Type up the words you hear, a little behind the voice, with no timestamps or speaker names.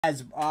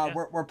As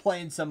we're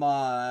playing some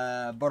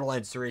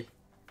Borderlands 3.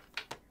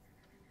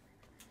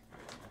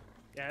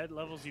 Yeah, it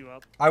levels you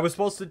up. I was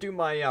supposed to do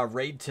my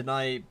raid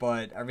tonight,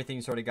 but everything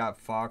sort of got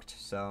fucked,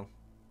 so.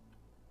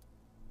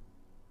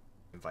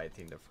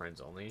 Inviting the friends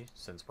only,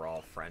 since we're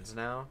all friends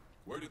now.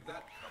 Where did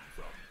that come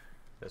from?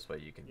 This way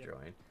you can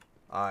join.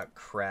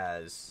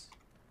 Kraz.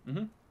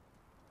 Mm-hmm.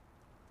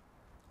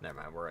 Never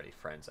mind, we're already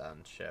friends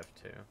on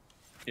shift too.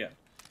 Yeah.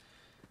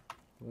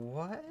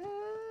 What?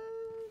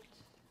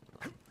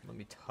 Let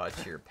me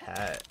touch your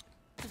pet.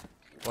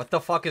 What the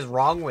fuck is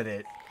wrong with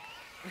it?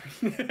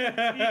 He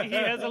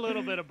has a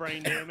little bit of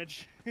brain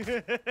damage.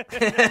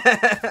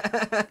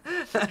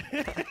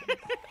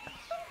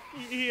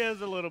 He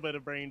has a little bit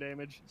of brain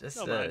damage. Just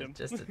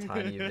just a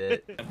tiny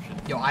bit.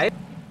 Yo,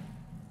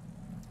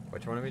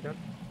 Which one are we doing?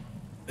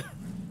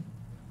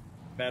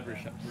 Bad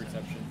reception.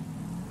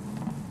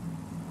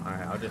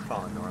 Alright, I'll just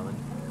follow Norland.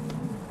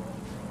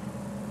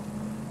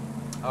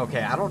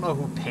 Okay, I don't know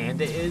who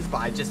Panda is, but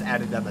I just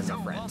added them as a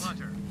friend.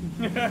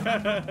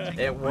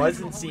 It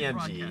wasn't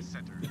CMG.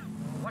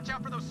 Watch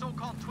out for those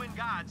so-called twin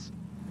gods.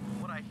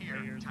 What I hear,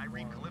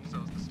 Tyrene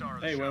Calypso's the star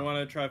of the Hey, show. we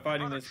want to try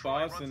fighting this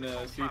boss and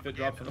see if it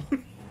drops an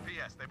order.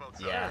 P.S. They both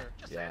Yeah,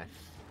 suck. yeah.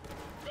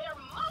 There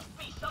must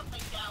be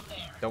something down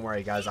there. Don't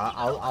worry, guys.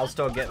 I'll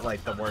still get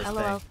like the worst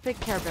LOL, thing. big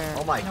Care Bear.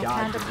 Oh my no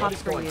God, panda dude, what pop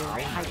is for going you, on?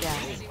 I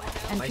guess.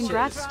 And My shit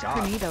congrats is to stopped.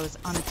 Cornitos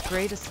on its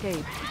great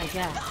escape, I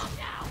guess.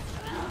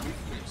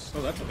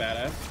 Oh, that's a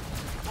badass.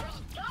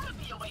 There's gotta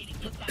be a way to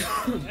get that.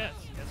 Yes, yes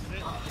it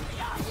is.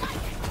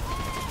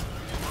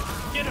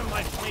 Get him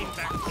my plane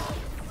back.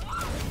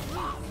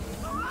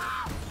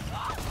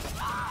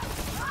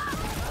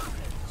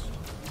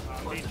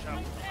 Beach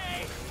up.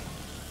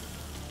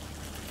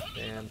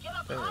 Damn,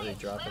 didn't really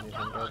drop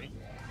anything good.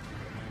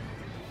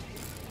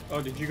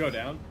 Oh, did you go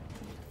down?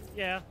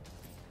 Yeah.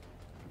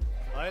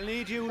 I'll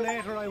need you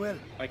later, I will.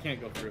 I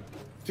can't go through.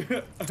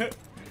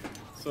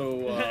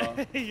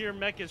 So, Your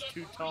mech is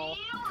too tall.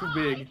 too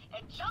big.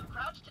 And jump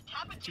crouch to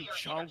tap into Too your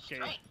inner chunky.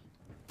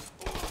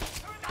 strength.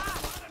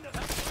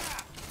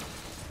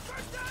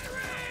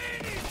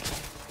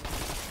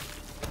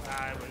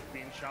 I was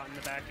being shot in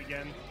the back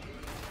again.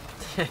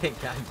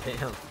 God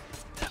damn.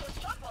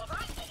 Just jump over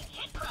it and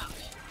hit crouch.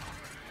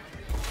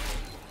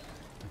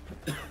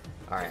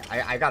 Alright,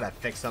 I gotta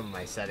fix some of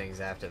my settings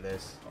after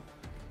this.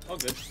 All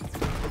good.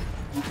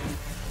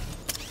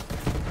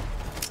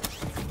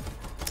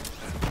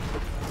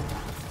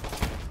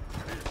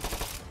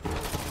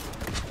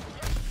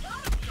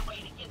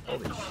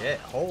 Holy shit,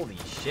 holy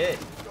shit.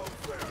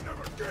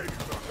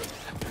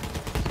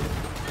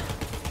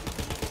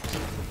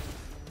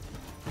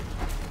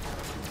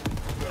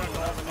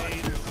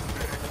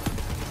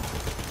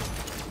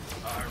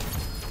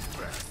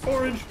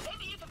 Orange.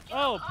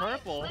 Oh,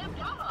 purple.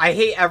 I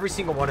hate every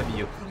single one of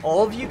you.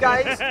 All of you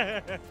guys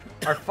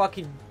are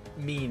fucking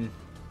mean.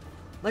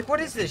 Like, what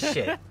is this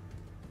shit?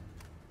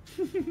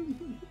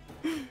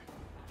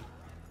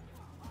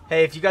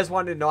 Hey, if you guys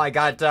wanted to know, I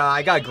got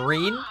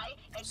green.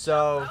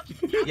 So,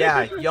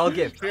 yeah, y'all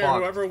get Here,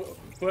 fucked.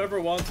 whoever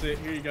wants it,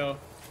 here you go.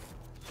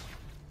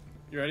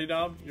 You ready,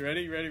 Dom? You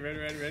ready? You ready? Ready?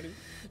 Ready? Ready?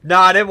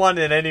 Nah, I didn't want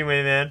it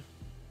anyway, man.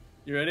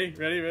 You ready?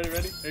 Ready? Ready?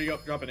 Ready? There you go.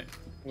 Dropping it.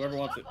 Whoever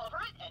wants it. Jump over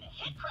it and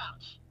hit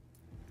crouch.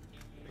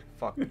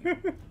 Fuck.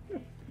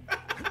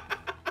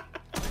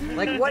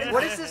 Like,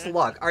 what is this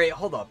luck? Alright,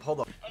 hold up.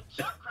 And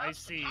jump I crouch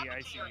see, to tap I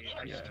into see. your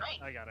inner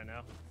strength. I got it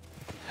now.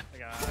 I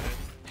got it.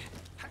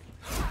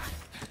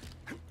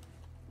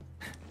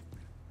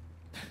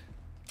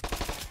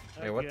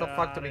 Hey, what the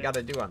fuck do we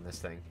gotta do on this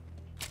thing?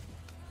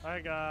 I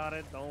got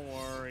it. Don't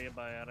worry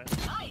about it.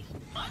 Nice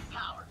butt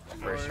power.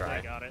 First try.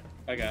 I got it.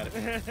 I got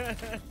it.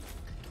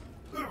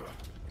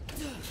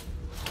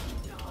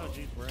 Oh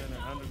jeez, we're in an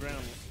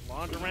underground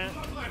laundromat.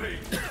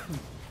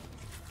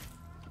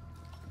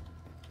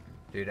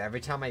 Dude, every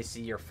time I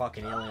see your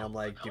fucking alien, I'm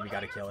like, dude, we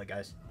gotta kill it,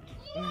 guys.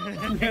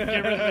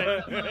 Get rid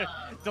of it.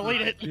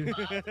 Delete it.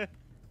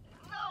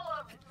 No,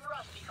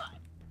 rusty butt.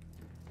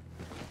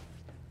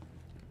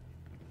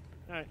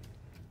 Alright.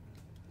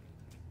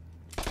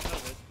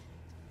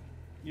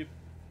 Yep.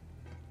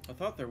 I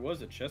thought there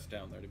was a chest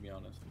down there, to be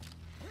honest.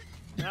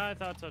 Yeah, I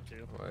thought so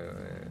too.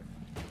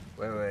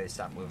 Wait,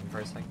 stop moving for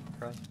a second,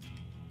 Chris.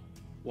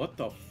 What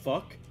the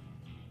fuck?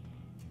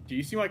 Do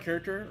you see my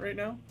character right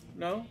now?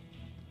 No?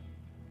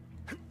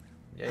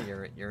 Yeah,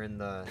 you're in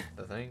the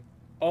thing.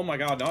 Oh my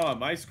god, not on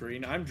my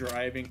screen. I'm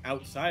driving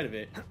outside of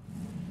it.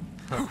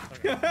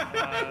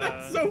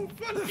 That's so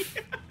funny.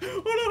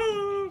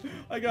 Hold on.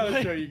 I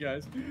gotta show you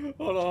guys.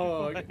 Hold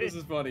on. This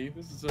is funny.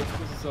 This is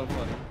so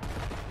funny.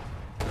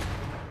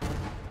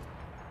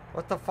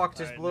 What the fuck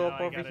just blew up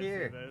I over gotta see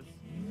here? this.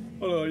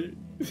 Hold on.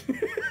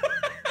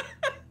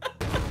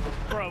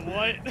 Bro,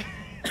 what?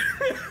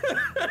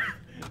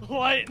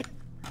 What?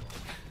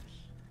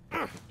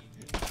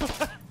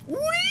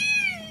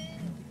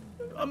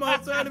 I'm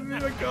outside of my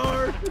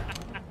car.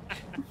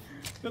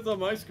 That's on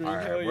my screen. All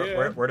right, Hell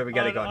yeah. where do we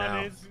gotta go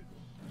now?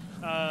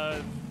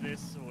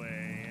 This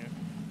way.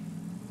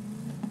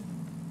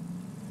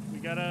 We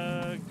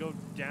gotta go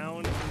down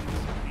into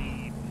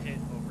the pit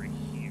over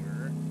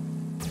here.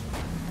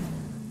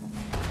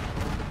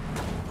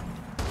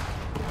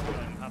 Go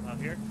ahead and hop out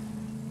here.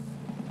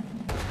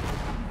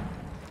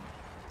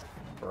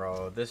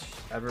 Bro, this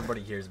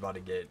everybody here is about to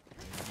get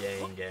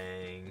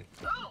gang.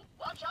 Ooh,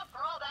 watch out for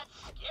all that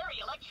scary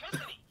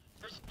electricity.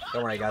 There's gotta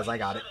Don't worry, be a guys, way I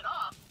got to it. shut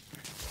off.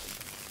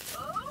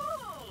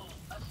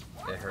 Ooh, a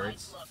sport It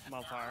hurts. bike looks I'm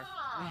on fire.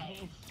 nice.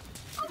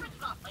 Oh,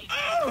 it's not late.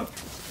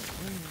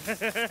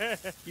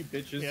 You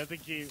bitches. We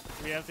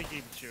have to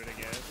keep shooting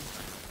it.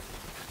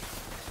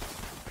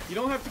 You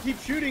don't have to keep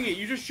shooting it.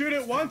 You just shoot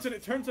it once and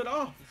it turns it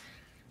off.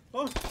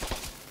 Oh.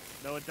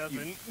 No, it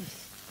doesn't.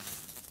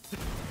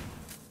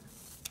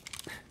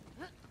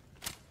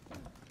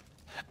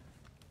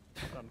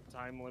 Some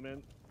time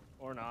limit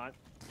or not.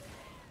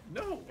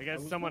 No. I guess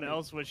was someone wondering.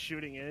 else was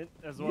shooting it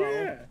as well.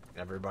 Yeah.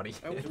 Everybody.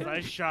 I was I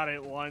shot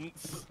it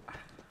once,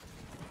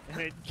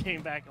 and it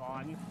came back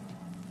on.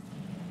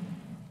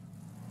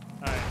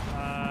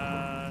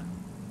 Alright,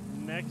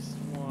 next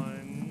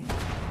one.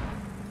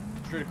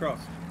 Straight across.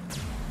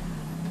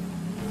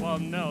 Well,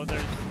 no,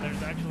 there's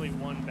actually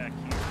one back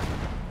here.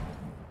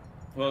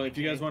 Well, if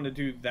you guys want to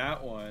do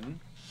that one,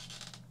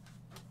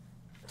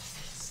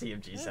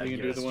 CMG said We can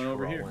he do was the one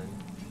over here. trolling.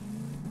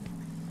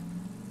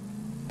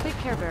 Big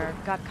Care Bear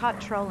got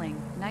caught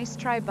trolling. Nice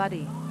try,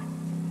 buddy.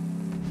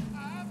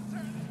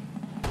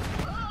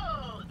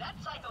 Whoa, that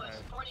psycho is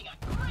sporting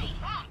a great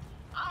hat.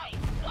 I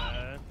want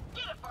it.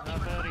 Get it for me,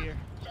 Hop out of recruit. here.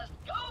 Just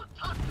go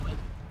talk to him.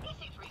 He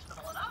seems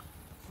reasonable enough.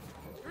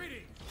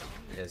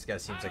 Yeah, this guy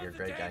seems like a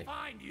great guy.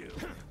 Are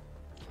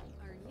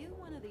you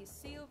one of these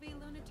COV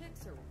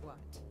lunatics or what?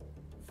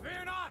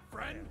 Fear not,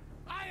 friend.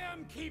 I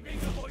am keeping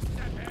the voices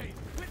at bay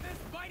with this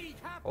mighty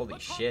cap Holy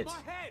atop shit.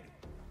 my head.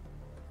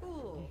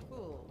 Cool,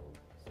 cool.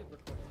 Super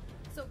cool.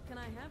 So can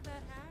I have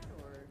that hat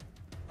or?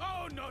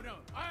 Oh no,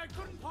 I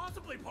couldn't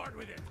possibly part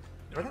with it.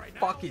 Where the Right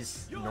fuck now,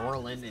 is you'll have to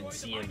Norland and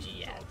destroy the mind CMG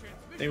at? control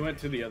transmission they went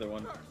to the other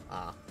one. first.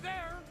 Ah.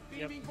 There,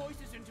 beaming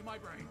voices into my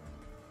brain.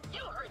 You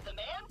heard the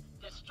man.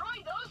 Destroy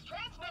those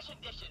transmission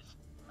dishes.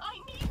 I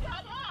need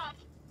that hat.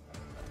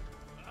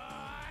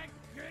 I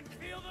can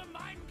feel the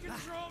mind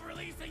control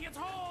releasing its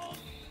hold.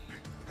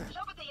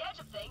 Jump at the edge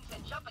of things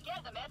and jump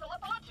again to mantle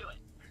up onto it.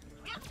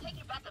 We have to take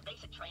you back to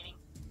basic training.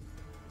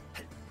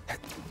 Okay.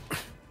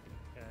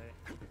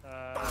 We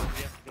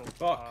have to go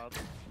Fuck.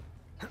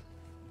 up.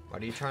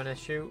 What are you trying to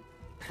shoot?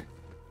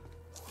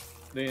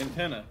 The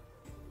antenna.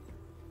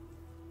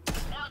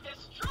 Now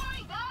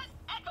destroy that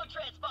echo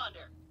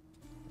transponder.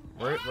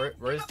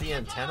 Where's the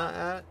antenna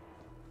at?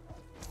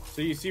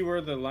 So you see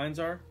where the lines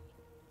are?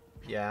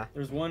 Yeah.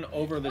 There's one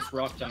over this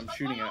rock that I'm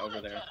shooting at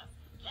over there.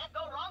 Can't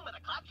go wrong with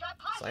a claptrap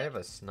So I have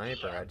a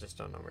sniper, I just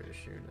don't know where to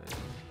shoot it.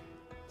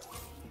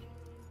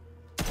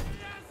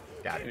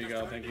 Got There it. you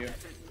go, thank you.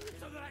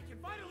 So that I can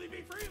finally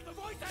be free of the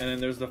voice. And then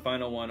there's the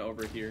final one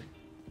over here.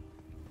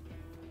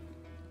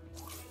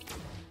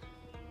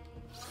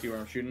 See where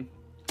I'm shooting?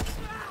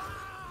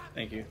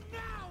 Thank you.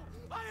 Now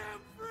I am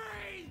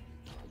free.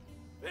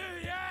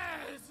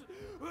 Yes,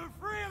 we're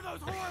free of those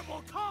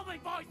horrible calming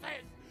voices.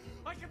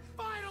 I can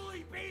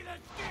finally be the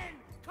skin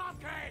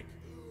cupcake.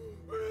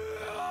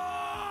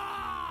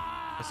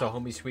 So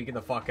homie's squeaking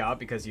the fuck out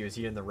because he was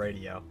hearing the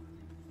radio.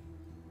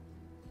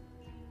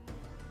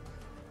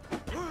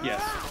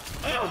 Yes.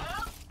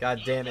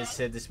 God damn it,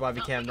 Sid, this is why we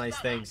can't have nice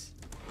things.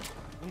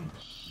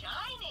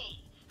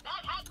 Shiny.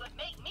 That hat would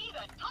make me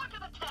the talk of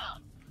the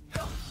town.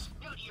 Those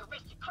snooty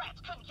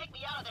aristocrats couldn't kick me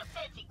out of their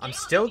fancy I'm galas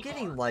still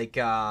anymore.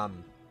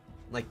 getting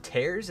like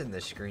tears in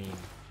the screen.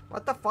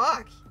 What the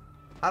fuck?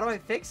 How do I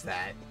fix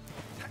that?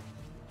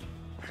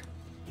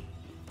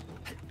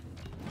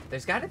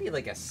 There's got to be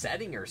like a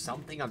setting or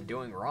something I'm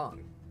doing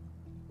wrong.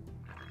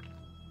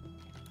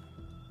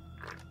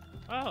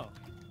 Oh.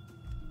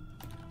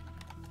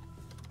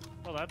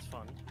 Oh, that's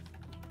fun.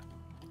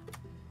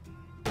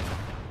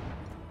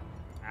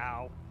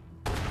 Ow.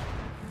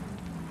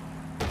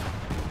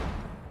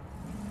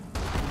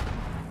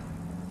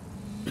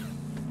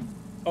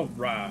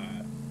 Alright.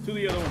 To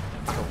the other one.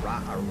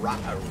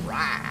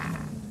 Arrah.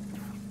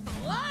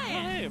 Oh,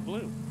 hey, it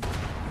blew.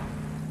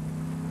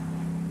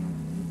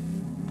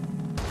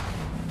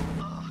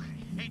 Ugh,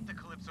 I hate the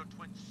Calypso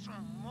twins so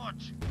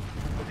much.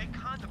 They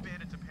conned the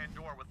bandits of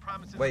Pandora with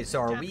promises. Wait, so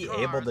are of we death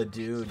able to cars,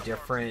 do beat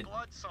different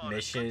blood sauna,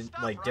 mission, good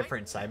stuff, like right?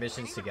 different side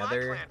missions Even my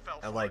together, clan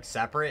fell for like it.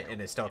 separate,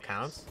 and it still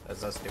counts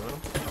as us doing them?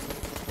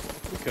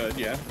 We could,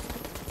 yeah.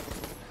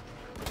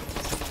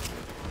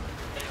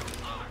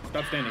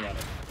 Stop standing on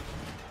it.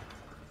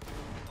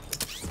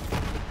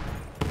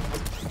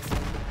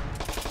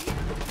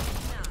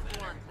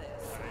 Not want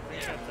this. I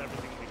think that's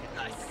everything we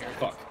can do here.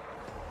 Fuck.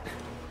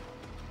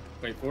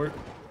 Wait for it.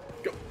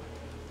 Go.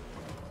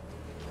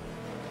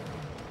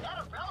 That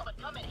umbrella would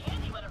come in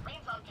handy when it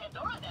rains on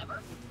Pandora,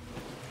 never.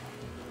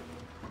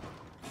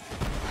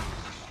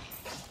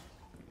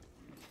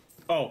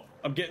 Oh,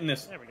 I'm getting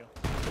this. There we go.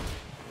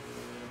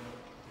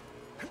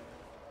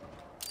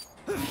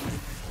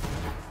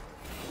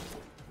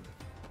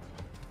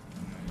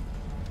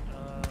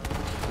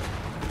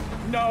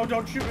 No,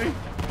 don't shoot me.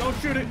 Don't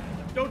shoot it.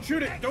 Don't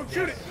shoot it. Don't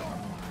shoot it.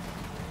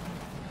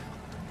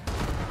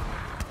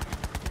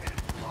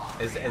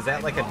 Is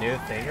that like a new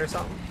thing or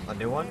something? A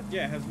new one?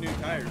 Yeah, it has new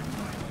tires and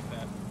stuff like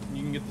that.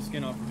 You can get the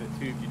skin off of it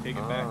too if you take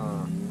it back.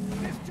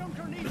 This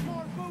junker needs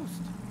more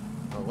boost.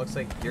 Well, it looks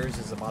like yours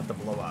is about to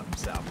blow up,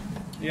 so.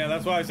 Yeah,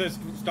 that's why I said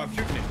stop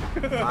shooting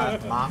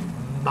it.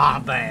 my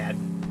bad.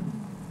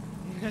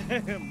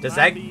 Does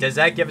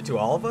that give it to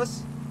all of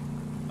us?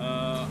 We're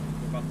about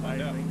to find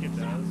out. I think it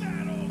does.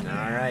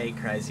 Alright,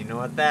 Kreis, you know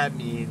what that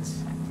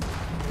means.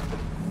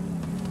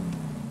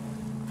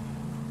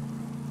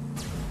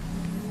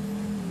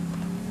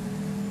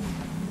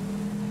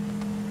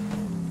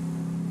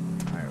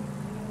 Alright,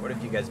 what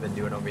have you guys been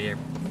doing over here?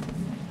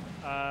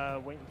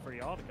 Waiting for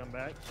y'all to come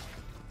back.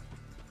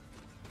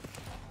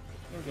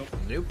 There we go.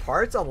 New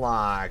parts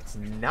unlocked.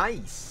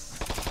 Nice.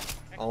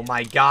 Oh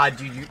my god,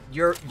 dude,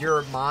 you're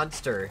a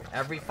monster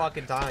every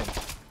fucking time.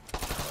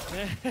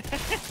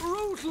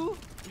 Brutal.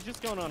 He's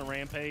just going on a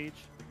rampage.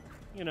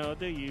 You know,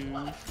 do you?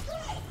 I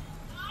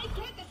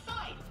can't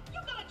decide. You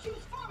gotta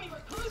choose for me,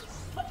 recruit.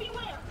 But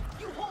beware,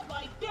 you hold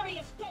my very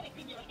aesthetic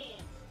in your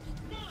hands.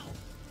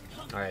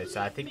 Now. Alright,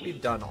 so I think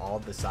we've done all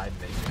the side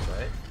missions,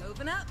 right?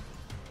 Open up.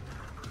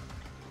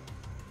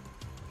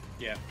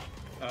 Yeah.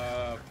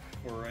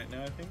 For right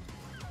now, I think.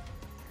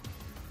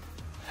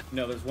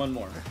 No, there's one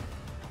more.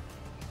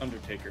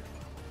 Undertaker.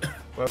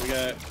 Well, We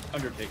got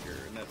Undertaker,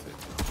 and that's it.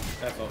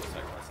 That's all the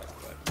sacrifice I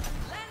have to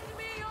Lend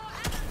me your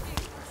energy.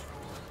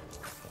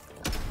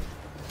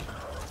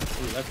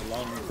 Ooh, that's a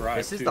long drive.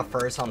 this is too. the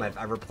first time I've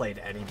ever played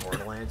any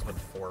Borderlands with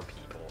 4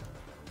 people.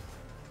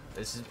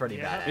 This is pretty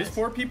Yeah. badass. Is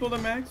 4 people the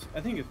max?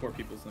 I think it's 4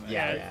 people's the max.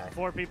 Yeah.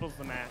 4 people's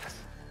the max.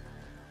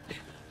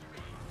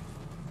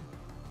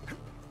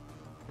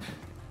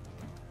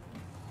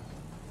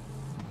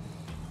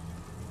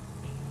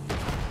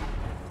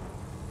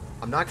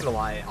 I'm not gonna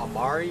lie,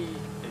 Amari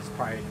is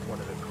probably one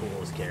of the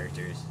coolest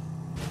characters.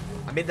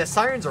 I mean, the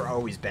sirens are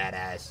always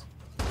badass.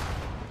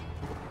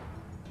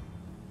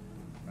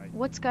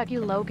 What's got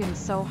you Logan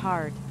so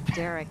hard,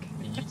 Derek?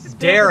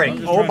 Derek,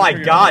 just oh trying to my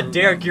figure out god, where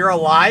Derek, we're you're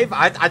alive?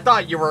 I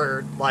thought you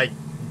were, like,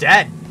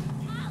 dead.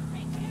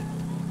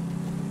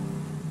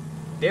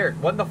 Derek,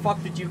 when the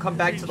fuck did you come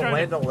back He's to the trying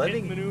land of the hit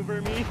living?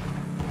 maneuver me.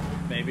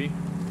 Maybe.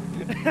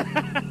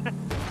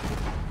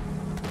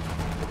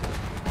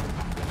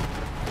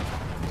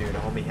 Dude,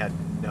 homie had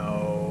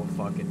no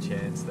fucking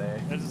chance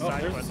there. There's a Oh,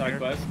 side there's a quest side here.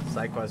 quest.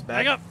 Side quest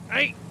Hang back. up!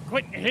 Hey,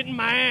 quit hitting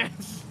my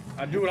ass!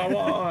 I do what I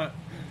want.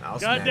 I'll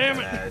God smack damn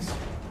that it. ass.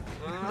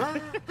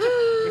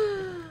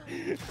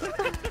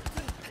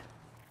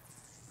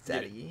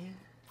 Daddy.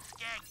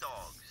 Gag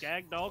dogs.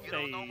 Gag dog You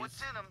don't know days.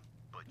 what's in them,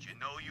 but you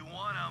know you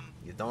want them.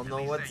 You don't At know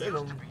least what's that in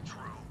used them. to be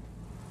true.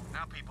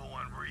 Now people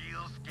want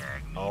real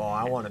skag meat. Oh,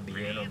 I want to be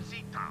in them.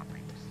 Fancy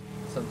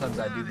toppings. Sometimes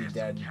I do be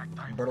dead.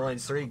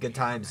 Borderlands 3, good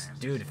times.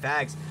 Dude,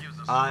 facts.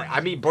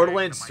 I mean,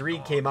 Borderlands 3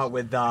 came out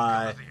with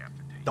the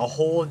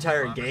whole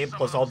entire game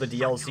plus all the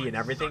DLC and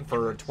everything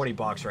for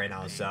 $20 right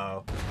now,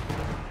 so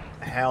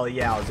hell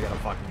yeah, I was gonna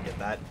fucking get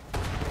that.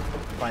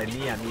 By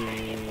me, I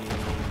mean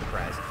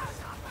Kreis.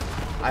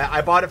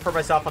 I bought it for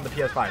myself on the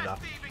PS5 though.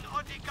 Thieving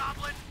Ugly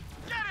Goblin.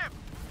 Get him!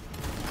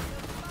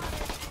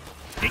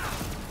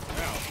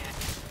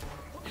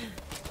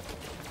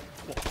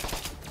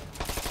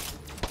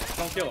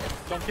 Don't kill him.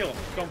 Don't kill him.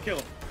 Don't kill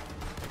him.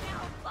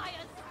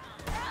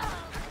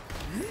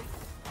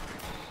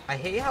 I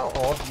hate how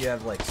all of you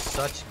have like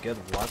such good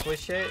luck with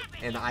shit,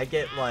 and I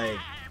get like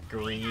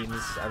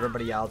greens.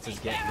 Everybody else is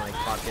getting like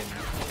fucking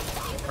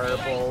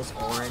purples,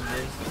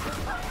 oranges.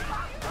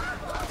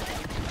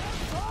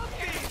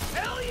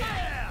 Hell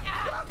yeah!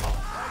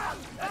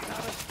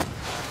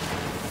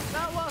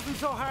 That wasn't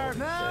so hard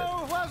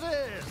now, was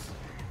it?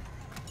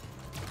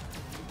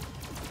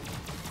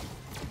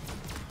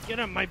 Get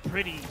up, my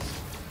pretties.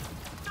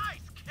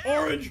 Nice kill.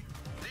 Orange.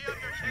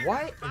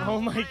 What?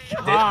 Oh my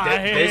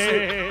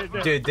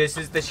god. Dude, this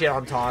is the shit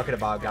I'm talking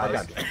about,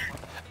 guys.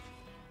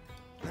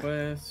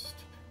 Quest.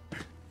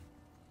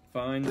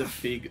 Find the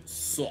big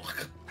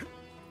sock.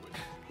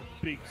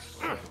 Big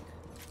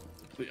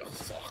Big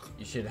sock.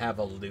 You should have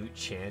a loot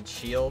chance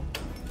shield.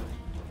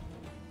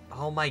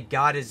 Oh my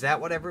god, is that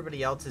what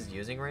everybody else is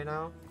using right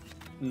now?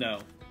 No,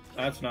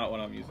 that's not what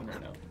I'm using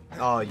right now.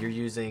 Oh, you're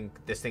using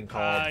this thing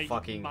called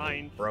fucking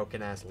mine.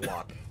 broken ass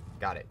luck.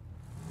 Got it.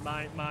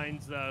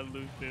 Mine's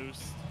loot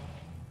boost.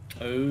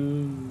 Oh,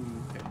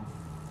 okay.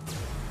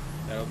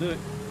 That'll do it.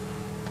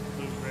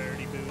 Loot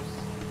rarity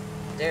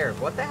boost. Derek,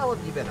 what the hell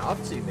have you been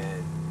up to,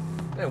 man?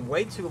 It's been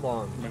way too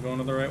long. Am I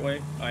going the right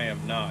way? I am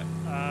not.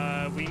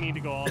 We need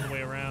to go all the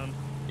way around.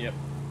 Yep.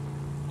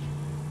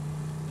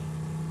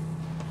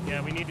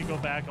 Yeah, we need to go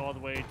back all the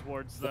way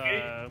towards the...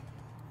 Okay.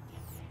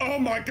 Oh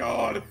my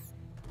god!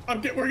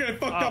 We're getting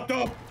fucked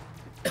up.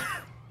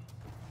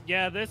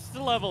 Yeah, this is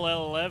the level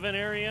 11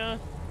 area.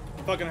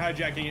 Fucking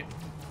hijacking it.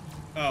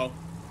 Oh.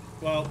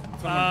 Well,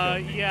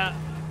 someone killed me. Yeah,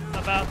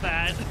 about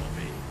that.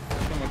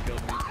 Someone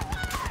killed me.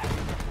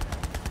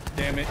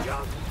 Damn it.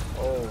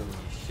 Holy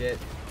shit.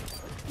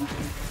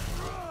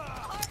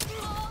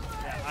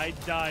 I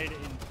died in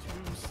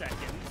 2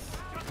 seconds.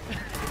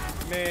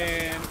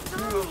 Man,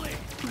 who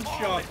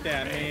shot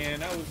that,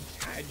 man? I was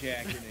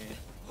hijacking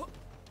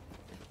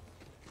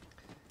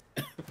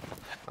it.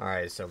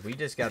 Alright, so we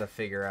just gotta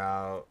figure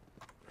out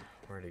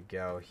where to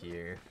go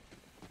here.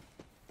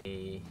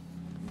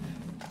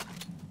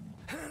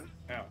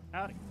 Ow.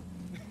 Howdy.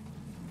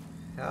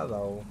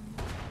 Hello.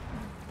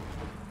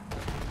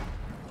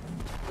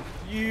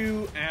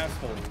 You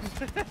assholes.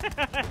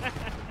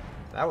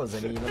 That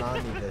wasn't even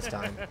on me this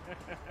time.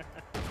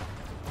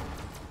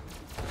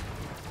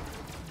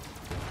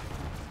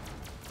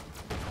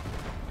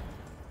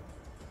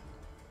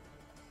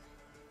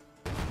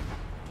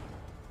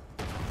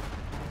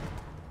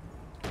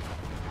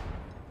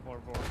 More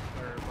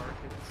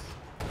markets.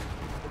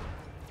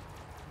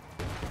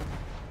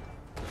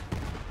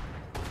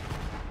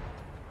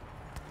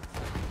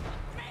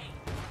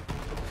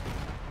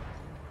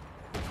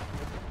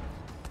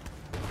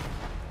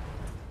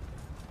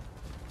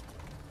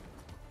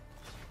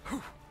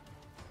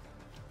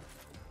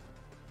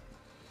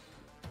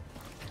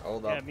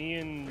 Hold Yeah, up. me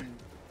and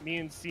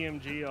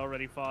CMG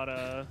already fought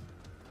a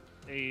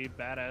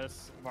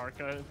badass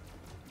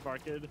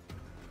Varkid.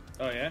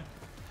 Oh, yeah?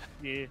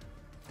 Yeah.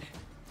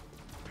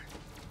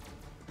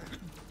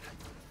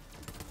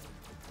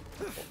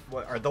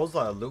 What are those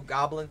loot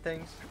goblin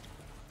things?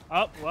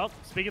 Oh, well,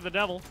 speak of the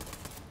devil.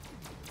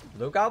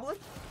 Loot goblin?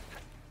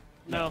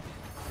 No.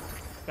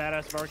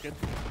 Badass Varkid.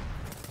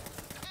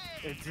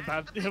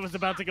 It was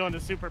about to go into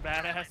super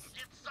badass.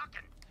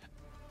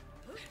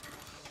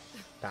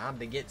 Time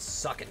to get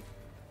sucking.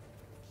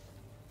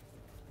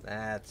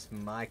 That's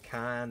my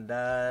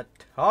kinda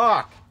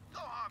talk. Go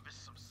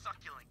harvest some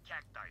succulent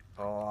cacti.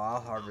 Oh,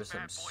 I'll harvest some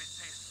Bad boys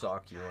taste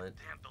succulent.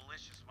 Damn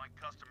delicious. My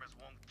customers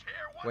won't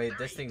care what Wait, they're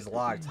this thing's eating,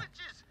 locked. Which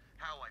is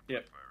how I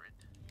Yep. prefer it.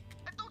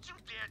 And don't you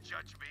dare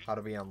judge me. How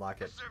do we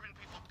unlock it? Serving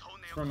people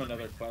toenail From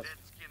another clippings quest. and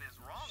dead skin is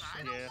wrong. I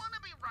Yeah. don't want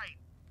to be right.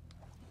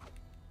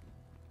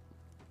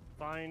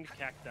 Find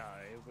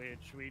cacti,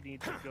 which we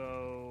need to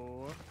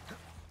go...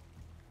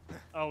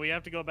 Oh, we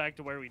have to go back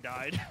to where we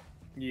died.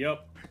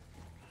 Yep.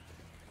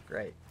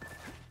 Great.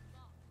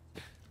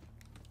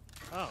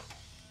 Oh.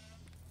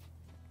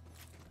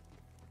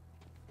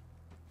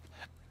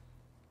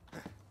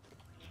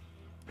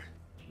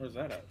 Where's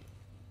that at?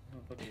 Oh,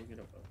 fuck, look it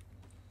up.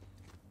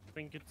 I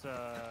think it's,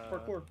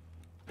 Parkour.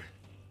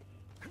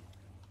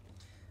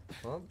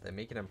 Well, they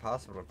make it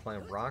impossible to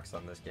plant rocks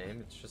on this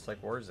game. It's just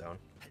like Warzone.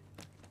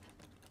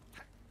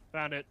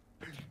 Found it.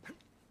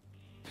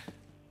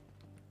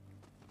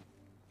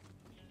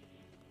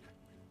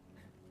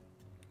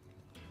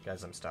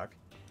 Guys, I'm stuck.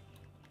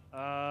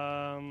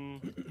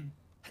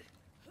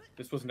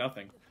 This was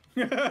nothing.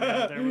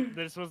 Yeah,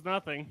 this was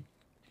nothing.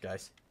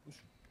 Guys.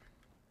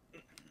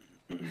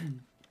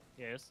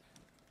 Yes.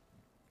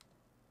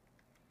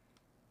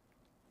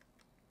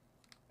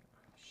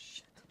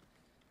 Shit.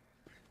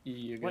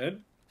 You What?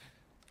 good?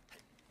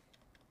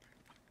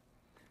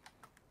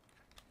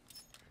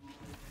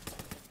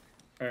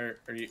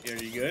 Are you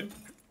good?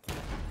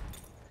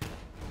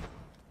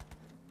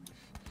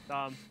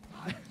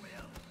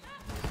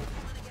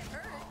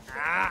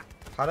 Ah!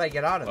 How'd I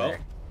get out of Well. there?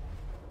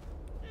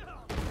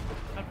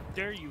 How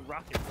dare you,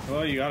 Rocket?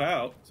 Well, you got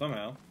out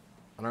somehow.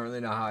 I don't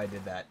really know how I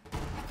did that.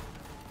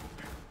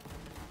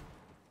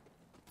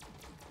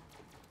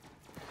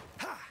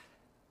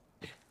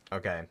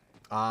 Okay.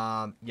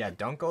 Yeah,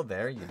 don't go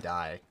there. You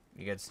die.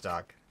 You get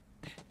stuck.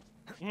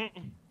 Alright,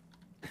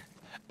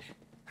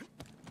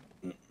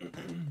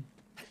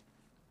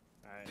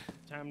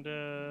 time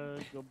to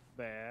go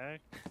back.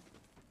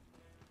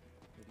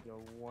 Need to go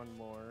one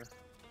more.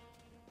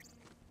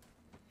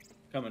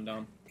 Coming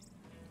down.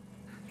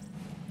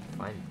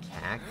 Find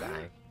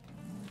cacti.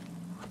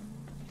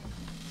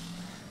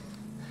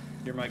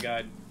 You're my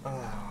guide.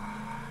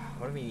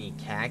 What do we need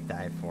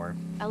cacti for?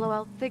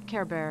 LOL, Thick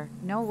Care Bear.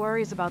 No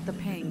worries about the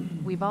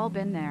ping. We've all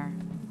been there.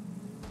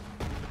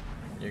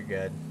 You're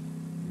good.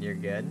 You're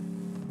good.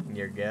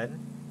 You're good.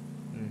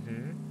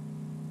 Mm-hmm.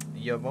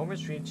 You have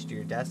almost reached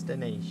your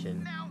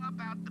destination. Now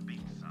about the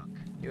big suck.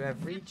 You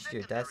have reached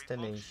your Secondary function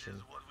destination.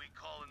 is what we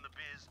call in the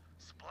biz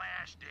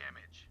splash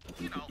damage.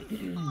 You know,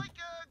 like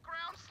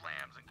ground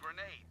slams and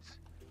grenades.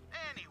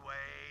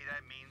 Anyway,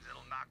 that means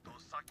it'll knock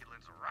those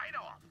succulents right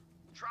off.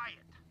 Try it.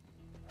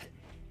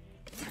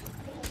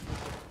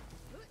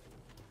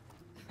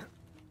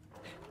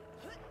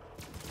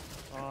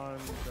 On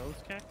those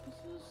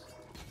cactuses?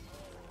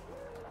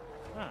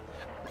 Ah.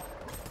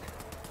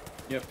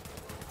 Yep.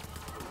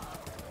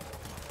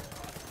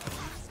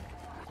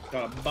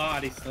 Gotta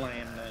body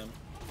slam them.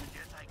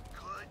 Guess I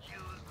could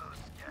use those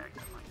skags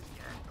in my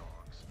skag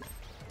dogs.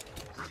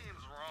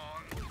 Seems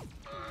wrong.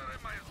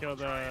 I might as Kill well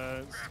try the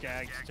and grab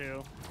skags skag.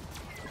 too.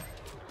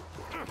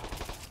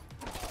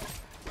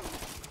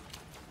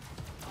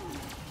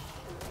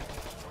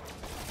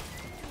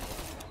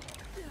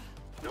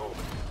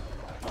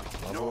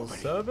 Level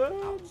 7.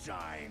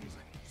 Shines.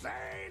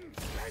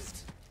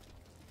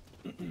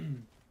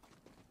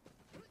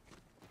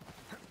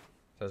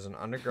 There's an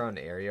underground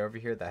area over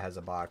here that has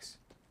a box.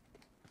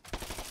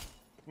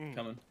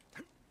 Coming.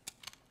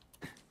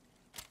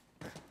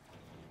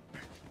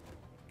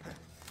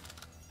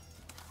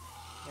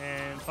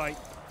 And fight.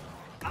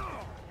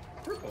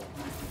 Purple.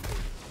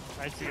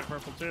 I see a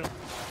purple too.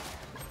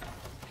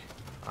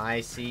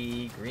 I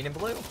see green and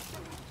blue.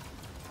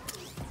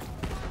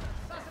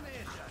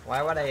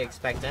 Why would I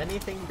expect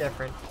anything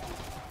different?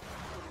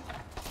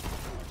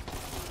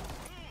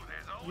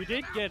 You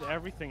did get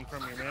everything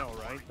from your mail,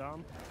 right,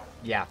 Dom?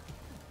 Yeah.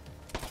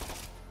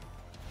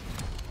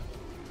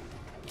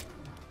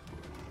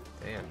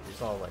 Damn,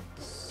 these all like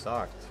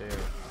suck too.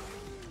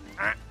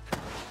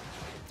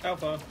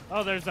 Alpha.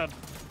 Oh, there's a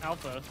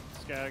alpha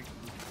skag.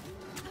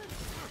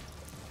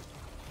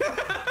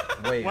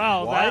 Wait,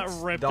 wow, what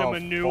that ripped the him a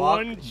new fuck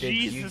one. did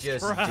Jesus you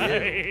just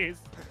Christ.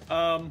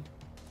 do?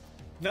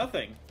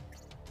 Nothing.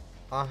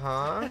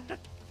 Uh-huh.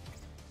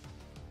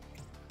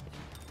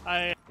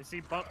 I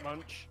see butt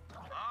munch.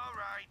 All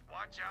right,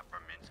 watch out for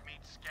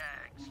mincemeat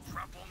skags,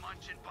 truffle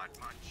munch and butt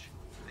munch.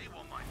 They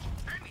will munch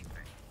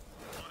anything,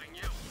 including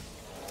you.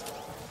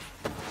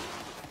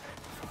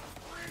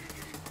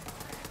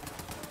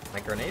 My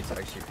grenade's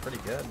actually pretty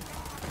good.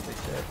 Holy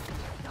shit.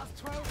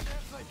 That's 12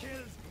 ships I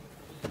killed.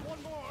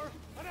 One more,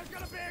 and I've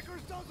got a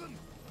baker's dozen.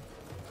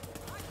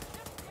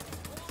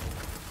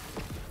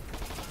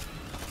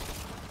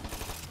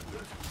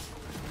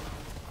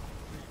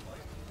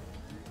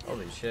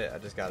 Holy shit, I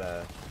just got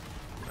a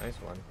nice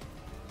one.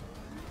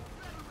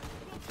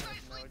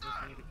 Nicely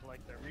done. A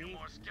few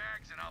more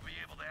skags and I'll be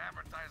able to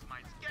advertise my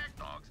skag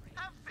dogs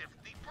have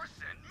 50%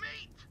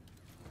 meat.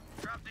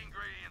 Drop the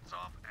ingredients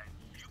off and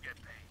you get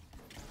paid.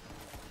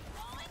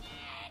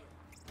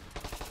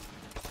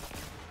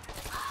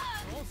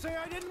 Don't say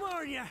I didn't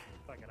warn you.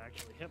 If I could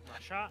actually hit my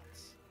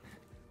shots.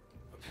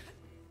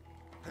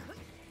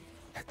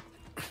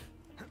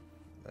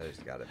 There's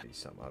gotta be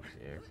some up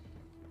here.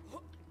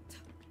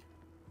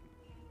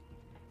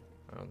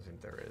 I don't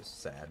think there is.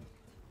 Sad.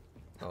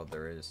 Oh,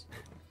 there is.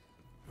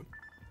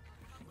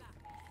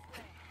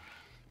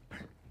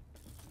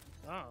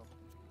 Oh.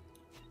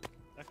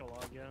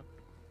 Echolog, yeah.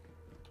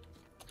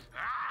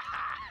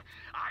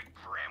 I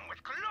brim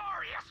with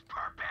glorious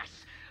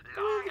purpose.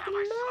 Long have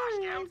I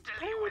slashed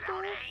emptily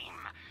without aim.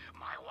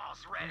 My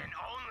walls redden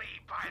only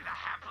by the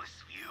hapless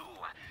few.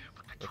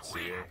 But the Let's see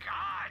twin here.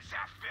 gods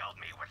have filled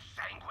me with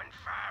sanguine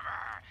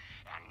fervor.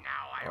 And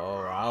now I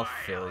Oh, I'll roil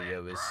fill and you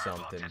with gurgle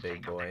something, to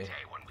big think of the boy.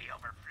 day when we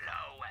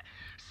overflow,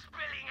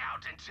 spilling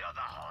out until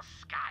the whole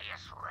sky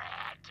is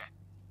red.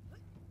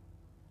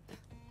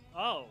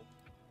 Oh.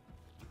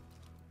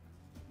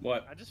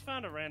 What? I just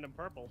found a random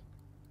purple.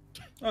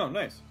 Oh,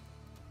 nice.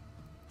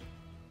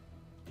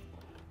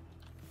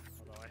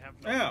 Although I have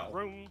no Ow.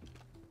 room.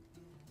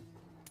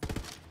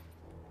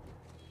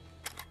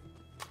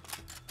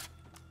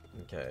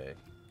 Okay.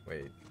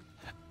 Wait.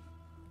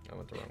 I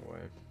went the wrong way.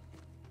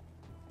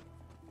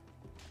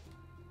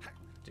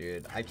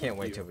 Dude, I can't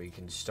wait till we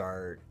can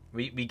start.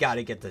 We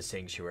gotta get the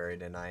sanctuary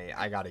tonight.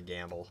 I gotta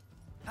gamble.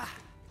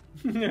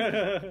 You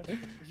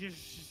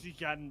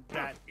gotten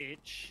that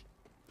itch.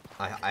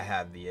 I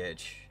have the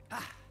itch.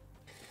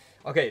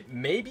 Okay,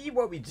 maybe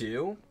what we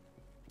do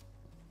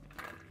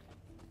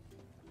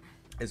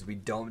is we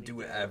don't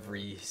do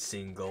every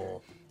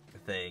single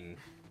thing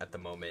at the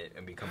moment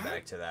and we come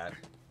back to that.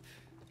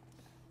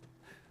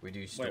 We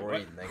do story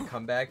what? and then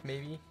come back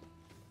maybe?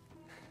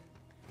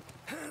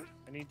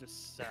 I need to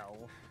sell.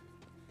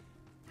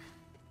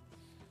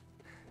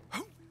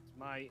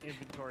 My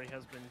inventory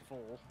has been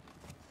full.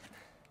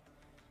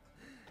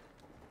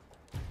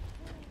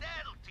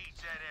 That'll teach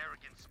that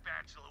arrogant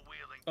spatula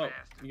wielding Oh,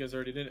 bastard. you guys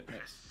already did it. As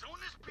Nice. soon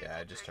as people Yeah,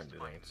 I just turned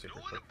taste it my on super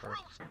new quick and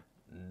first. improved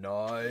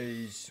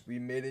Nice. We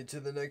made it to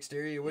the next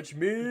area, which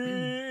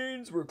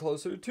means we're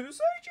closer to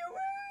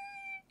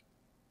Sanctuary.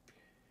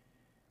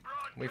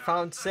 We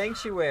found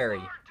Sanctuary.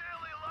 Our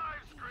daily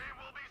live stream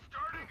will be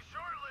starting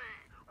shortly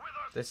with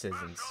our This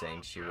isn't special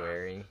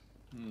Sanctuary.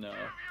 No. Give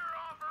your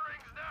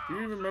offerings now. Do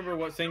you even remember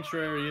what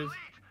Sanctuary is?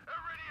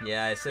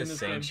 Yeah, it says this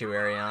game?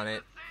 Sanctuary on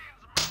it.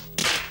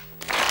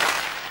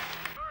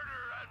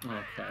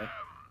 Okay.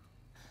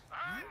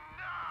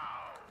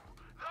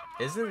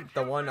 Isn't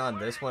the one on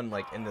this one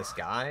like in the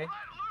sky?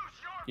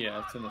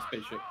 Yeah, it's in the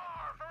spaceship.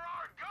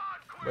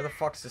 Where the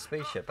fuck's the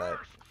spaceship at?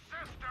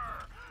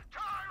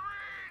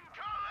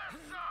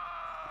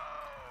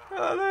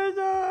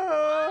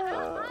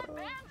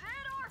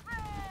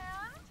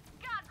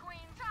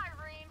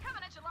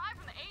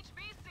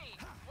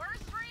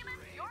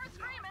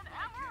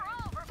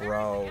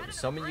 Bro,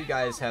 some of you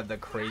guys have the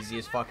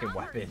craziest fucking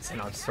weapons,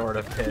 and I'm sort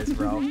of pissed,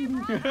 bro. I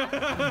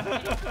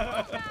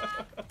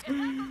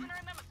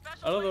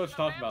don't know what to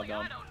talk about,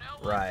 Dom.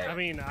 Right. I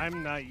mean,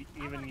 I'm not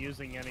even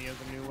using any of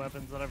the new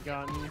weapons that I've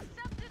gotten.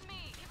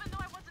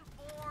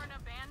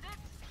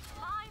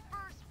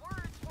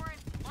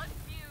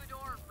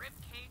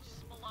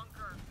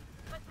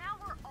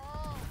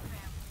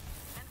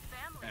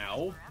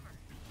 Ow.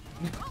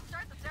 Did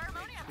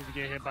you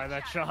get hit by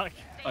that shock?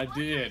 I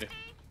did.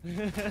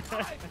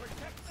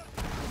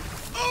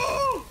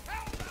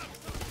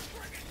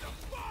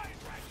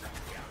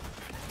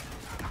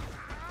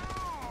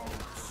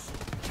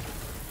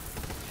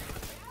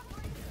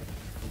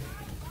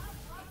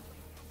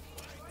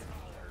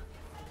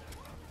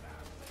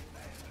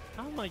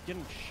 am I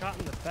getting shot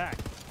in the back?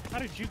 How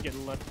did you get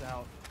left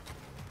out?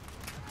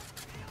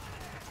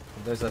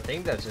 There's a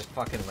thing that's just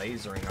fucking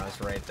lasering us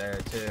right there,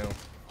 too.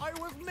 I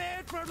was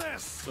made for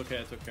this! It's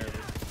okay, I took care of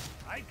it.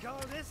 I call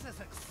this a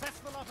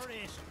successful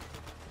operation.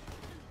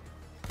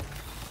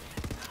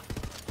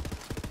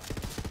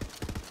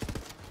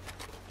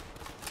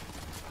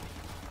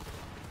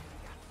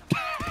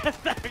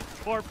 That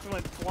corpse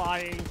went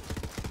flying.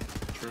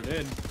 Sure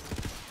did.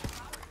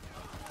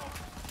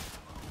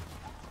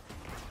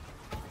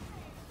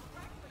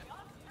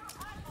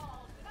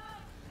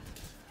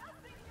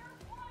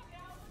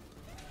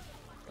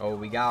 Oh,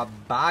 we got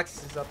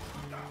boxes up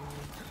here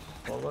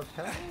full of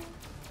health.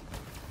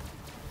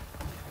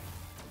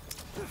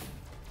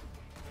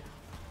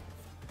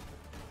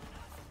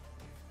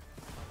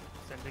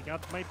 Sending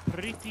out my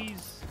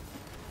pretties.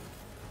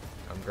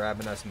 I'm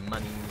grabbing us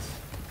monies.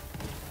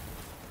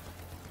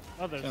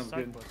 Oh, there's Sounds a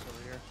good. bus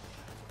over here.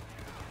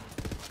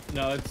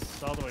 No, it's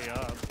It's all the way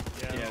up.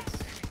 Yeah. yeah,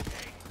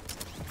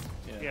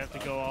 it's You have to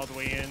go all the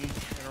way in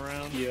and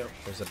around. Yeah.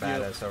 There's a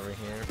badass over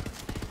here.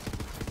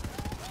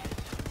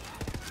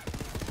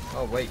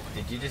 Oh wait,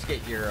 did you just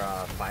get your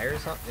fire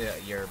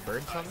your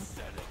bird summon?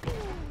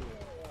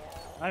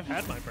 I've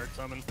had my bird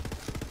summon.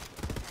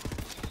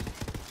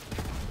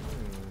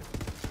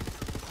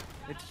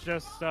 It's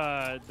just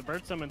the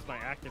bird summon's my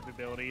active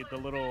ability. The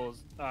little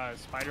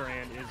spider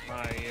hand is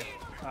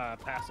my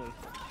passive.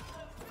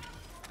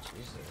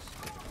 Jesus,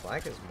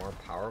 Black is more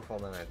powerful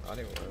than I thought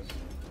he was.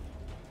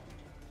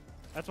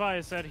 That's why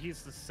I said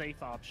he's the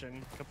safe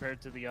option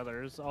compared to the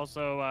others.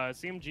 Also,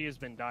 CMG has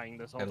been dying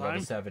this whole And time.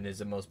 level 7 is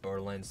the most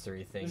Borderlands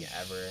 3 thing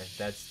ever.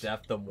 That's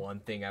the one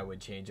thing I would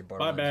change in bad,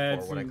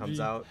 Borderlands 4 when it comes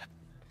CMG. out.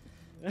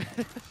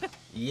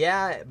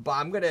 Yeah, but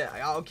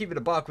I'll keep it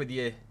a buck with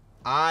you.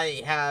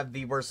 I have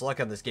the worst luck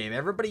on this game.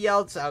 Everybody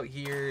else out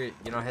here,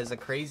 you know, has the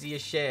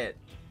craziest shit.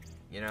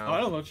 You know. Oh,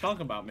 I don't know what you're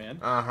talking about, man.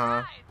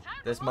 Uh-huh.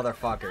 This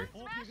motherfucker.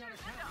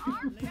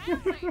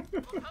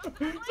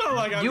 It's not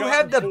like I've You got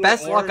have the full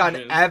best luck on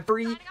oranges.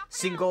 every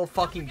single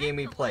fucking game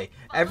we play.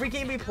 Every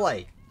game we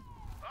play.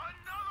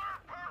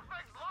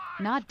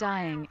 Not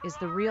dying is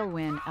the real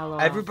win, lol.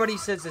 Everybody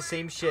says the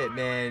same shit,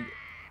 man.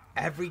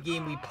 Every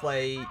game we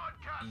play,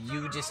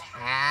 you just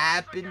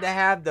happen to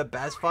have the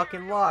best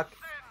fucking luck.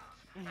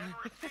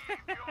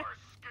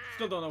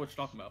 Still don't know what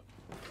you're talking about.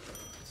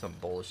 Some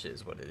bullshit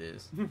is what it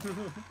is.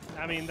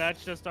 I mean,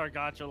 that's just our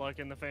gotcha luck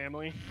in the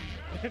family.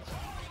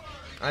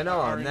 I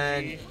know, and RNG.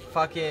 then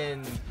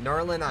fucking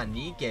Norlin on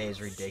Nike is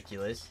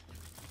ridiculous.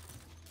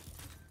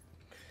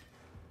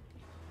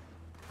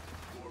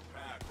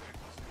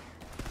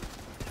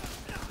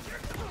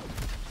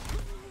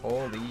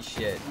 Holy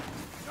shit.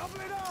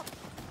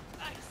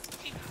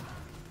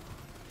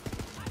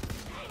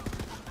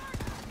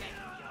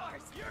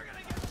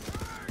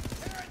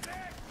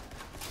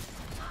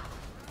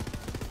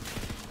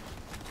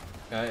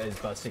 Is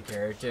busted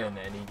character in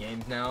any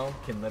games now.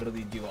 Can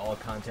literally do all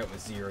content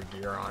with 0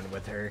 gear on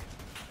with her.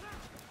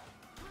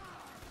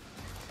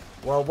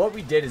 Well, what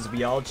we did is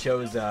we all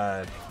chose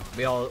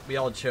we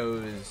all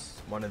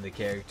chose one of the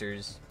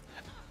characters.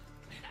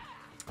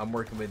 I'm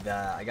working with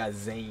I got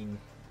Zane.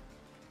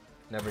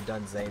 Never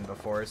done Zane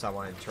before, so I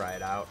wanted to try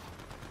it out.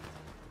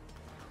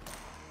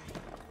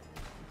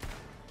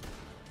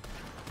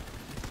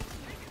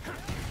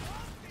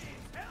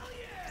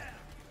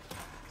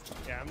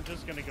 Yeah, I'm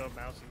just gonna go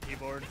mouse and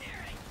keyboard.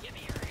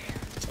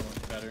 So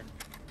much better.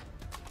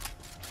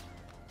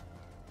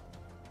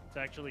 It's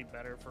actually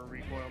better for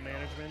recoil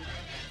management.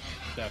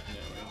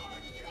 Definitely.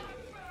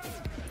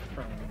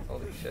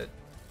 Holy shit.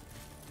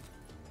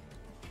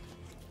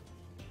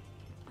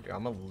 Dude,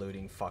 I'm a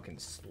looting fucking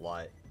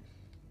slut.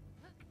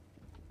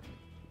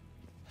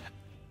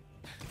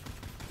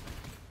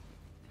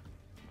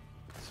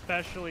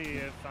 Especially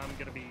if I'm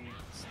gonna be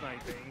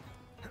sniping.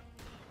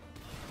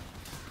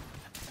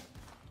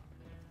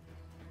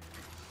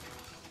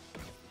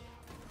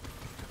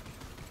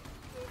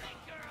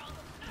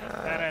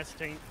 Badass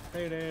tank.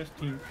 Badass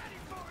team.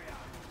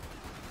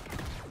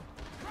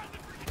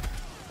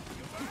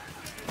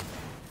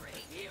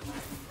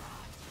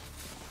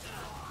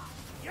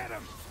 Get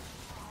him!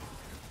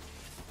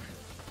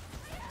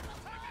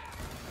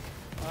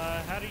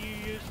 How do you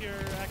use your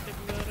active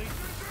ability?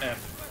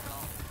 F.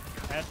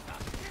 F.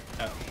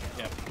 F.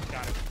 Yeah.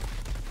 Got it.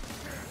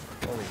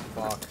 Holy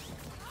fuck.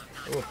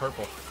 Ooh,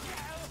 purple.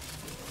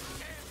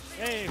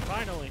 Hey,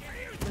 finally.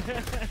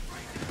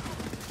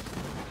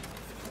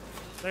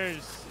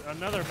 There's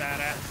another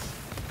badass.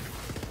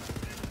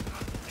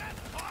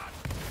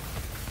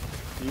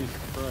 Jesus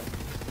Christ.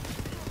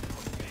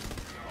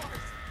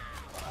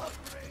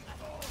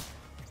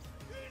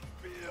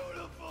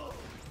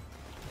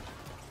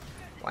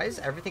 Why is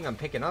everything I'm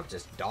picking up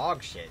just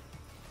dog shit?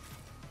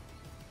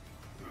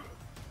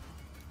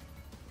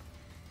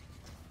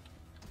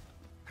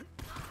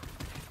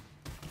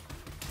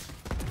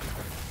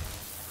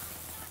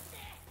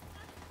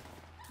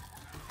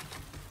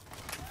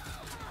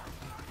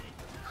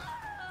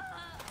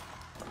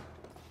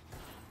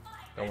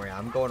 Don't worry,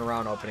 I'm going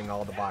around opening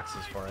all the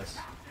boxes for us.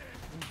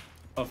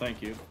 Oh,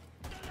 thank you.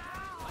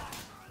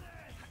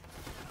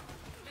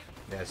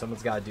 Yeah,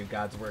 someone's got to do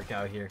God's work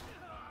out here.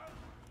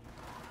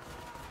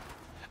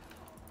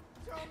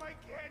 Tell my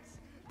kids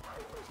I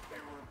wish they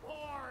were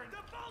born.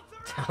 The bolts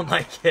are Tell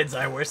my kids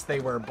I wish they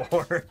were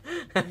born.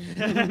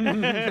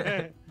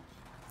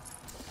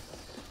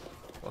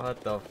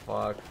 What the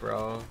fuck,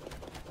 bro?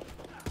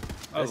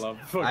 I love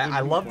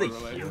the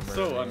Borderlands. humor. It's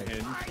so man.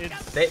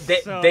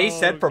 unhinged. They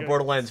said for good.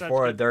 Borderlands Such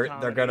 4 good they're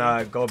comedy.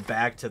 gonna go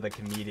back to the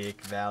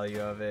comedic value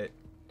of it.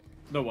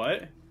 The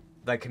what?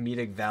 The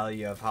comedic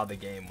value of how the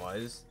game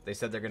was. They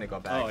said they're gonna go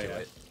back to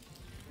it.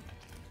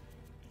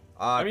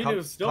 I mean, it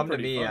was still come to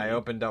pretty me. funny. I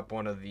opened up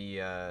one of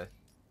the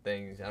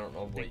things. I don't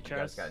know what you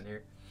guys got in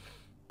here.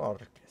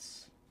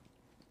 Focus.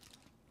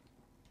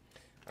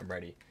 I'm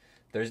ready.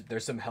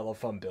 There's some hella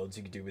fun builds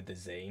you can do with the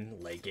Zane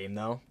late game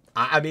though.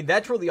 I mean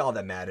that's really all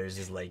that matters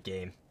is late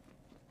game.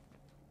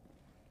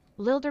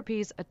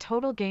 Lilderpy's a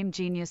total game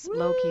genius.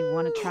 Loki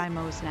wanna try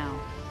Mo's now.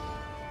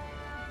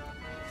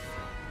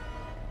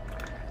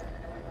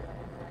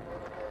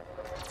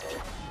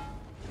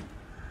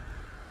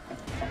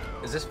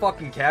 Is this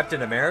fucking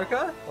Captain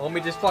America? Want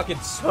me just fucking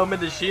summon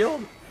the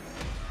shield?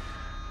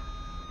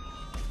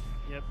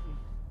 Yep.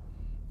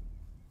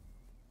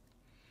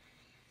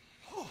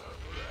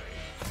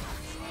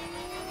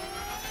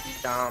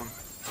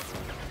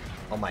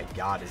 Oh my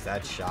god, is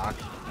that shock?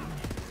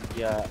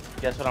 Yeah,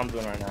 guess what I'm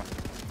doing right now?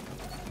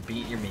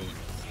 Beat your meat.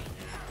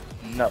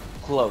 No,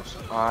 close.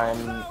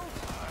 I'm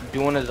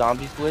doing a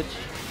zombie switch,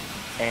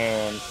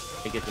 and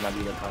it gets my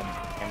beat up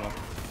camo.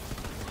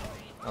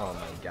 Oh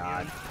my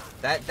god.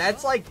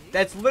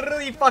 That's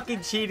literally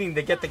fucking cheating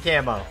to get the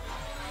camo.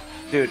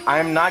 Dude,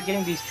 I'm not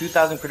getting these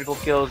 2,000 critical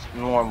kills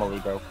normally,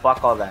 bro.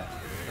 Fuck all that.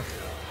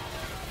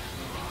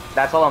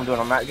 That's all I'm doing.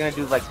 I'm not gonna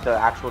do like the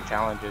actual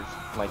challenges,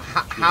 like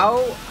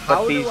how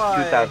but these do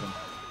I... 2,000.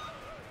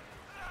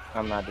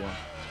 I'm not doing.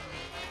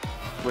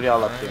 What are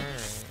y'all up to?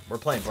 We're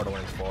playing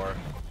Borderlands 4.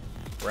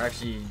 We're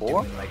actually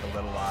doing like a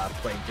little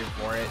playthrough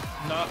for it.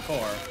 Not 4.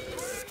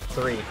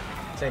 3.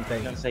 Same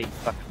thing. Don't say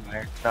fucking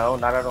liar. No,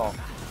 not at all.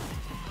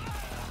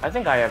 I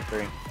think I have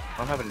 3. I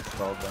don't have it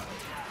installed though.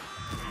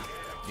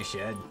 You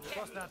should.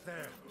 What's that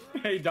there?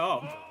 Hey,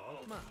 Dom.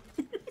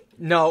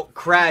 No,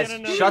 Kraz,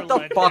 shut the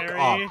fuck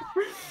legendary. up.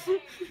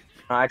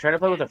 I tried to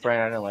play with a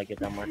friend. I didn't like it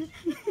that much.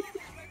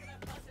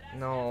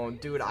 No,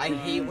 dude, I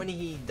hate when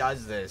he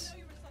does this.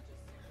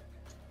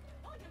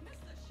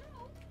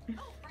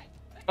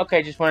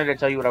 Okay, just wanted to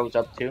tell you what I was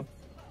up to.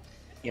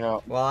 You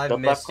know. Well, I've don't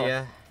missed fuck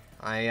you.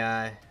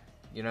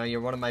 You know,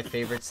 you're one of my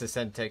favorites to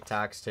send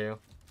TikToks to.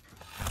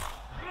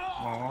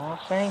 Aw,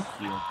 thank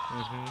you.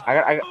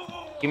 I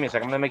give me a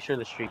second. I'm gonna make sure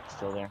the streak's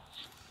still there.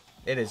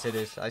 It is.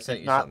 I sent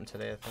you Not- something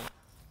today, I think.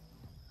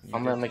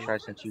 I'm gonna make sure I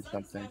sent you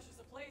something.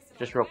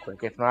 Just real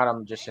quick. If not,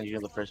 I'm just sending you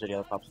the first video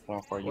that pops up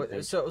on for you.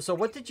 What, so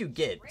what did you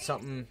get?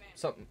 Something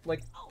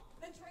like.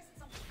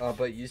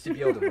 But you used to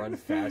be able to run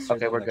faster.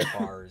 Okay, than we're the good.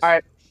 Cars. All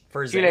right.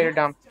 For See you Zane? later,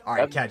 Dom. All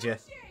right, Yep. catch ya.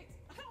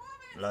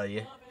 Love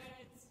you.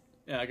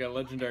 Yeah, I got a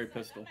legendary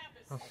pistol.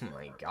 Oh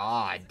my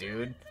god,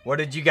 dude. What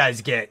did you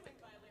guys get?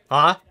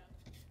 Huh?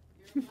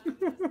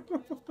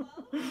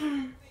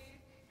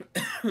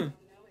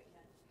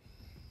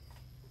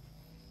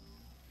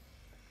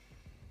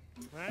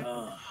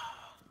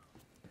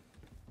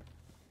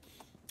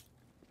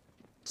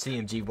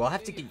 CMG, we'll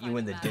have to get you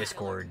in the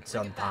Discord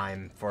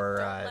sometime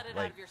for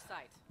like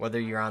whether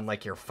you're on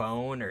like your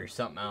phone or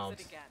something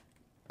else.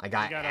 I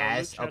got You got a ass.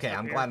 loot chest Okay, up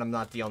I'm here? glad I'm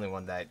not the only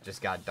one that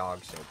just got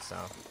dog shit. So,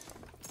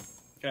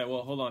 Okay,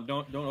 well, hold on.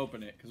 Don't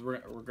open it, because we're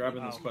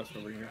grabbing this Oh. quest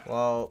over here.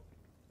 well,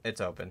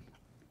 it's open.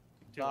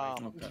 Too late.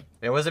 Okay.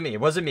 It wasn't me. It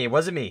wasn't me. It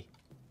wasn't me.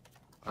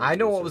 I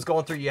know what was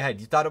going through your head.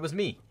 You thought it was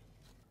me.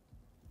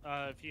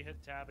 If you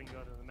hit tab and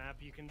go to the map,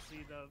 you can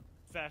see the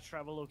fast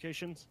travel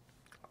locations.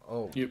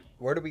 Oh, Yep.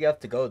 where do we have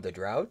to go? The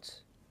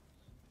droughts?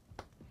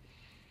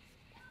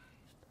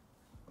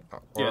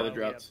 Yeah, the We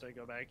droughts. have to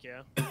go back,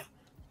 yeah.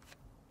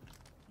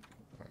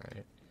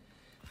 Alright.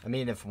 I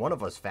mean, if one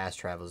of us fast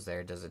travels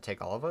there, does it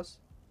take all of us?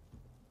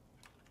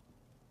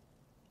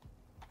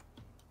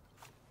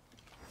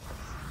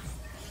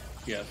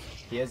 Yeah.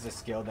 He has a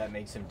skill that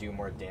makes him do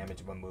more damage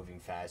when moving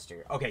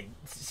faster. Okay,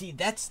 see,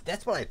 that's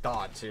what I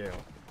thought, too.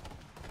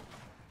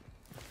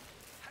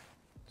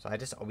 So I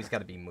just always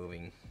gotta be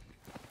moving.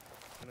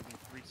 It's gonna be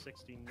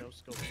 360 no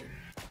scope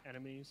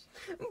enemies.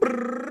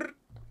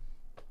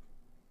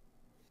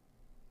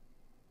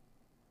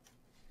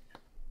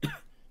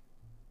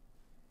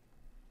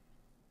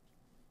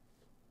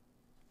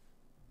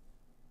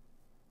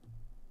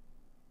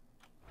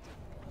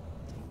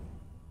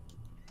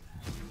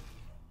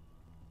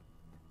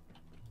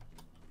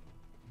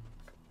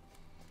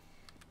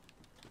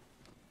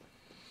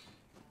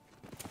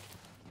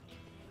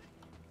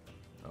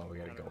 Oh, we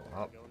gotta go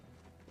up.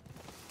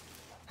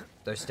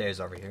 There's stairs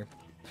over here.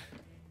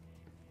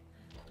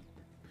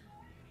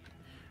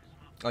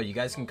 Oh, you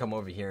guys can come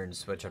over here and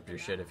switch up your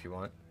shit if you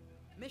want.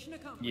 Mission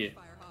accomplished, Yeah.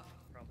 Firehawk.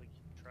 Probably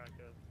keep track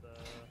of the...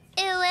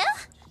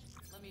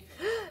 Let me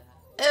figure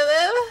that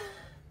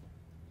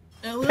out.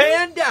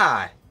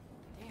 Panda!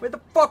 Where the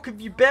fuck have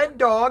you been,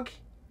 dog?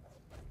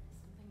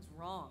 Something's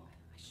wrong.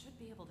 I should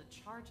be able to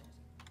charge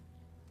it.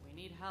 We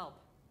need help.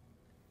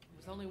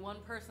 There's only one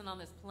person on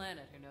this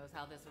planet who knows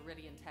how this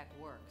Iridian tech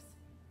works.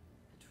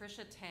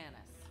 Patricia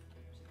Tanis.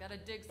 She's got a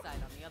dig site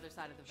on the other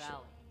side of the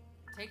valley.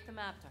 Take the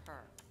map to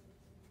her.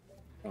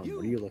 What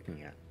are you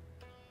looking at?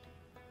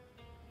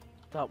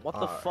 What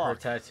the Her fuck?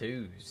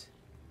 tattoos.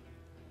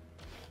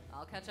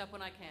 I'll catch up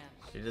when I can.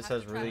 She just Have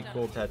has to track really down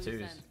cool a few loose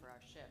tattoos. ends for our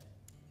ship.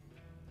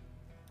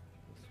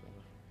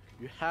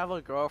 You have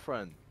a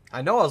girlfriend.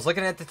 I know, I was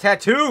looking at the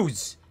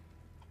tattoos!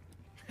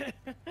 I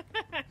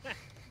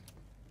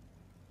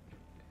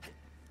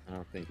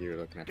don't think you were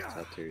looking at the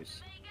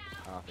tattoos.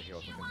 I don't think he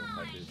was looking at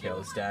the tattoos.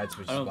 Kill stats,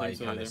 which I is don't why think he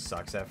so kind of either.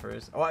 sucks at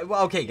first. Oh,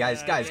 well, okay,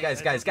 guys. We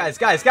all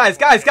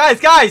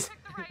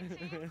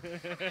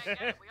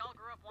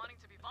grew up wanting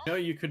to be You know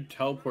you could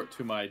teleport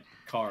to my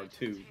car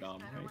too,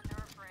 Dom, right?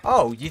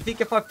 Oh, you think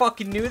if I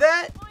fucking knew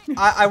that,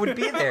 I would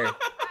be there?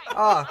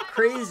 Oh,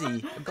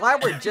 crazy. I'm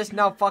glad we're just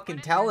now fucking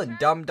telling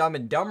Dumb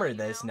and Dumber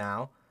this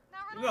now.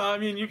 No, I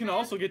mean, you can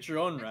also get your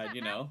own ride,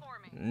 you know?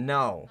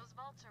 No.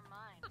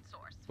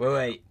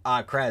 Wait,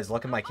 Krez,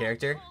 look at my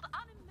character.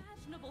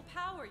 Unimaginable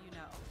power, you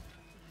know.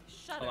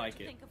 Shudder I like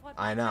to it. think of what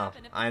I might know,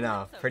 happen if I the know.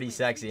 Calypso Pretty Queen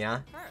sexy, reaches huh?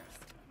 it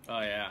first.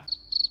 Oh, yeah.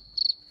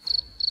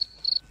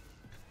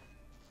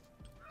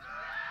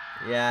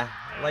 Yeah,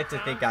 I like to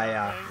think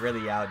I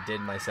really outdid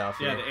myself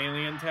Yeah, here. the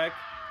alien tech.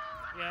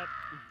 Yep.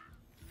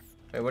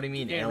 Wait, what do you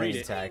mean Can't read alien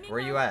it. tech? Amy, Where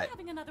you we're at?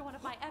 having another one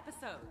of my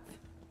episodes.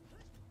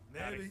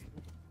 Maybe.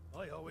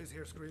 I always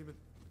hear screaming.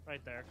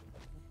 Right there.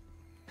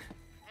 Hey,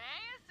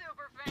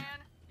 superfan.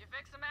 You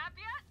fix the map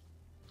yet?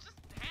 Just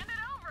hand it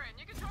over and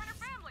you can join our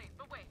family.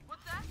 But wait,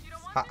 what's that? You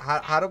don't want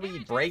to? How do we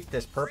break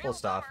this purple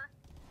stuff?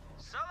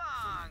 So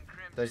long,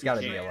 Crimson. There's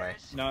gotta be a Can't.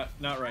 way.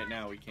 Not right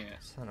now, we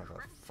can't. Son of a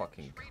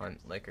fucking cunt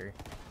liquor.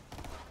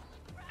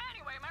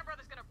 Anyway, my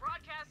brother's gonna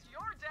broadcast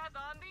your death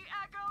on the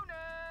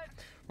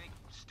EchoNet.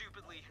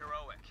 Stupidly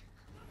heroic.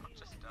 I'm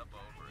just up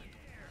over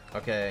it.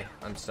 Okay,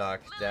 I'm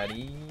stuck.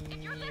 Daddy,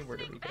 where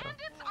do we go?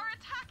 Bandits are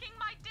attacking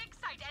my dig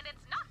site, and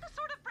it's not the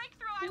sort of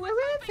breakthrough I was Well,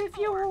 hoping if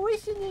you for. were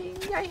listening,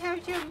 I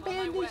have some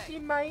bandits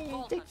in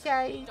my dick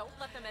side. Don't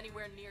let them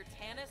anywhere near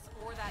Tanis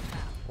or that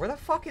map. Where the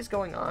fuck is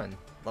going on?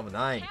 Level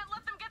 9. Can't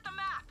let them get the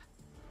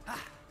map.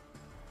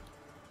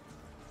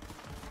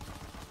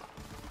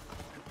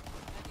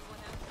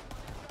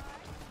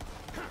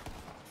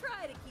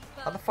 Try to keep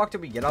How the fuck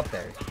did we get up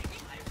there?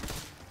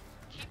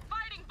 Keep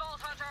fighting, Bolt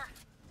Hunter.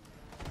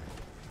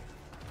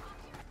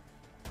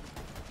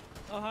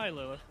 Oh, hi,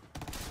 Lilith.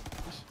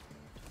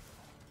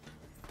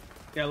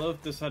 Yeah,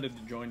 Lilith decided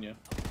to join you.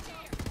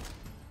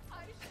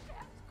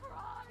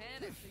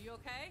 Tanis, are you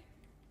okay?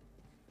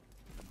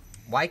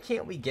 Why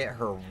can't we get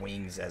her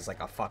wings as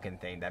like a fucking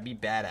thing? That'd be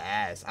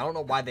badass. I don't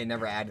know why they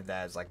never added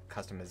that as like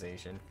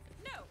customization.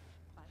 No.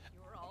 But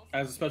you're all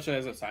Especially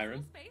as a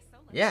siren. space, so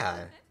let's Yeah.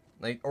 do it.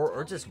 Like,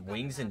 or just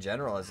wings in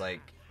general as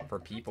like for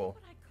people.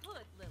 What I could,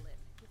 Lilith,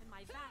 given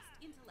my vast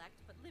intellect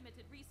but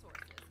limited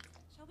resources.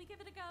 Shall we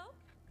give it a go?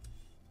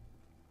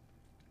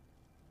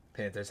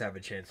 Panthers have a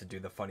chance to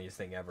do the funniest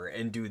thing ever.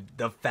 And dude,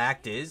 the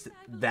fact is,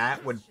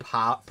 that would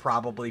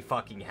probably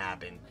fucking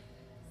happen.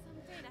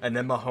 And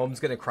then Mahomes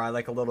gonna cry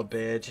like a little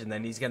bitch, and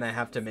then he's gonna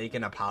have to make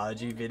an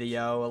apology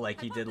video like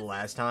he did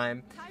last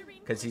time.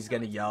 Because he's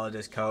gonna yell at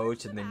his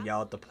coach and then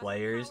yell at the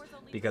players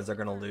because they're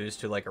gonna lose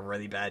to like a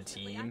really bad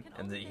team.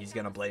 And then he's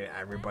gonna blame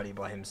everybody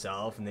but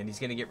himself. And then he's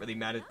gonna get really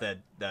mad at the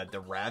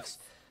refs.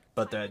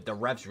 But the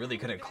refs really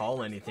couldn't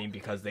call anything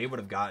because they would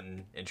have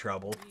gotten in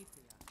trouble.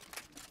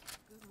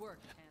 Good work,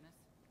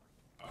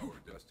 Tanis. Our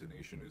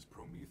destination is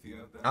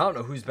Promethea. I don't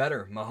know who's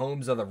better,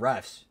 Mahomes or the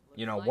refs.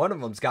 You know, one of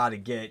them's got to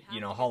get,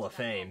 you know, Hall of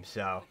Fame,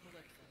 so.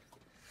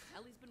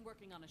 Ellie's been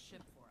working on a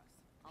ship for us.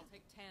 I'll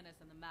take Tanis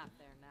and the map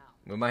there now.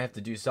 We might have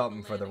to do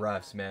something for the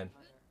refs, man.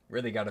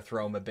 Really got to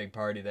throw him a big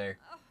party there.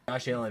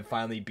 Josh Allen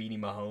finally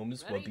beating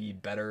Mahomes will be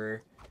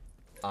better,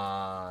 in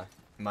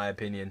my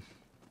opinion.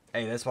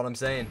 Hey, that's what I'm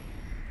saying.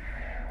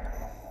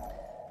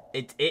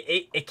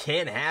 It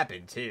can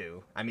happen,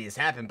 too. I mean, it's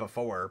happened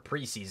before,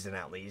 preseason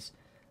at least.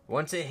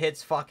 Once it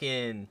hits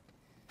fucking,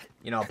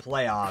 you know,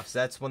 playoffs,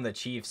 that's when the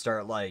Chiefs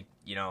start, like,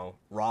 you know,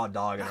 raw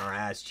dogging our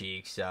ass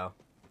cheeks, so.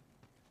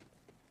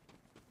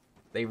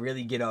 They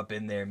really get up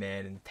in there,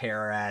 man, and tear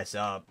our ass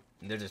up.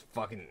 And they're just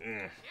fucking,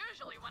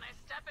 Usually when I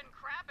step in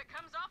crap, it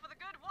comes off with a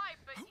good wipe,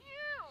 but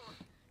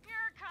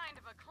you're kind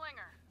of a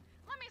clinger.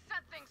 Let me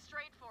set things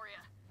straight for you.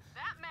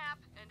 That map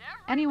and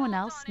every Anyone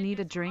else need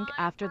a drink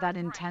after that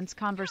intense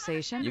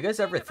conversation? You guys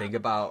ever think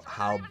about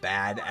how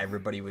bad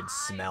everybody would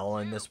smell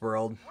in this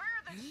world?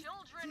 we're the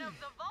children of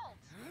the vault.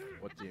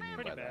 What do you mean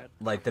Pretty by bad. that?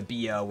 Like, the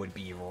BO would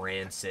be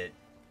rancid.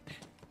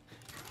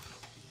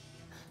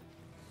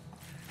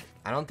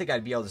 I don't think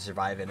I'd be able to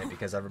survive in it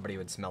because everybody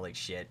would smell like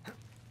shit.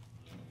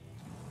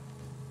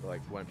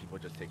 Like when people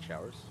just take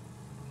showers?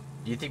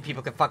 Do you think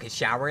people could fucking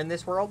shower in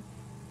this world?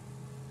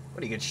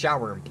 What, are you gonna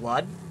shower in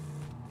blood?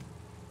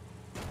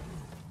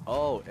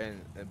 Oh,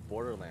 and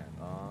Borderlands.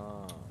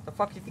 Oh. The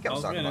fuck do you think I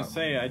was talking gonna about?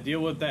 say, I deal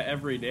with that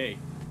every day.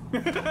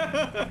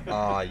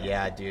 Oh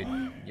yeah, dude,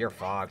 you're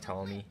fucked,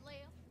 homie.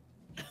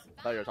 I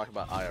thought you were talking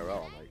about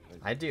IRL. I'm like,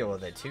 I deal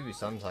with it too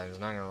sometimes.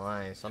 Not gonna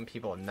lie. Some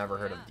people have never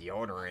heard of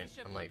deodorant.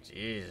 I'm like,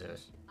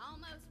 Jesus.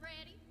 Almost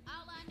ready.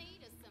 All I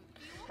need is some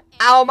fuel.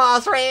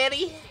 Almost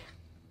ready.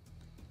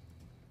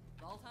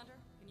 Vault Hunter,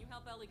 can you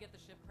help Ellie get the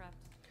ship prepped?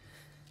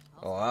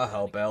 Oh, I'll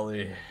help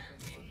Ellie.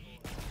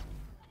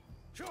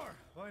 Sure,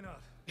 why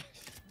not?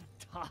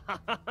 All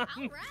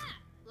right.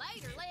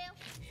 Later, Lil.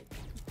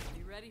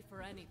 Be ready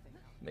for anything.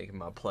 Making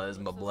my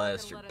plasma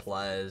blaster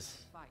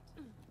plas.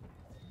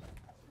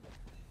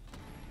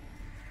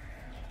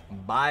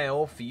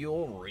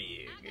 Biofuel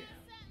rig.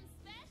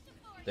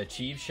 The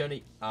Chiefs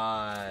shouldn't.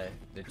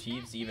 The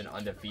Chiefs even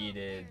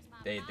undefeated.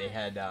 They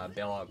had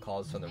bailout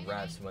calls from the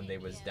refs when they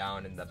was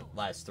down in the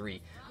last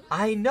 3.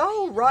 I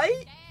know,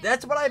 right?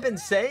 That's what I've been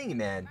saying,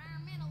 man.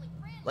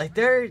 Like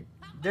they're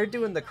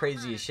doing the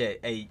craziest shit.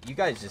 Hey, you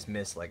guys just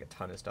missed like a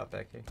ton of stuff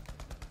back here.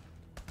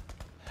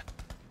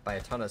 By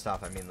a ton of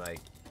stuff, I mean like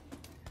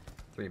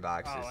 3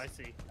 boxes. Oh,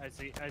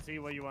 I see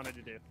what you wanted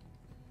to do.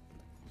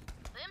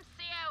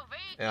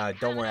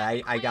 Don't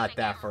worry, I got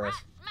that for us.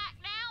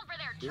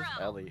 who's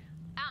Ellie?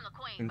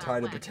 I'm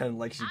tired of pretending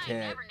like she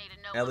can't.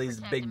 Ellie's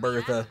Big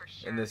Bertha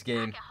in this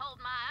game.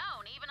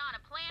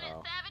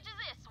 Oh.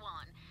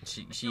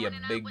 She a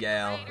big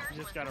gal,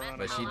 Just gotta run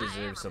but she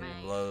deserves some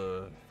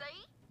love.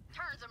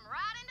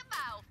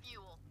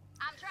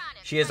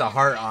 She has a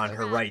heart on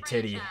her right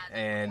titty,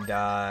 and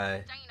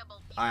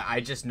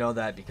I just know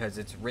that because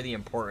it's really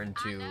important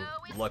to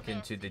look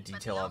into the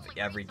detail of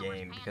every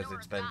game because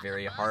it's been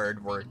very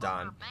hard worked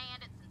on.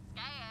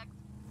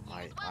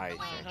 I think I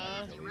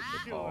need to leave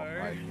the call.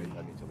 I think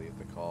I need to leave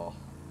the call.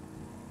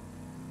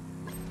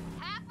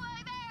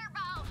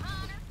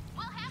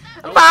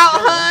 Vault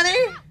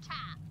Hunter!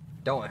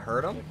 Don't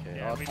hurt him. Okay,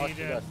 Yeah, I'll talk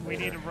to you guys we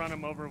need later. to run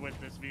him over with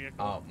this vehicle.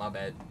 Oh, my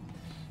bad.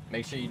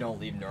 Make sure you don't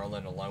leave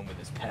Norland alone with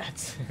his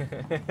pets.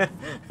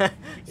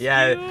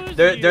 Yeah,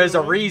 there's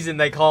a reason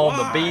they call him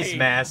the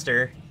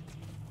Beastmaster.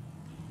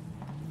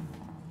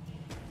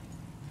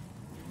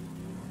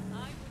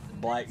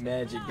 Black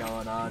magic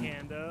going on.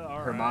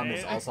 Her mom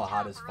is also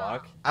hot as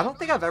fuck. I don't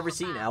think I've ever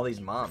seen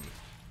Ellie's mom.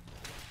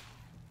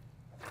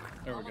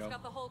 There we go.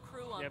 Got the whole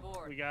crew on Yep,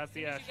 board. we got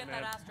the As soon as you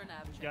get that astronav.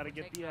 astronav chip, Gotta we'll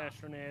get take the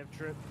off. astronav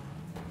trip.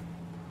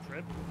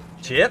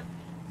 Chip?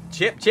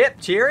 Chip,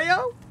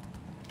 Cheerio?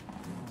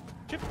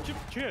 Chip,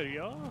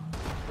 cheerio.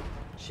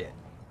 Shit.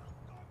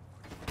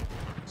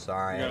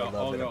 Sorry, I You had a gotta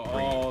little bit go of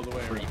all the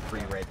way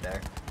free right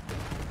there.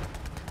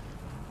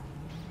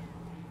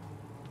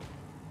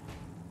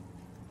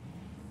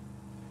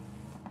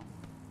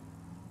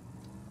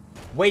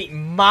 Wait,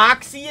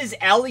 Moxie is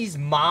Ellie's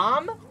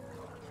mom?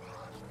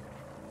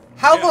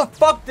 How the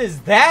fuck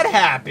does that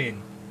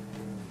happen?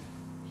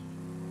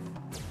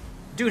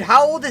 Dude,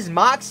 how old is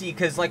Moxie?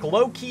 Because, like,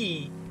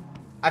 low-key,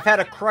 I've had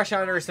a crush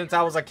on her since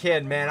I was a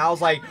kid, man. I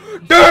was like,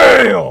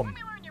 damn!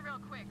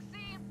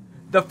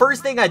 The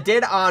first thing I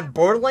did on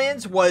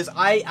Borderlands was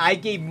I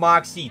gave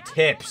Moxie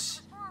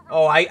tips.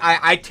 Oh,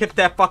 I tipped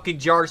that fucking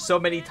jar so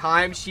many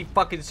times, she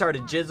fucking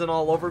started jizzing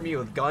all over me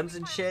with guns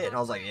and shit, and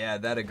I was like, yeah,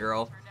 that a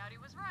girl.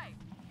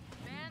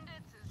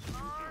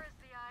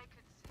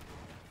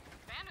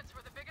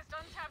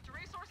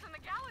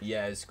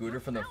 Yeah,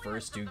 Scooter from the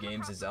first 2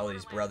 games is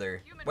Ellie's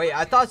brother. Wait,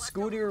 I thought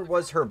Scooter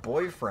was her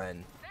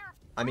boyfriend.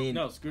 I mean...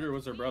 No, Scooter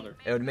was her brother.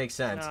 It would make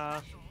sense.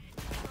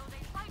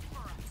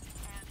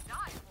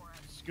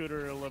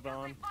 Scooter will live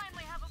on.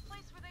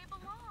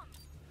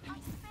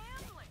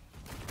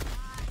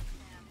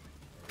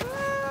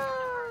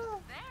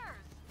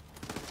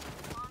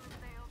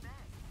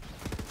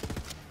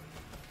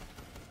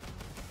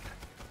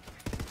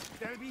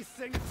 They'll be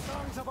singing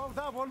songs about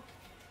that one.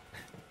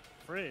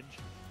 Fridge.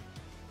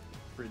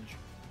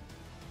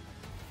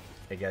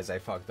 Hey guys, I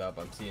fucked up.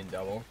 I'm seeing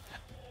double.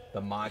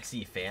 The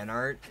Moxie fan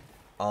art.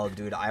 Oh,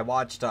 dude, I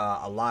watched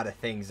a lot of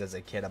things as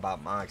a kid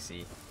about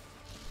Moxie.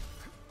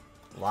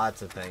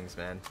 Lots of things,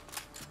 man.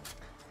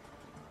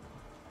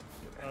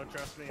 Oh,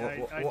 trust me,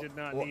 I did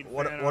not need fan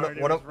One art.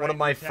 It was of right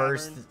my in the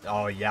first... tavern.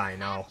 Oh, yeah, I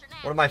know.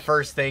 One of my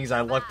first things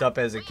I looked up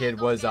as a kid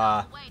was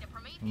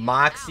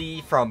Moxie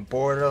from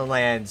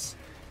Borderlands.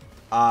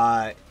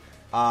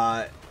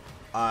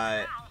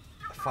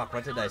 Fuck,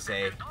 what did I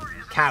say?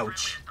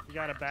 Couch. You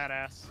got a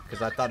badass.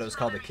 Because I thought it was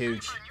called a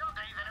couch.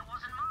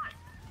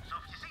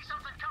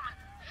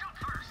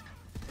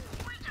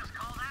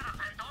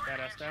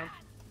 Badass down.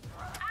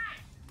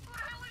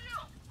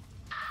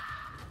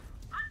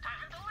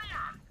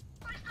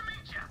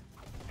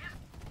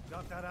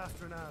 Got that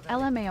astronaut.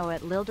 LMAO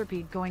at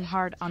Lilderpeed going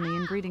hard on the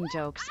inbreeding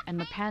jokes and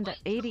Mapanda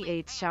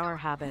 88's shower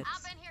habits.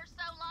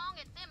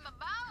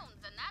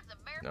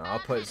 No, I'll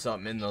put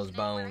something in those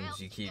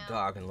bones. You keep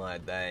talking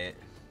like that.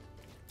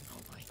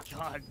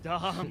 God,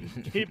 Dom,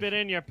 keep it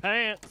in your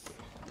pants.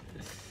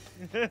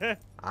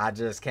 I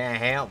just can't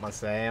help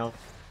myself.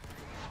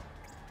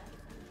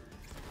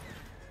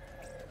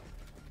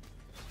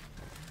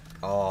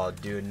 Oh,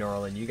 dude,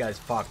 Norland, you guys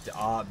fucked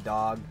up,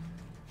 dog.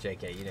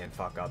 JK, you didn't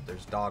fuck up.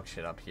 There's dog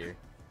shit up here.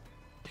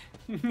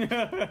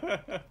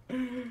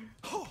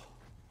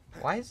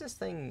 Why is this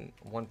thing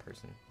one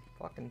person?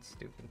 Fucking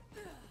stupid.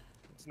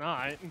 It's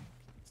not.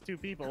 It's two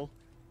people.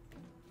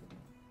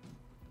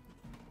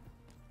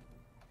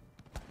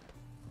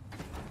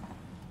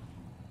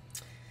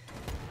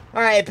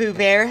 Alright, Pooh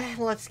Bear,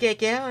 let's get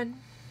going.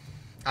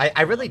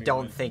 I really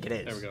don't think it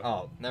is. There we go.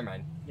 Oh, never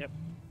mind. Yep.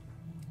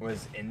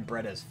 Was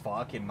inbred as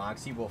fuck, and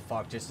Moxie will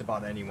fuck just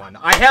about anyone.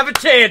 I have a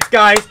chance,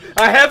 guys!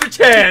 I have a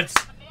chance!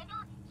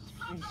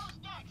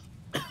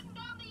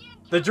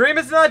 The dream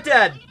is not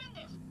dead!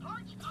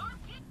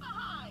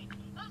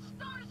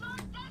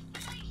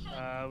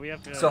 We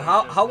have to... So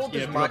how old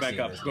is Go Moxie? back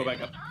up. Go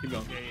back up. Keep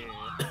going.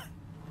 Yeah.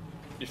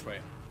 This way.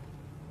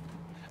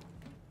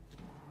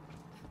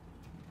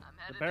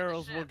 The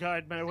barrels will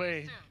guide my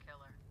way.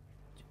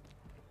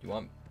 You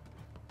want...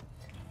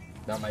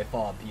 Not my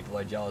fault, people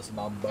are jealous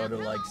about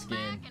Borderlands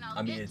skin.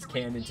 I mean, it's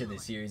canon to the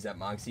series that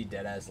Moxie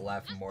deadass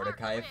left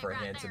Mordecai for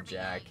Handsome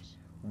Jack.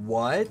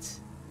 What?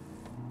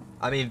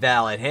 I mean,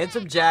 valid.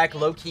 Handsome Jack,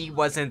 low-key,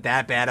 wasn't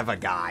that bad of a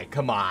guy.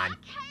 Come on.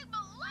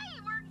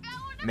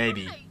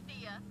 Maybe.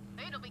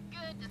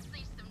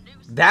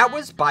 That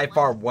was by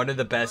far one of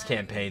the best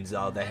campaigns,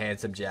 though, the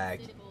Handsome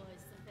Jack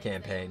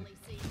campaign.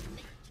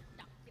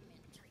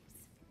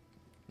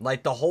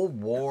 Like, the whole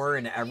war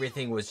and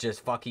everything was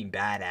just fucking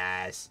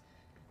badass.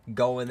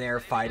 Going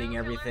there, fighting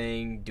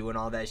everything, doing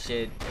all that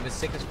shit. It was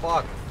sick as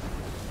fuck.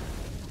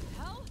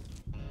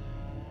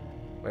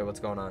 Wait, what's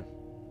going on?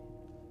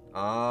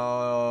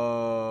 Oh,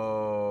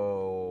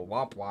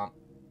 womp womp.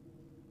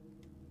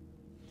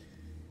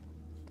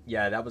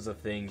 Yeah, that was a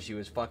thing. She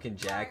was fucking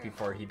Jack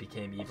before he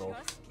became evil.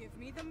 Just give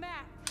me the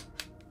map.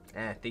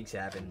 Things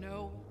happen.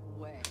 No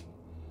way.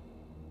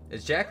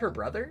 Is Jack her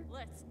brother?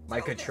 My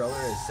controller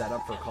is set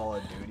up for Call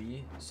of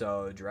Duty,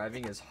 so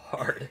driving is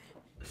hard.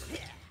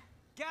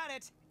 Got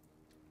it.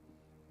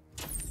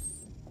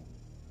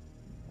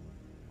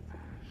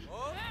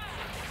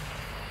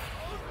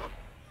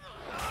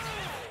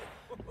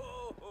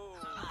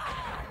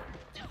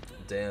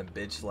 Damn,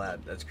 bitch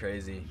slap. That's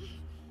crazy.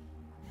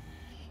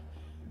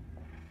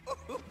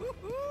 This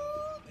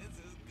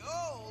is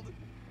gold.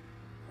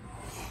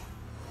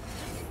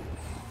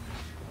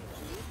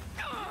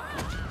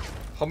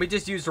 Homie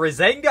just used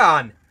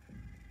Rasengan.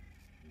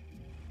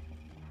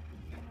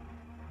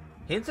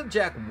 Handsome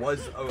Jack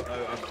was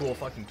a cool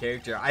fucking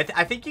character. I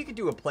think you could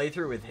do a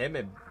playthrough with him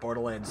in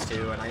Borderlands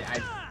 2, and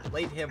I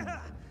played him,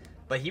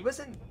 but he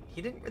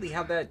didn't really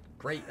have that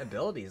great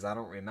abilities. I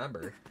don't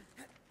remember.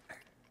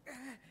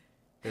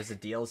 There's a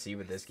DLC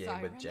with this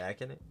game with Jack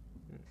in it.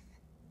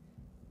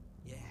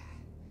 Yeah.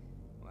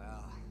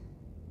 Well,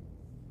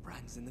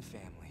 runs in the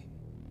family.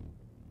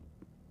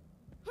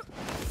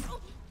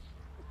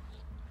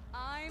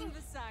 I'm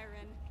the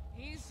siren.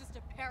 He's just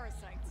a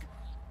parasite.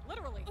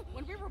 Literally,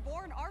 when we were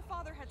born, our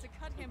father had to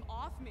cut him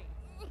off me.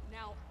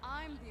 Now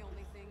I'm the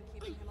only thing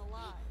keeping him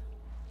alive.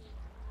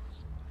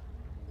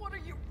 What are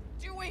you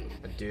doing?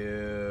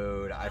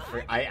 Dude,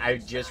 I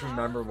just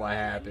remember what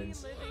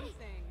happens.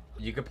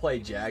 You could play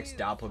Jack's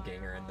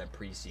doppelganger in the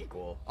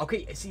pre-sequel.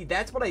 Okay, see,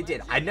 that's what I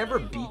did. I never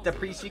beat the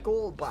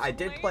pre-sequel, but I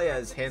did play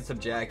as Handsome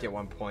Jack at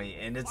one point,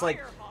 and it's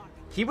like,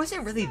 he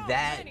wasn't really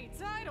that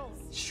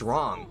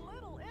strong,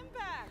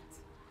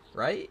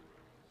 right?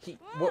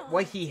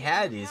 What he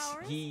had is,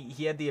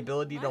 he had the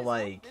ability to,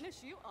 like,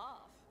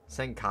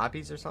 send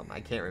copies or something? I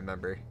can't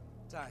remember.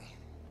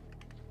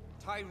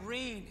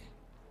 Tyreen.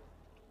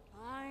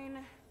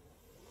 Fine.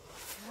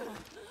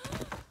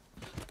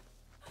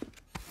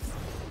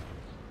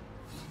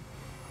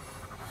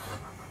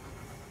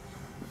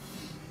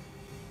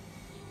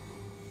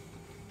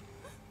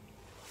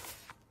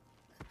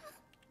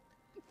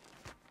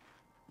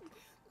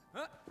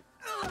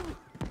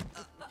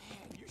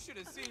 You should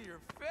have seen your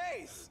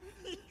face.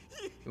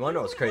 You wanna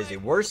know what's crazy?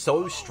 We're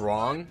so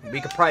strong,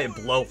 we could probably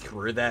blow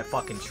through that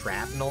fucking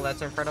shrapnel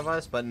that's in front of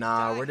us, but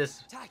nah, we're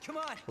just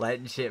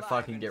letting shit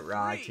fucking get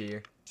rocked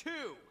here.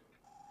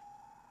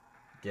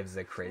 Gives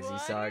a crazy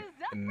suck.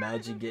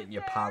 Imagine getting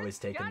your powers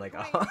taken like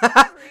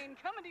a...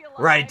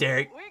 Right,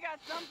 Derek. We got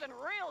something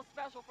real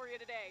special for you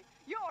today.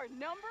 Your #1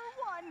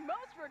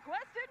 most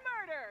requested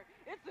murder.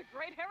 It's the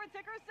great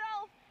heretic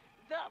herself,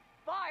 the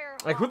Fire.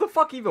 Like, who the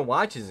fuck even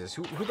watches this?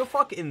 Who the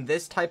fuck in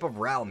this type of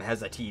realm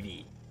has a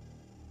TV?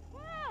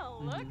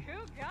 Well, look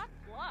who got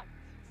plucked.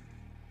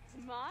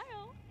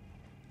 Smile.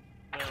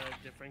 The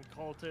different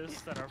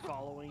cultists that are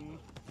following.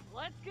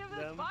 Let's give this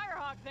them.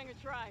 Firehawk thing a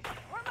try.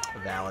 Where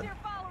my Valid. your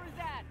followers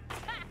at?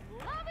 Ha,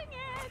 loving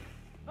it!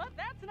 But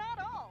that's not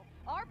all.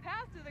 Our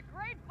path to the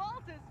Great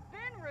Vault has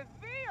been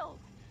revealed.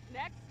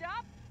 Next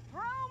stop,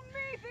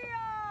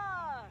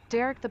 Promethea!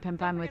 Derek the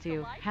Pimp, I'm with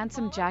you.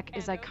 Handsome Jack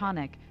is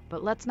iconic,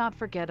 but let's not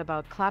forget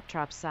about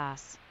Claptrap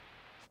Sass.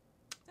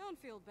 Don't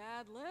feel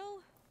bad,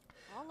 Lil.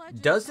 I'll let you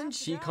Doesn't have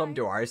she die. come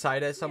to our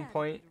side at some Yeah,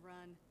 point?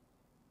 run.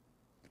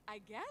 I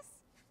guess?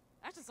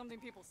 That's just something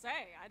people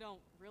say. I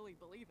don't really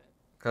believe it.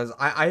 Because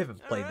I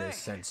haven't played this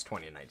since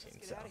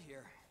 2019, so...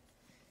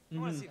 I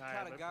want to see if I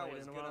haven't Katagawa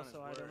played is in a good while, on his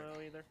so I don't word.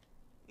 know either.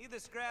 Either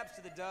scraps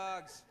to the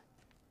dogs.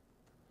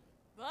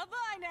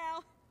 Bye-bye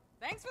now.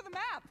 Thanks for the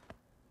map.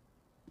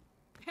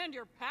 And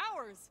your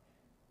powers.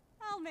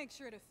 I'll make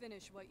sure to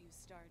finish what you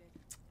started.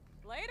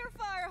 Later,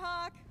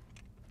 Firehawk.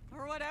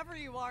 Or whatever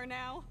you are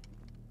now.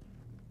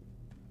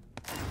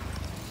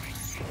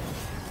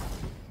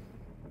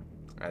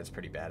 That's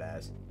pretty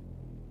badass.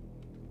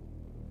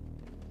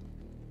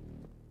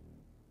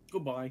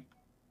 Goodbye.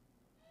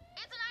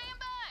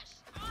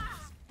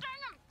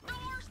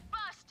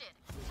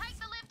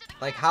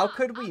 Like, how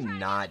could we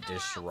not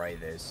destroy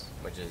this?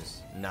 Which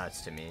is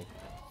nuts to me.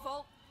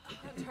 Vault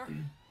Hunter.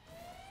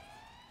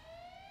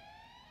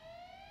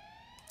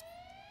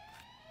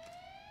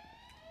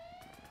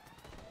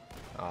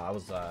 Oh, I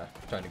was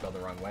trying to go the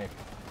wrong way.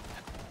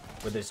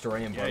 With the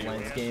story in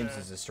Borderlands games,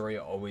 is the story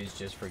always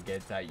just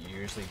forgets that you're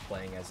usually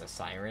playing as a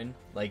siren.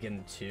 Like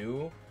in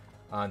 2,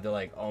 they're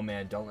like, "Oh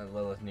man, don't let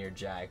Lilith near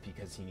Jack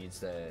because he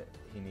needs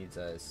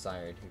a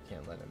siren who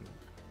can't let him."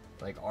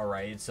 Like, all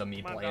right, so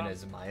me playing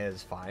as Maya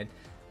is fine.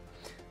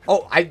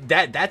 Oh,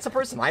 that's the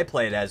person I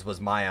played as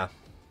was Maya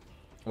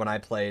when I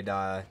played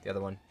the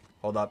other one.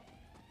 Hold up.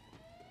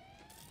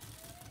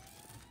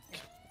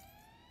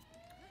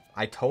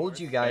 I told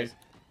you guys.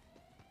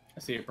 I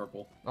see it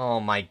purple. Oh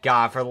my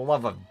god, for the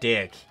love of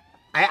dick.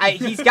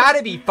 He's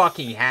gotta be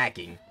fucking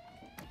hacking.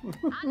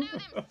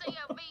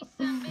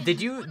 Did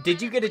you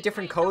get a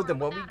different code than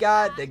what we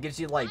got that gives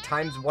you like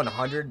times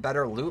 100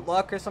 better loot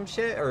luck or some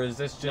shit? Or is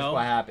this just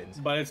what happens?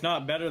 But it's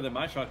not better than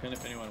my shotgun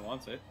if anyone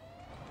wants it.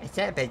 It's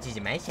not better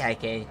than my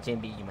shotgun,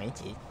 Jimmy, you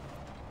want it.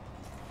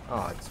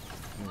 Oh, it's...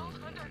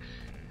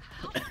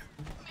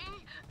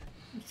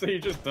 So you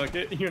just took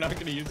it? You're not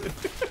gonna use it?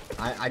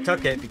 I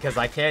took it because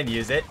I can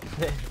use it.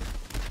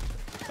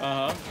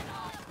 Uh-huh.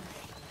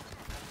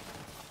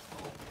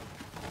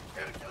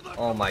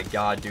 Oh my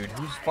god, dude.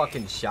 Whose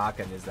fucking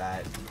shotgun is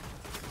that?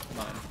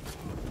 Mine.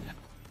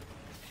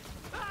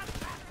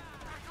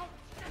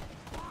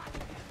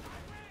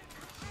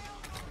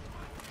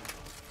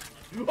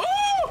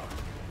 Oh!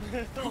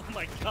 Oh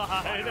my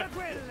god.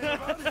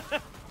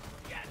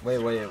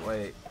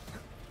 Wait.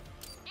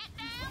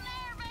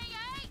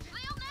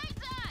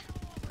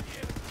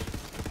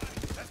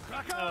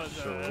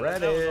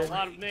 That was a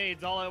lot of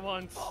nades all at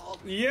once.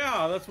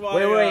 Yeah, that's why.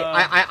 Wait.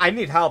 I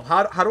need help.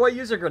 How do I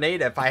use a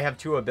grenade if I have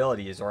 2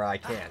 abilities or I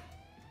can't?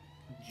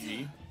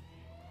 G.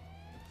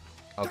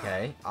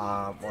 Okay.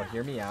 Well,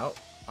 hear me out.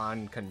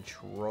 On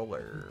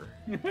controller.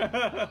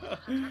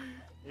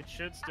 It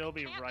should still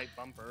be right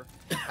bumper.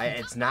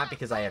 It's not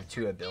because I have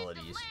 2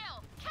 abilities.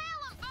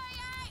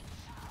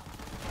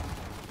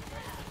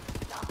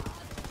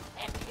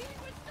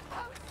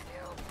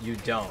 You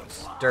don't.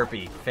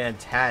 Derpy.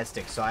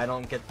 Fantastic. So I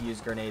don't get to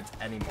use grenades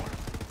anymore.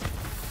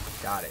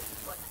 Got it.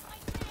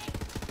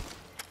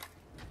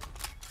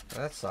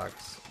 That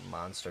sucks.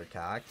 Monster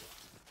cock.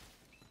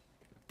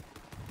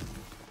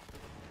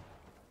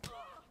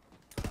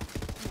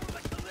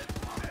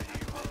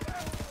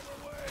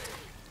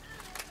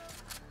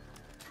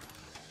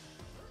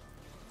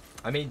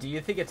 I mean, do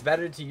you think it's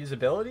better to use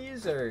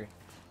abilities, or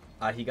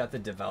he got the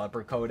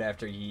developer code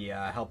after he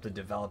helped the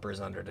developers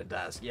under the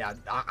desk? Yeah,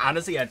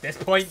 honestly, at this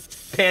point,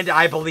 Panda,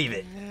 I believe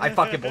it. I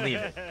fucking believe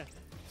it.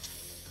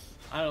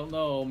 I don't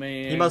know,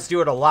 man. He must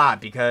do it a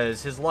lot,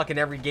 because his luck in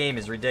every game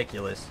is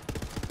ridiculous.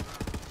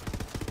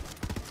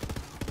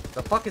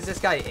 The fuck is this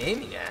guy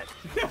aiming at?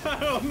 I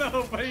don't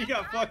know, but he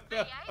got fucked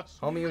up.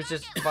 Homie was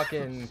just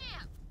fucking...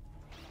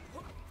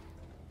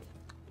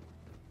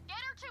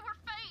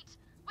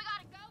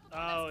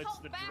 Oh, it's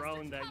the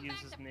drone that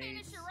uses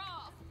nades.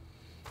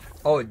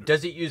 Oh,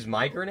 does it use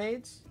my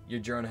grenades? Your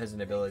drone has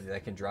an ability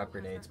that can drop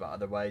grenades, but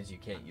otherwise you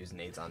can't use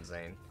nades on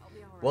Zane.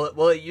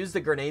 Will it use the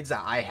grenades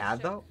that I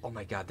have, though? Oh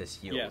my god, this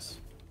heals.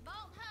 Yes.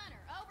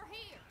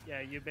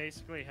 Yeah, you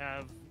basically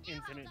have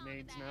infinite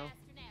nades now.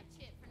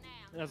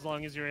 As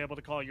long as you're able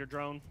to call your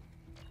drone.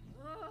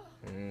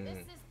 This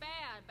is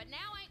bad, but now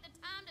ain't the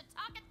time to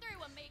talk it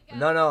through, amigo.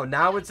 No,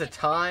 now it's a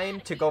time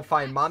to go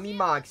find Mommy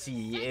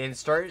Moxie and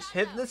start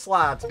hitting the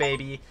slots,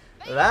 baby.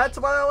 That's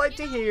what I like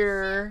to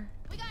hear.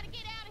 We gotta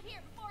get out of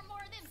here before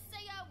more of them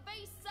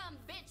COV some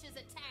bitches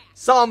attack.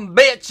 Some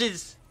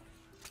bitches!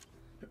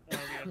 We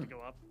have to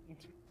go up.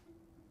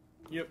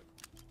 Yep.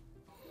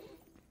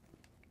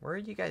 Where are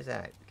you guys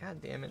at?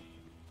 God damn it.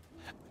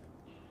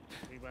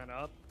 We went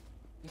up.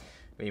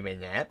 We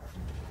went up.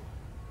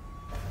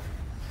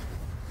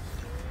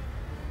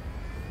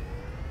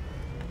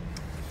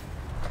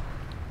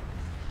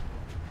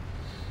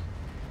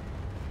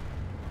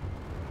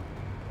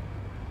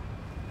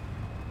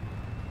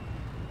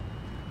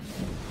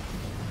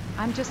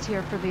 I'm just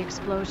here for the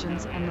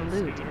explosions and the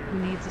loot. Who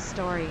needs a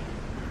story?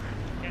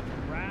 Get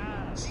right.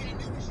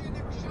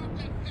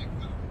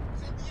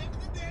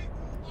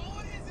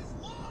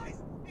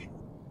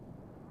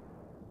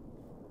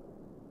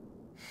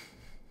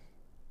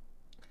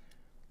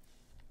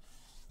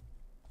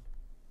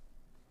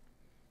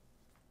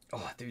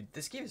 Oh, dude,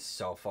 this game is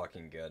so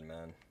fucking good,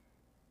 man.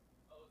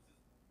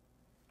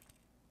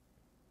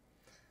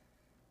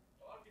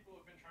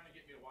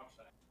 watch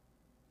that.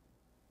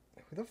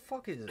 Who the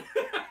fuck is?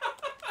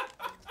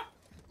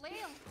 Lil,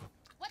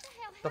 what the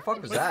hell The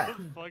fuck was that? What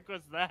the fuck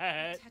was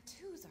that?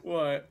 Tattoos are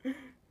What?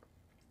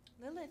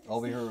 Lilith is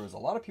All we heard was a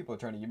lot of people are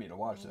trying to get me to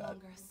watch no that.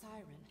 longer a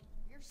siren.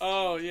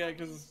 Oh yeah,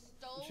 because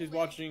she's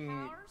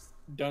watching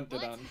Dun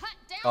Dun Dun.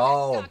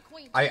 Oh,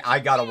 I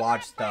gotta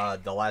watch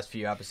the last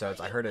few episodes.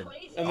 I heard it.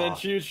 And then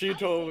she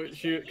told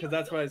because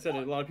that's what I said.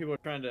 A lot of people are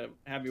trying to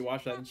have me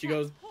watch that, and she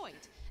goes,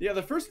 "Yeah,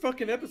 the first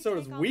fucking episode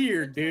is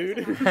weird,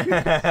 dude."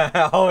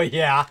 Oh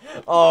yeah,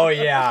 oh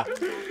yeah.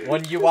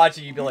 When you watch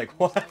it, you'd be like,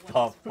 "What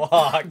the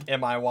fuck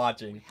am I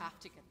watching?" We have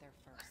to get there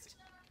first.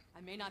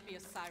 I may not be a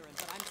siren,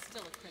 but I'm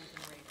still a Crimson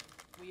Raider.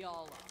 We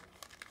all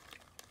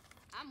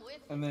are. I'm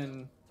with And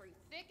then through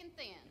thick and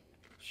thin.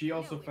 she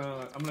also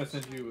found. I'm gonna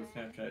send you a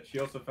Snapchat. She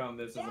also found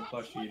this as a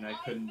plushie, and I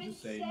couldn't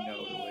just say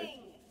no to it.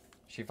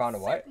 She found a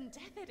what? Certain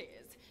death it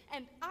is,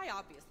 and I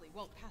obviously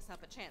won't pass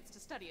up a chance to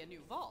study a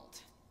new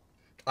vault.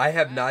 I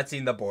have not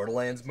seen the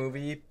Borderlands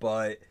movie,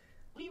 but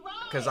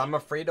because I'm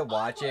afraid to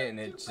watch it, and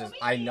it's just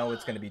I know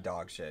it's gonna be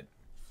dog shit.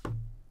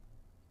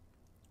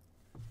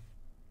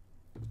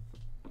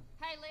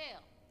 Hey, Lil.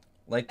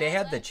 Like they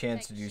had the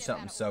chance to do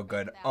something so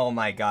good. Oh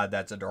my god,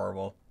 that's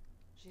adorable.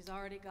 She's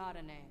already got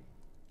a name.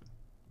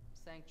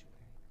 Sanctuary.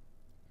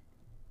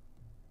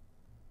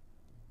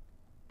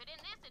 But in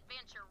this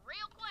adventure,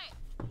 real quick.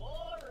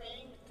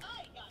 Boring.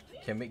 I got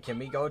this. Can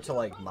we go to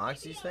like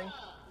Moxie's thing?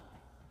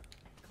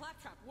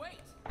 Claptrap,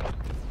 wait!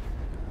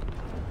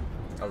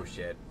 Oh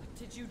shit. What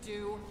did you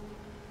do?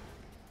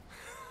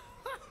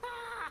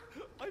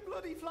 I'm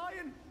bloody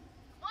flying.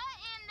 What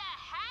in the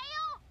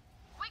hell?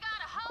 We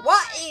got a whole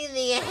What in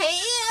the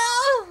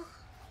hell?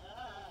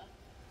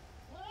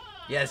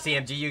 Yeah,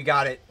 CMG, you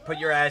got it. Put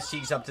your ass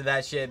cheeks up to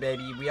that shit,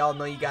 baby. We all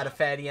know you got a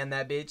fatty on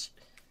that bitch.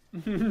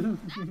 That's weird.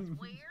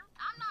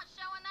 I'm not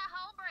showing that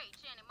whole breach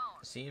anymore.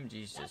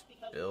 CMG's just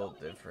built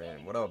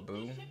different. What up,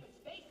 boo?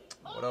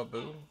 What up,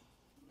 boo?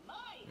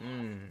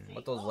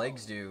 What those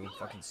legs do?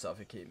 Fucking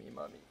suffocate me,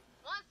 mommy.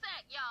 One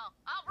sec, y'all.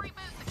 I'll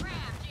reboot the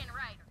crash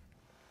generator.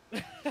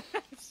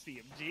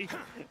 CMG.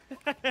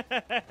 I kind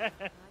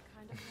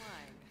of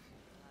flying.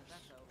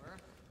 That's over.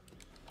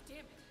 Damn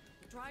it.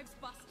 The drive's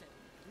busted.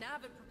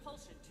 Nav and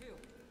propulsion, too.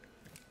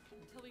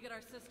 Until we get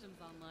our systems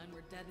online,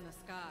 we're dead in the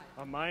sky.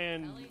 On my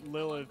end, Ellie, how long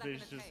Lilith is that is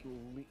gonna just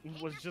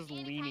take? was just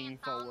leaning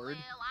forward.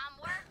 I'm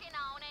working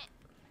on it.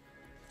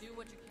 Do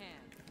what you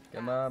can.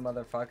 Come on,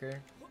 motherfucker.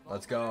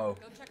 Let's go.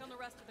 Go check on the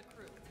rest of the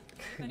crew.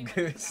 If anyone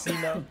Goose, you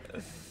know.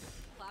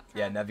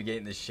 Yeah,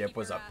 navigating the ship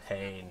was a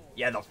pain.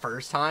 Yeah, the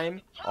first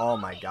time? Oh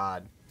my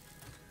god.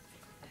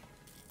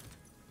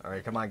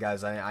 Alright, come on,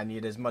 guys. I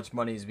need as much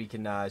money as we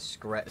can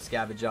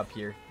scavenge up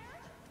here.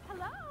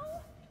 Hello?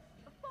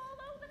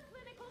 Follow the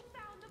clinical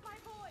sound of my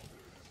voice.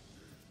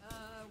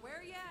 Where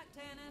are you at,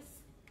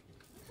 Tannis?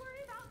 Don't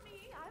worry about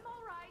me. I'm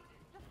all right.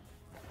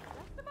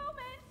 Just a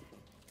moment.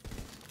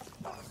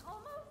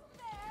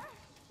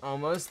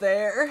 Almost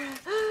there. Almost there.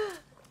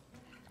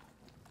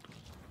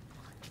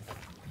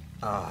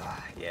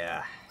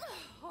 Yeah.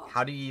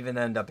 How do you even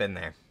end up in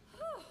there?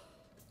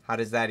 How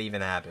does that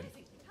even happen?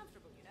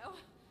 Comfortable, you know?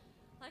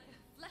 Like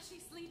a fleshy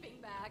sleeping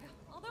bag.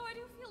 Although I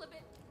do feel a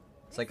bit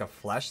It's like a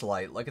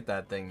fleshlight. Look at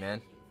that thing,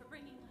 man. for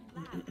bringing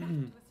my lab back to a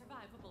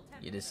survivable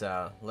temperature. You just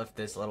lift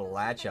this little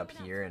latch up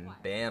here and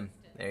bam,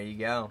 there you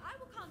go.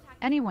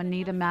 Anyone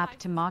need a map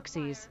to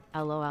Moxie's?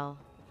 LOL.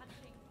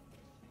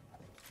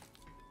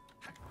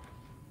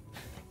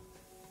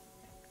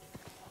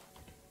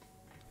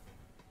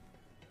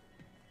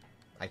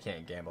 I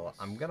can't gamble.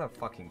 I'm gonna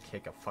fucking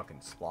kick a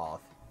fucking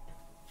sloth.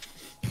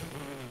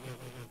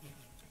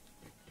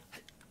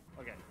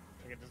 Okay,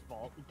 I get this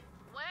vault.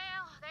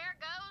 Well, there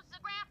goes the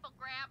grapple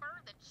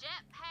grabber, the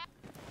jetpack.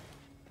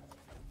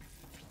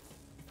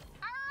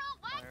 Earl,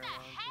 wake the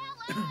hell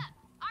up!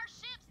 Our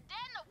ship's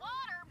dead in the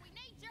water. We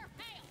need your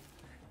help.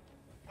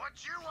 What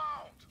you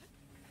want?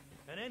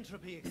 An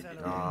entropy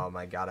accelerator. Oh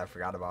my god, I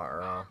forgot about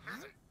Earl.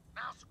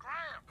 Now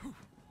scram.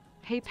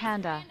 Hey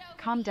Panda,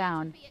 calm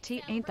down.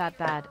 T ain't that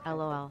bad,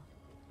 LOL.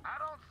 I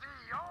don't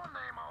see your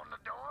name on the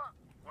door.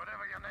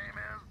 Whatever your name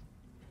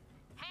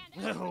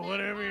is.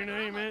 Whatever your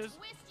name is.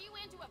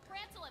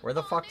 Where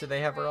the fuck do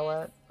they have Earl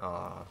at?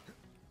 Aw.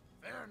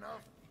 Fair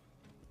enough.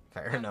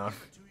 Fair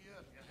enough. To you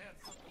if you had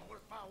something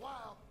worth my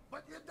while,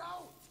 but you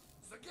don't.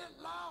 So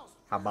get lost.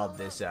 How about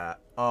this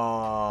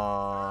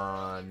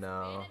oh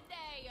no.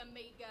 Day,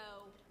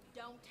 amigo.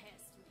 Don't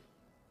test me.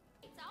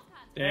 It's all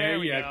kinds There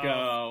we you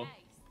go.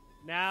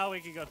 Now we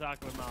can go talk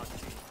with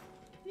Moxie.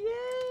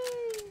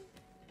 Yay!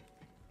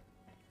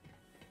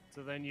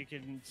 So then you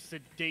can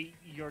sedate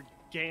your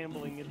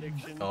gambling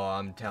addiction. Oh,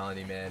 I'm telling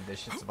you, man, this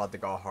shit's about to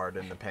go hard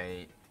in the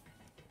paint.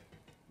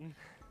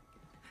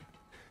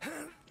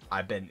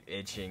 I've been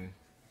itching.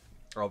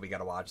 Oh, we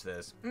gotta watch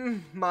this.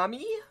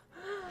 Mommy?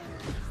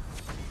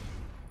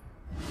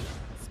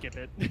 Skip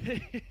it.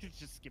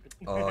 Just skip it.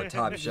 Oh,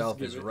 top Just shelf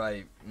skip is it.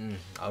 right.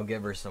 I'll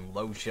give her some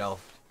low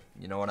shelf.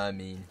 You know what I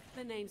mean?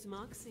 The name's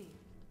Moxie.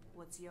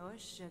 What's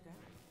yours, sugar?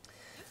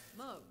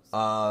 Mose.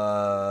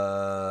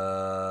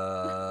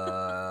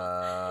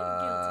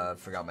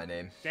 my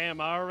name.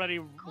 Damn, I already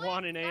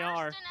want an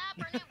AR.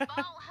 Hunter, Ma.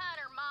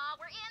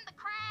 We're in the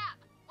crap.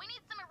 We need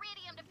some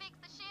iridium to fix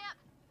the ship.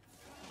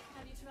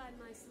 Have you tried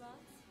my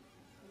slots?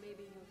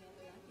 Maybe you'll get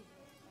lucky.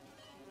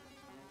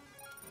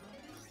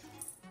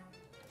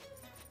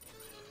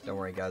 Don't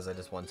worry, guys. I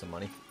just won some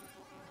money.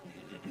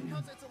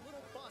 Because it's a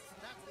little bus,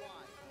 that's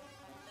why.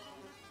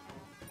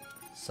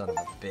 Son of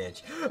a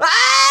bitch.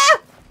 Ah!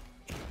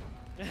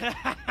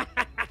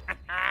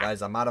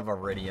 Guys, I'm out of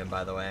iridium,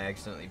 by the way. I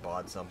accidentally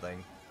bought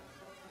something.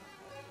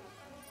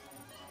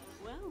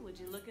 Well, would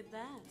you look at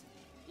that?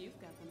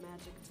 You've got the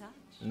magic touch.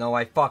 No,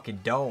 I fucking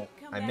don't.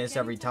 I miss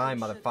every time,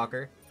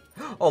 motherfucker.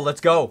 Oh,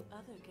 let's go.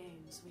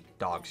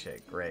 Dog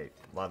shit. Great.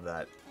 Love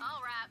that.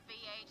 All right,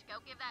 VH, go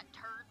give that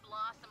turd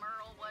Blossom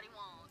Earl what he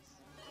wants.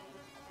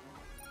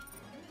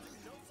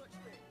 No such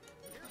thing.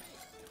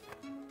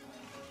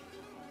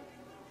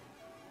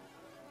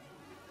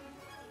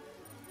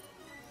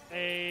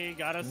 Hey,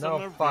 got us No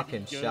some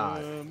fucking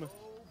iridium.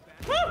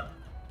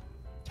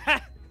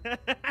 shot.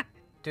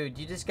 Dude,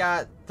 you just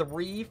got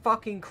 3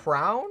 fucking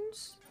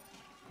crowns?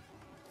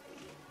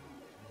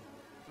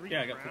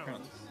 Yeah, I got 3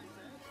 crowns.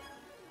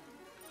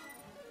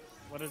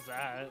 What is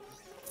that?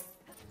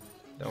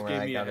 Don't worry,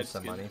 I got us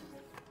some money.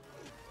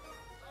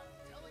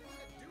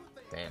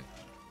 Damn.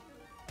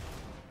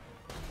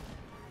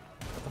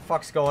 What the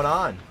fuck's going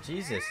on?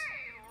 Jesus.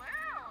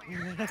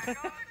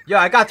 Yeah,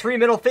 I got 3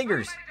 middle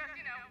fingers.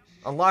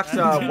 Unlocks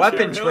a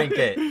weapon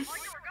trinket. You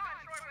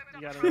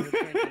got another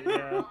trinket,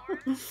 yeah.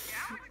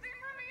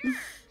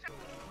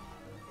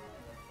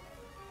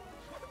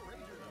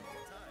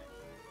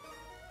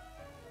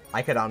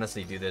 I could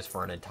honestly do this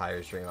for an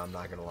entire stream, I'm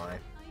not gonna lie.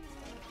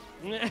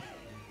 I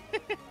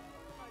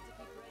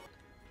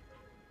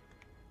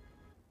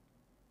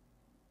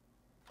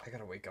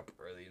gotta wake up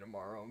early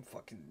tomorrow and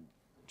fucking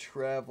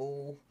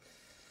travel.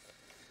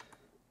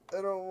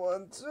 I don't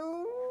want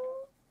to.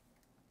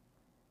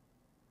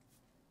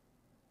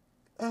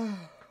 Bounty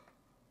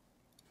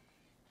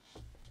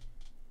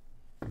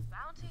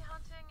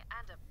hunting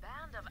and a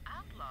band of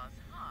outlaws,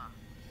 huh?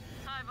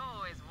 I've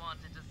always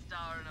wanted to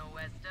star in a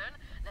western.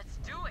 Let's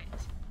do it.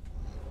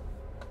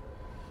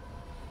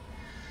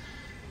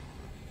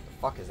 The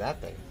fuck is that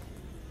thing?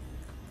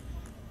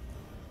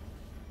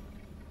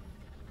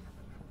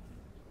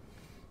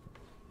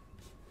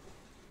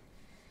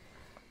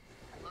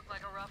 Looked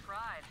like a rough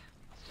ride.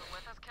 Still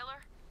with us,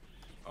 killer?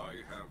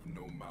 I have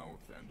no mouth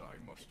and I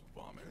must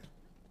vomit.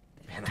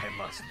 And I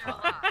must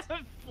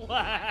vomit.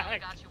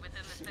 Flag.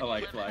 I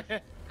like Flag.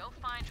 Go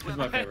find He's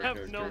my favorite I have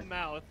character. no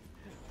mouth,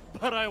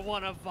 but I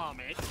want to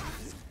vomit.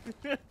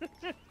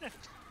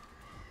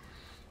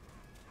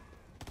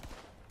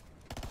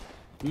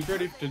 Who's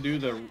ready to do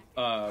the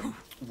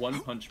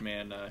One Punch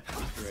Man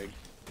Easter egg?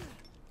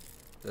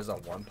 There's a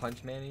One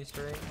Punch Man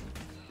Easter egg?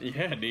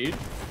 Yeah, dude.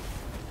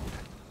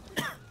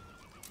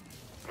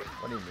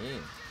 What do you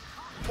mean?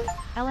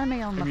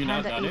 LMAO Have you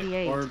not done it?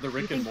 Mapanda88. Or the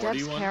Rick You and think Morty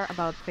devs one? care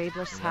about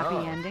Fadeless happy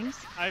No.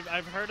 endings?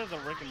 I've heard of the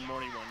Rick and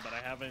Morty one, but I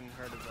haven't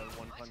heard of the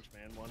One Punch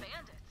Man one.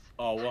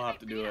 Oh, we'll have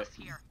to do it.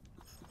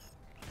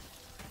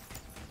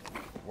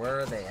 Where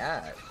are they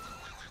at?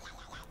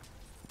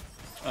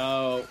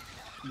 Oh,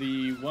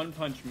 the One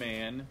Punch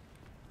Man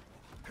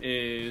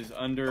is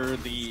under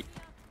the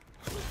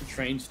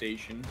train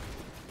station,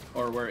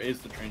 or where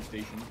is the train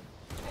station?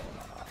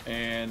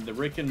 And the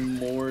Rick and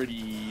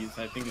Morty's,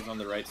 I think, is on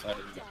the right side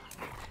of the.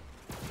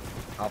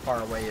 How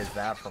far away is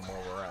that from where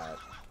we're at?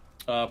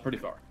 Pretty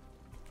far.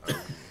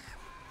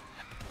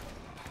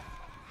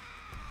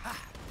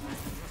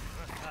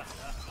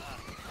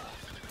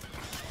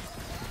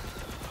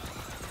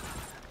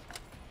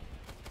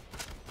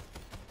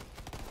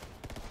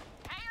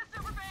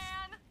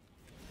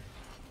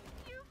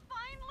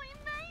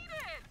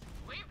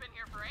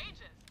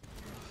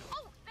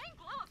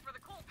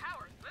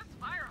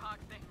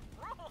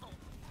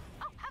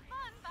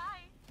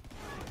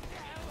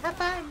 Have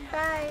fun,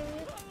 bye.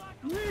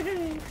 Yeah,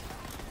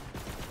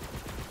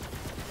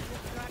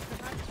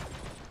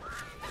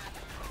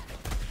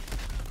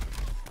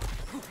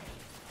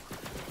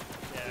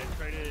 I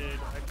traded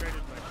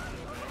my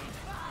shield.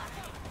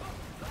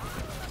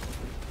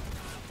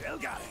 Still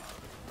got it.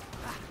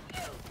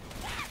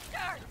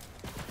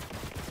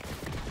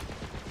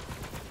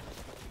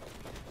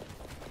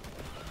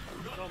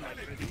 Oh my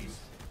goodness.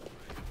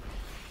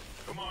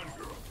 Come on,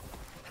 girl.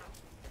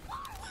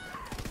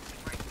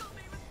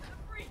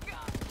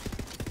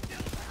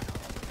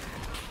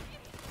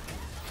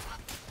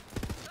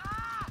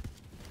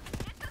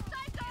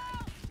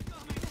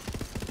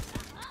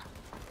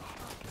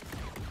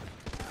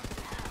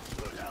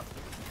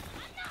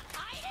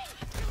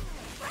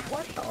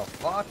 What the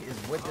fuck is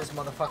with this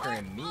motherfucker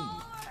and me?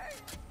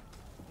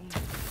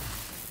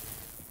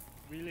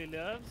 Really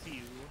loves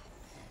you.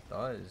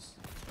 Does.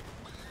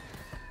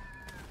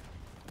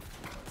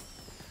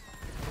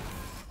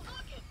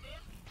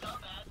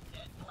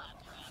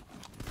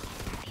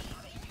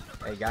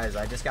 Hey guys,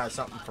 I just got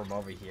something from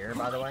over here,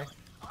 by the way.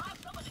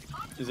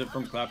 Is it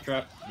from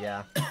Claptrap?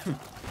 Yeah.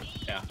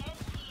 Yeah.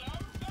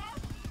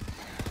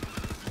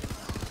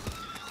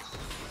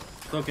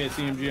 It's okay,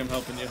 CMG, I'm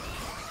helping you.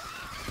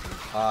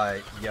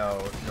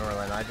 Yo,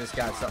 Norland, I just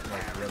got something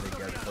like really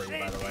good for you,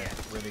 by the way.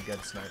 Really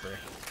good sniper.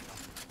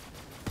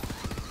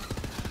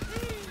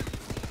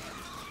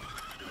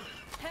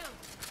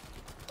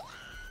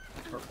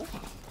 Purple.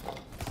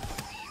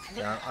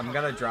 Yeah, I'm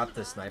gonna drop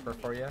the sniper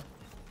for you.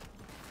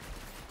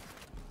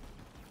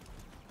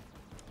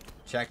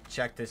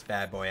 Check this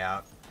bad boy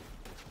out.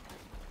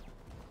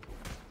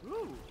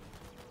 Ooh.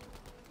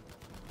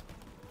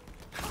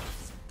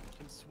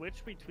 Can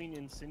switch between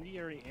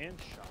incendiary and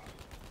shock.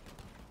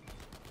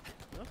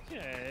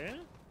 Okay.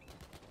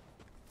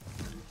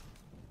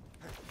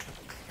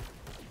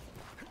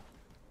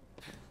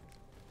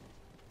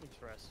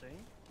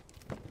 Interesting.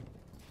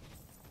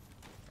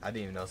 I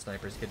didn't even know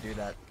snipers could do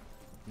that.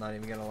 Not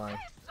even gonna lie.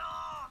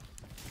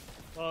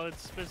 Well,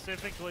 it's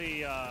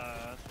specifically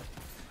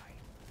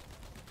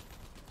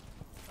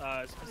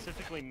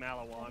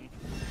Malawan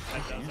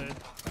that does it.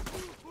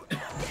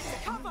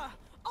 Cover!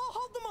 I'll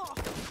hold them off!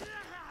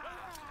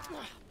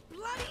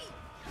 Bloody!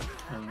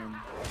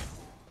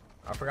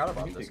 I forgot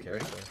about this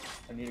character.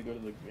 I need to go to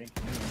the bank.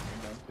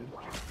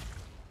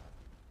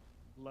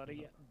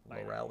 Bloody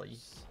Lorelli.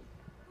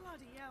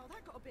 Bloody hell,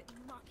 that got a bit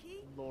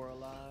mucky.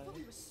 Lorelei.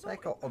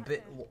 That got a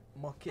bit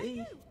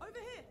mucky.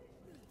 Over here.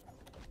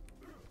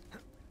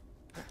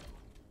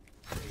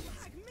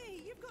 Like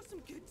me, you've got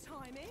some good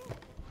timing.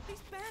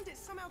 These bandits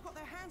somehow got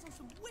their hands on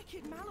some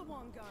wicked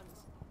Malawan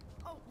guns.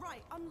 Oh,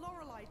 right, I'm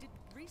Lorelei. Did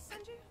Reese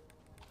send you?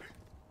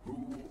 Who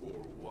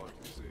or what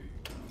is a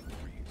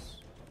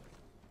Reese?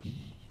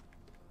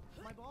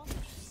 My boss,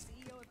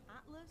 CEO of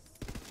Atlas.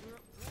 You're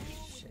at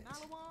war with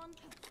Malawan.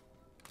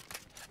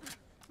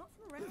 Not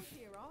from around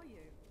here, are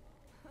you?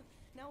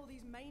 Now all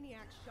these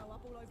maniacs show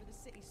up all over the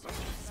city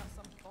screaming about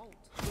some vault.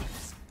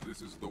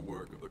 This is the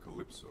work of the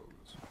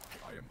Calypsos.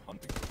 I am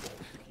hunting the vault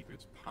to keep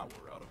its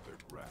power out of their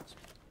grasp.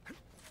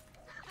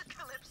 The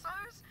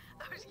Calypsos?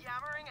 Those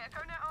yammering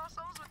EchoNet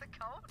arseholes with the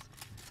cult?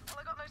 Well,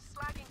 I got no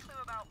slagging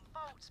clue about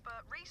vaults,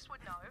 but Reese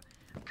would know.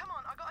 Come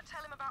on, I gotta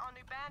tell him about our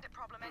new bandit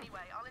problem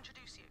anyway. I'll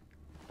introduce you.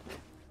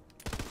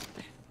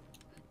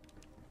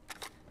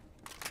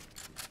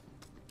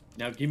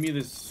 Now give me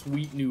this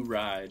sweet new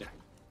ride.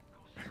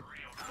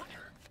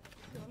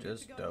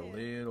 Just a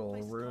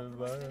little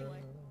river.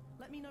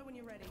 Let me know when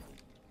you're ready.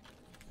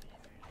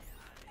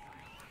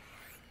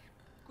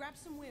 Grab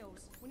some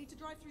wheels. We need to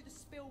drive through the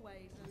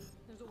spillways, and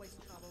there's always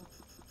trouble.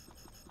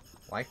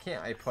 Why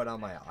can't I put on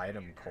my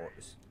item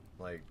cores?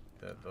 Like,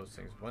 those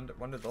things. When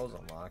did those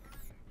unlock?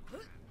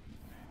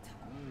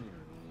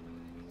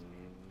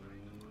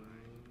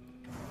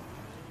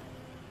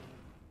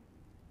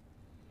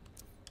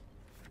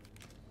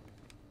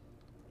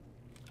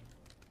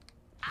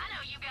 I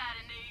know you got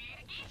a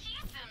need. Get you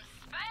some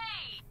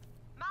space.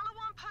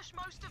 Malawan pushed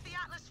most of the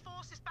Atlas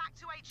forces back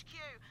to HQ,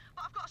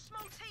 but I've got a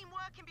small team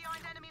working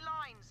behind enemy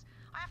lines.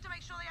 I have to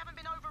make sure they haven't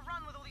been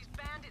overrun with all these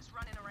bandits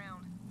running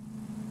around.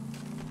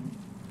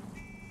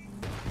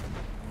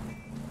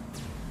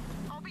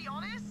 I'll be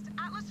honest,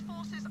 Atlas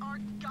forces are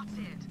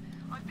gutted.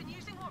 I've been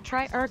using what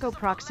Try Ergo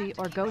Proxy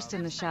or Ghost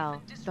in the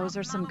Shell. Those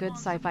are some good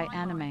sci-fi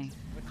anime.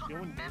 can't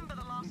remember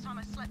the last time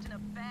I slept in a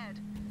bed.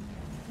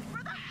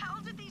 Where the hell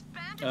did these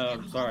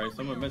bandits Sorry,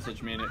 someone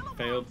messaged me and it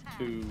failed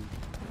to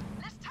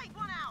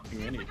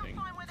do anything.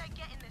 find where they're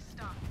getting this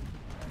stuff?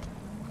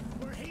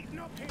 We're heating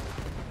up here.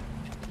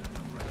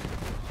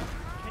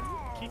 Can you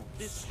keep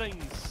this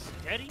thing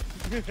steady?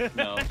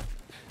 No.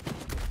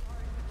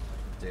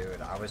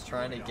 Dude, I was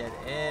trying to get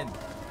in.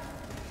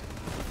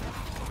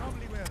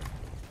 Probably will.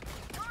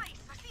 Nice!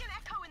 I see an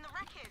echo in the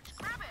wreckage.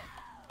 Grab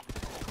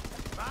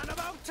it. Man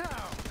about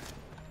town.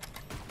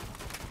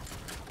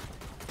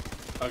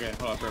 Okay,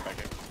 hold on, right back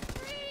here.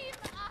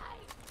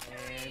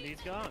 And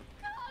he's gone.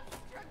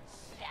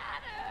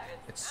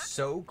 It's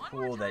so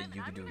cool that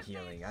you can do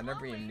healing. I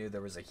never even knew there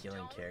was a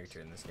healing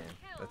character in this game.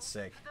 That's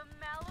sick. The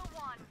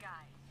Malawan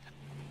guy.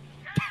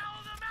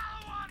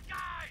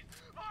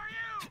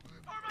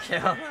 Kill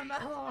the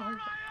Malawan.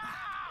 No.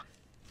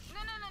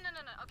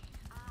 Okay.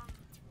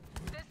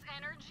 This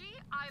energy,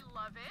 I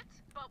love it,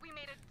 but we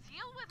made a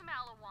deal with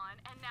Malawan,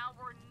 and now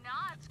we're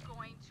not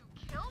going to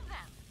kill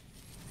them.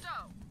 So,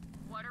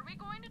 what are we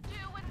going to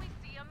do when we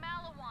see a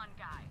Malawan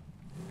guy?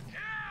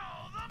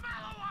 Kill the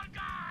Malawan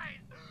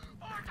guys!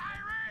 For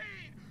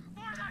Tyree!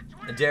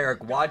 For the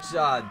Derek, watch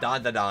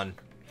Don.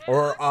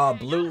 Or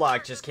Blue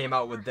Lock just came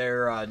out with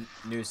their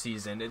new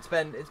season. It's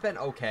been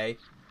okay.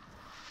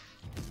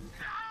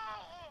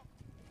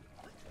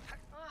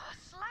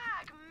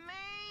 Slag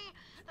me!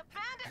 The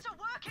bandits are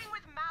working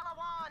with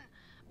Malawan!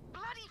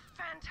 Bloody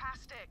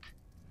fantastic!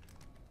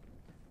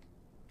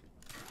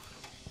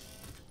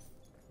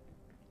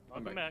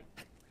 Welcome back.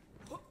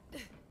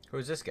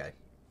 Who's this guy?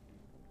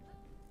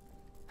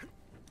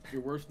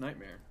 Your worst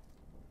nightmare.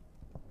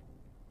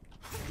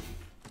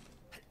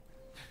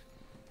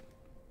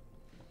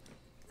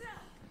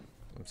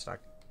 I'm stuck.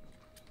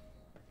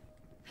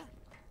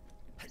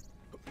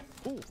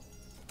 Ooh.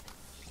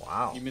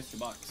 Wow. You missed the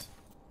box.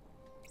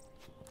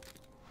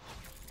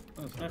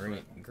 Oh, sniper.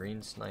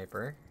 Green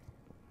sniper.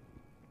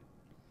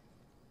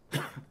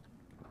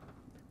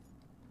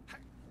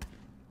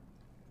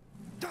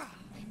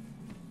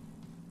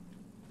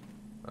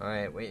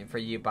 for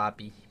you,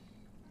 Boppy.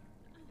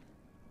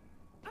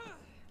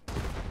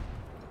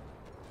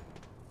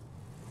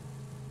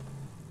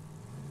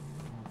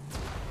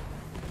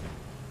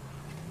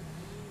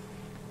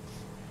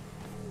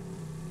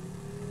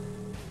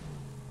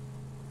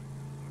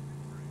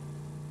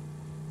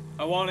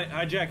 I want it.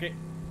 Hijack it.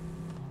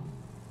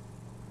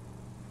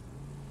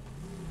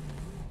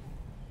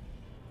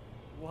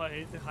 What?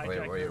 Hijack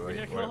Wait, the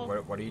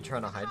vehicle? what are you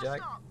trying to hijack?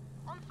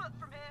 On foot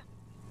from here.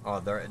 Oh,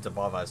 there, it's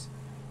above us.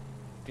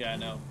 Yeah, I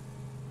know.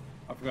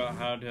 I forgot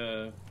how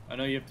to. I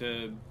know you have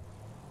to.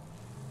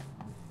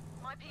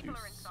 My people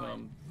are inside.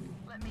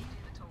 Let me do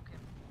the talking.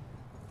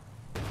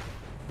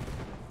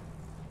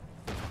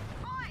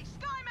 Oi,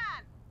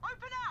 Skyman!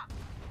 Open up!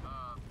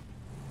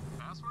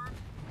 Password?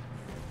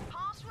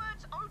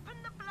 Passwords, open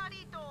the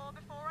bloody door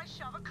before I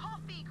shove a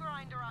coffee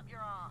grinder up your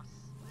ass.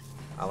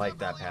 I like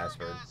that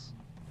password.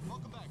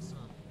 Welcome back, sir.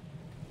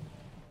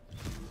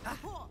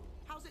 Report.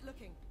 How's it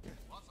looking?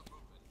 Lots of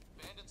movement.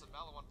 Bandits and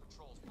Malawan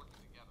patrols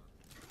working together.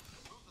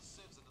 Move the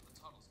civs into the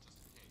tunnels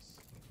just in case.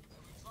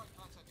 And we tried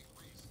contacting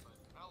Reese, but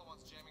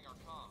Malawan's jamming our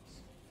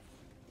comms.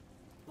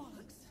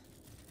 Bollocks.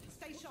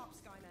 Stay sharp,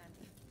 Skyman.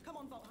 Come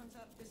on, Vault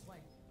Hunter, this way.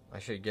 I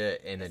should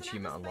get an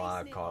achievement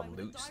unlocked called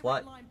Loot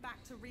Slut.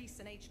 Back to Reese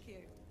and HQ.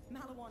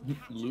 Malawan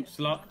Loot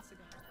Slut?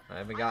 I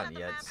haven't gotten it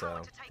yet,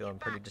 so feeling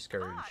pretty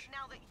discouraged.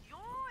 Now that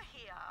you're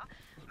here,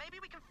 maybe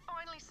we can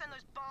finally send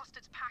those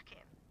bastards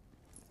packing.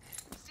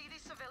 See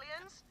these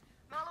civilians?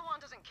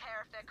 Malawan doesn't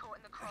care if they're caught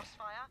in the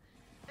crossfire.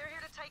 They're here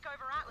to take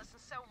over Atlas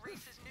and sell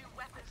Reese's new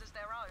weapons as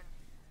their own.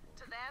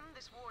 To them,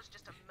 this war is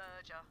just a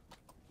merger.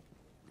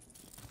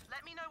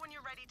 Let me know when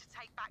you're ready to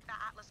take back that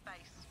Atlas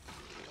base.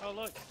 Oh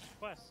look,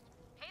 quest.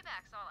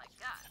 Payback's all I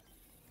got.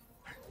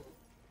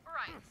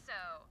 Right, so,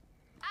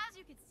 as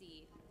you can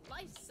see,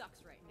 life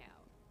sucks right now.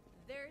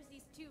 There's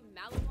these two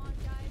Malawan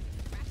guys who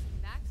crash the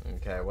max.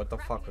 Okay, what the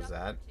fuck was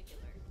that?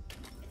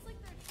 It's like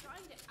they're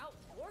trying to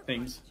out-war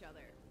Things. each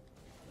other.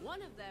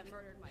 One of them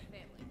murdered my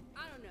family.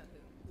 I don't know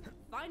who.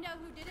 Find out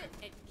who did it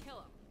and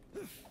kill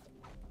him.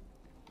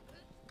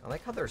 I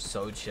like how they're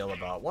so chill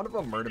about. One of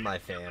them murdered my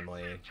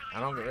family. I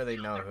don't really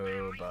know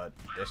who, but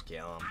just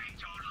kill him.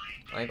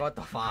 Like, what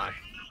the fuck?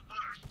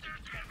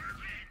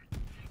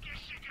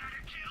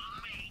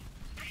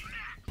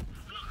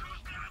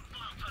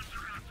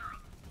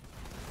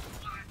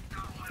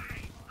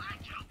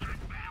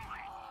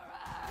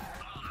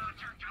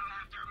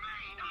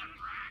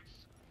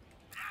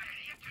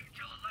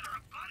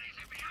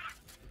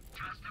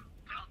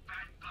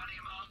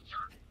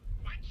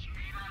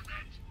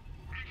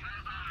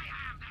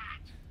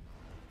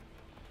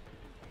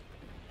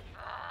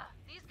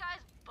 These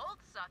guys both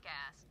suck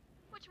ass,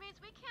 which means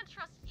we can't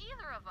trust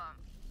either of them.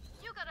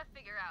 You gotta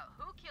figure out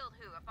who killed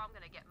who if I'm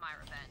gonna get my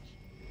revenge.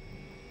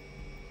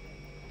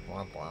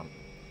 Womp womp.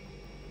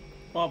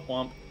 Womp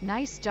womp.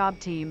 Nice job,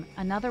 team.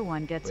 Another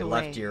one gets We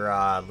away. left your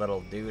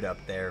little dude up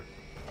there.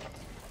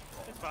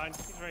 It's fine.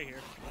 He's right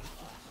here.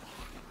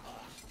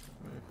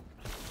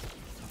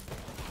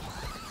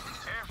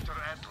 After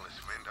Atlas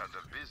went out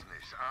of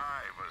business,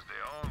 I was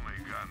the only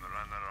gun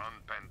runner on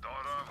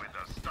Pandora with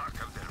a stock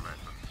of their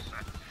weapons.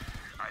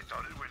 I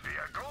thought it would be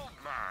a gold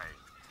mine,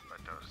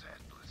 but those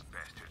Atlas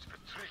bastards were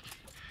tricky.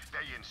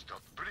 They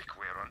installed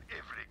brickware on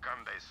every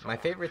gun they sold. My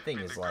favorite thing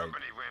When is the like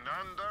company went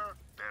under,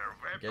 their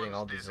weapons getting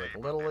all these like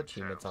little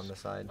achievements on the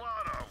side. What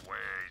a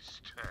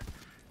waste.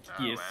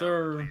 Yes, Well,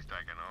 sir. at least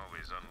I can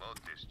always unload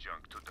this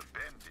junk to the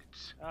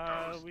bandits.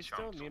 Those We still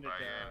chumps will needed buy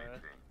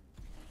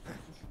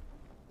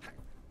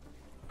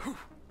anything.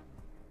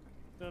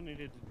 Still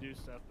needed to do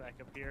stuff back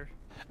up here.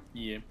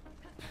 Yeah.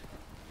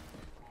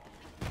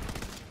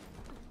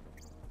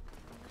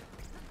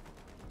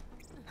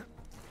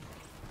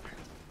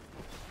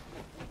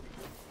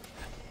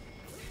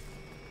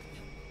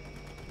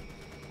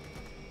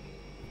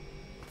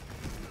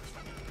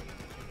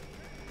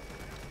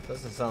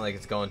 Doesn't sound like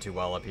it's going too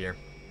well up here.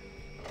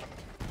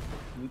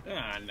 Nah,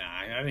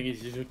 I think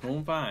it's just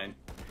going fine.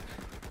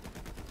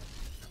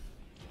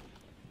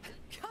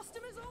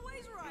 Customer's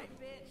always right,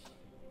 bitch.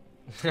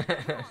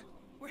 Come on.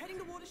 We're heading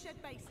to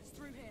Watershed Base. It's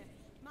through here.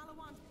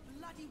 Malawan's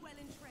bloody well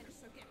entrenched,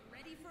 so get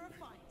ready for a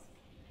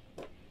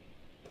fight.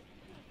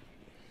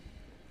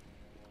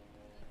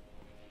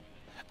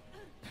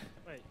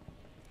 Wait.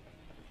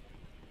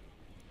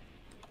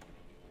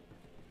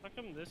 How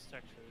come this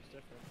texture is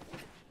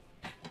different?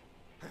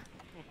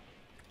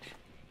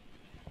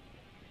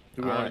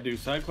 Do we want to do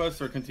side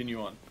quests or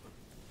continue on?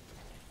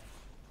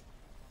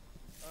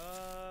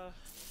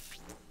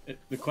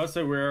 The quest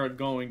that we're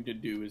going to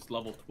do is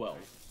level 12.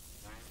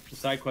 The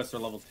side quests are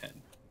level 10.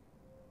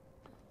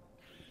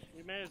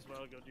 We may as well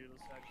go do the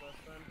side quest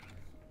then.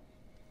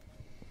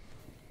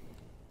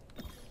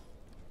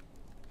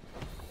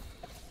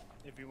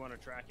 If you want to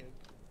track it.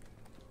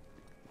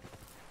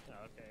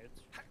 Oh, okay,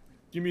 it's...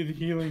 Give me the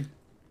healing.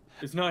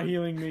 It's not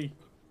healing me.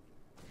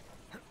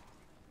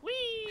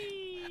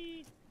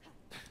 Whee!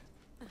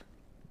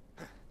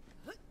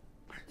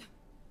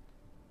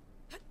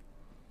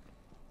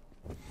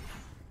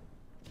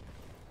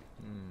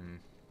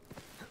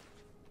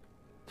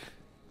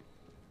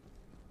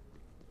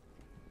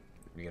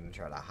 You gonna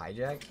try to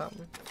hijack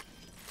something?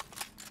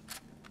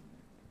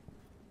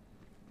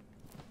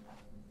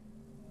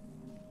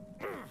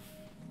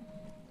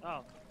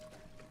 Oh.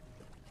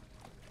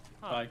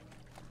 Huh. Bye.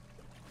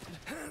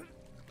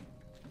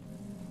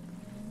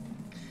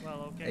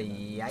 Well, okay.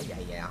 Yeah.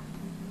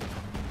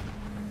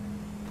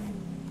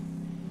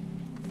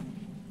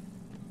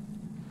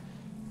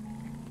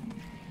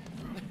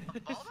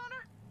 Vault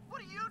Hunter?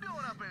 What are you doing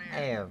up in here?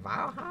 Hey,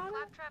 Vault Hunter?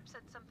 Claptrap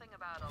said something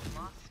about a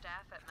lost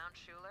staff at Mount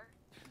Schuler.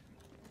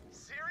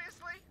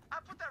 Seriously? I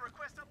put that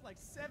request up like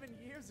 7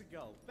 years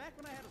ago, back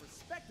when I had a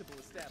respectable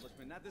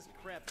establishment, not this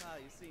crap pile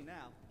you see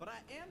now. But I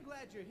am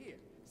glad you're here.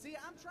 See,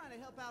 I'm trying to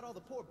help out all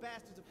the poor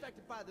bastards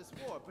affected by this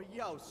war, but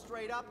yo,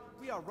 straight up,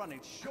 we are running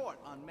short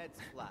on med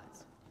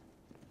supplies.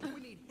 We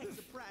need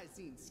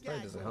hexaprizine,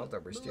 Probably doesn't help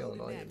that we're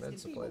stealing all your med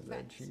supplies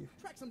then, Chief.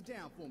 Track some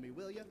down for me,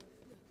 will ya?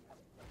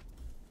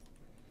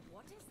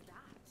 What is that?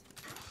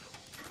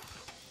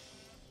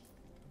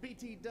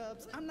 BT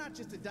Dubs, I'm not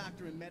just a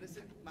doctor in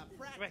medicine. My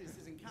practice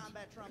is in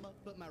combat trauma,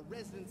 but my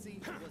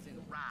residency was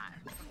in Right,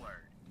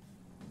 word.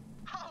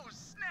 Oh,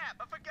 snap!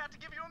 I forgot to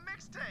give you a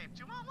mixtape.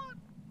 Do you want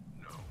one?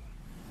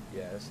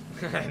 Yes.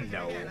 No.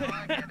 No. Yeah, no,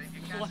 I get it.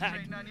 You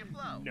concentrating on your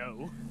flow.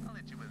 No. I'll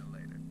hit you with it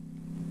later.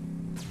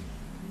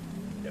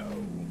 No.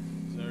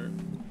 Sir,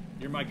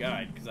 you're my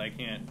guide, because I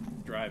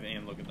can't drive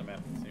and look at the map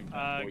at the same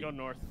time. Go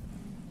north.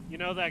 You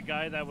know that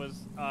guy that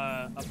was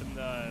up in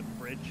the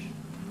bridge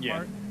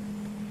part?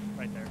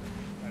 Right there.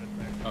 Right up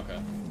there.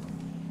 Okay.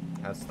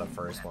 That's the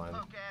first one.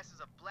 Punk ass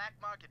is a black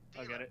market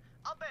dealer. I get it.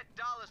 I'll bet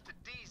dollars to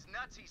D's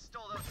nuts he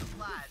stole those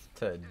supplies.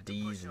 To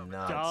D's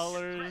nuts.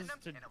 Dollars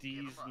to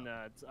D's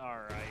nuts.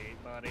 Alright,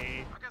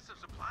 buddy. I got some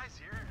supplies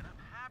here, and I'm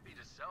happy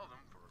to sell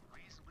them for a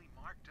reasonably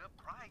marked up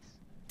price.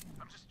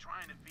 I'm just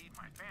trying to feed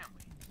my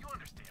family. You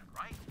understand,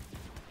 right?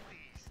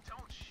 Please,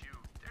 don't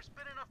shoot. There's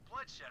been enough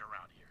bloodshed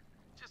around here.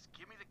 Just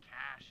give me the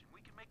cash, and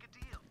we can make a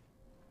deal.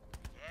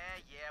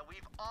 Yeah,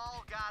 we've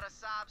all got a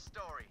sob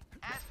story.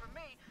 As for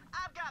me,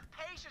 I've got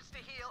patience to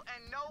heal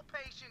and no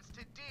patience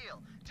to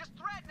deal. Just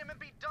threaten him and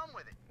be done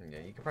with it. Yeah,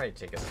 you can probably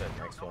take us to the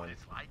next one.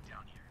 It's like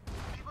down here.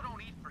 People don't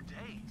eat for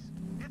days.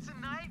 It's a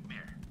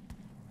nightmare.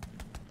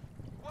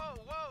 Whoa.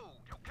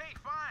 Okay,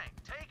 fine.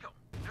 Take them.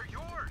 They're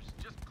yours.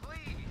 Just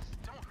please,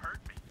 don't hurt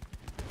me.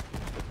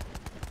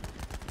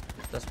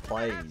 Just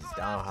please,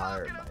 don't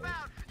hurt me.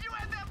 You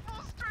had that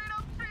full straight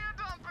up fear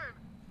dumping.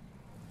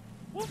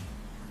 Whoop.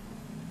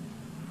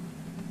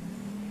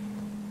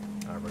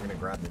 Alright, we're gonna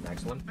grab the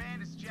next one.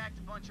 Bandits jacked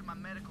a bunch of my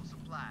medical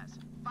supplies.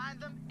 Find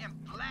them and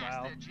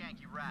blast their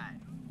janky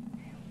ride.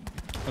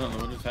 I don't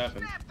know what just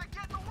happened. Snap, they're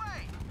getting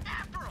away.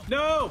 After them.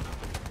 No!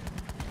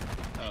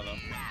 I don't know.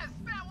 Yes,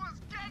 that was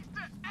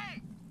gangster.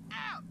 Hey,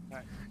 out.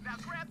 Right. Now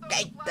grab those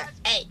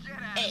supplies and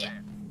get out of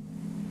there.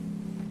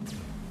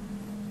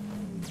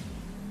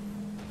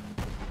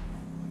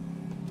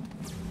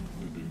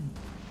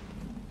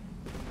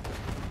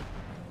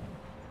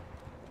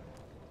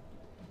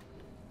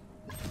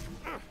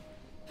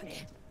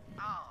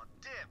 Oh,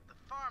 Dip, the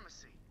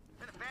pharmacy.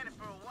 Been abandoned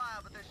for a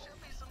while, but there should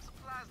be some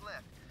supplies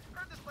left.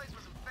 Heard this place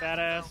was infested.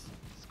 Badass. Though.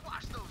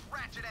 Squash those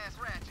ratchet-ass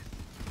ratchets.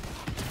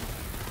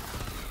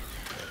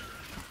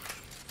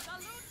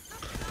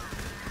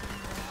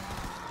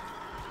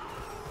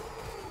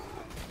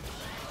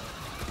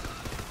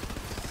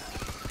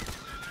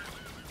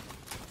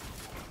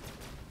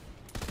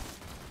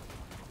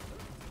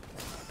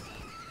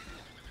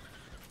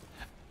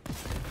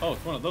 Oh,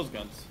 it's one of those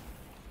guns.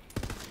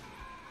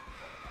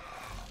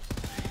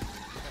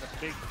 Got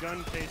a big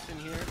gun case in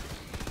here.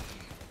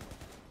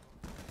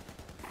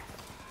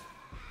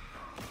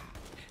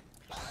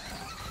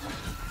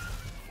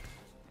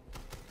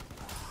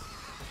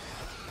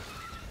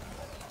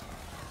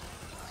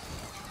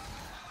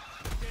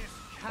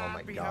 Oh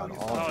my god,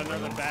 all Oh, three.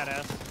 another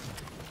badass.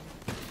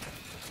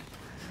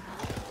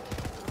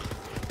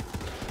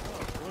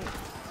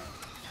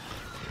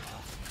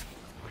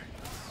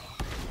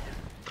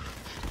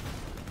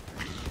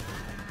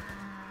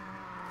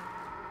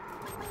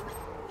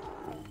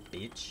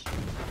 Bitch.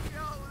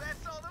 Yo,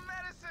 that's all the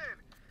medicine.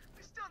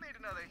 We still need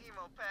another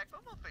hemo pack,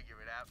 but we'll figure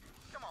it out.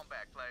 Come on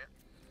back, player.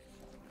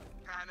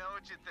 I know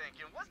what you're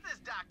thinking. What's this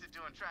doctor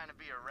doing trying to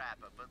be a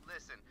rapper? But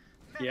listen,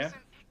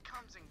 medicine, it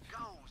comes and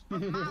goes.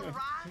 But my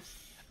rhyme,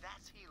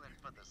 that's healing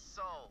for the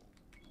soul.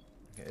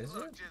 Is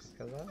Look, it? just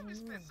 'Cause let me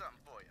spit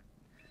something for you.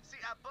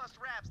 See, I bust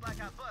raps like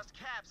I bust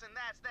caps, and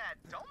that's that.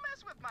 Don't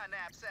mess with my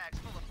knapsacks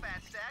full of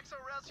fat stacks,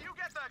 or else you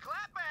get the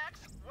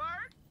clapbacks.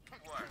 Word?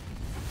 Word.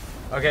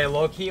 Okay,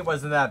 low-key, it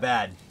wasn't that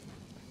bad.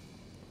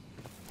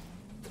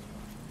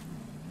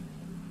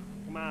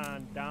 Come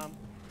on, Dom.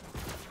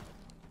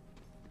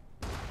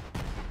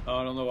 Oh,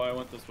 I don't know why I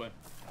went this way.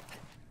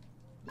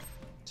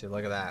 See,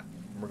 look at that.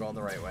 We're going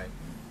the right way.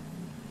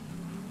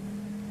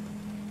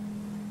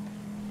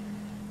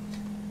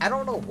 I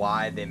don't know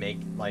why they make,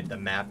 like, the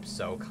map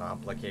so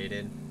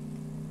complicated.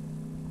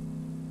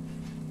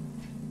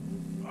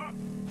 Up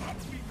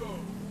we go.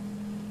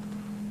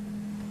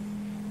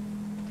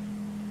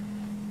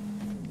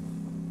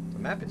 The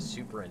map is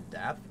super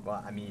in-depth,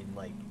 but, I mean,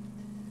 like,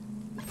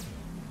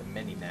 The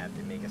mini map,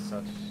 they make it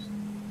such a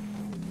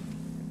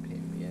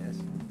pain in the ass.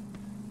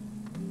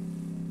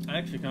 I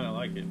actually kind of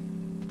like it.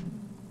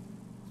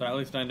 So at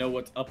least I know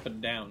what's up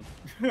and down.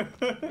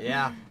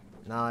 Yeah,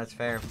 no, that's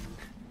fair.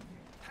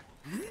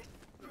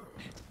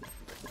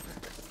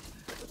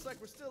 Looks like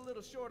we're still a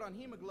little short on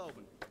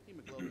hemoglobin.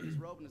 Hemoglobin is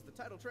Robin is the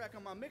title track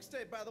on my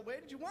mixtape, by the way.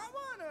 Did you want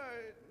one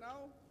or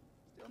no?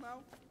 Still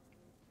no?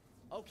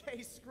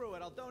 Okay, screw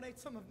it. I'll donate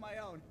some of my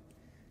own.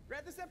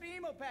 Grab this empty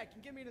emo pack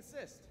and give me an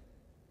assist.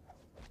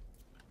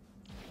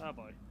 Oh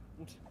boy.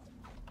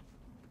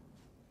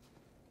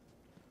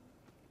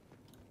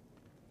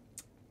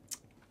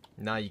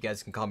 No, you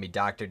guys can call me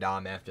Dr.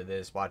 Dom after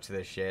this. Watch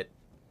this shit.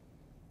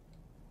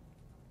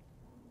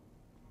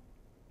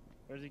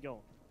 Where's he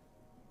going?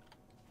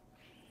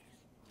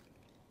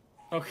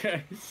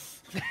 Okay.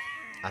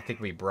 I think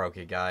we broke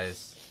it,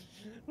 guys.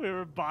 We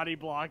were body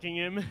blocking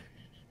him.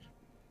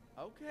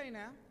 Okay,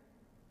 now.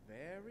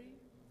 Very,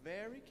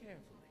 very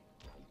carefully.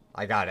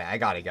 I got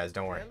it, guys.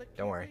 Don't worry.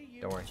 Don't worry.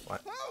 Don't worry.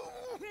 What?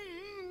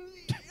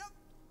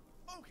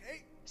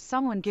 Okay.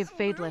 Someone give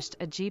FadeLessHD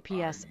a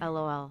GPS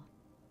LOL.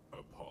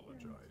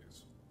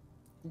 Apologize.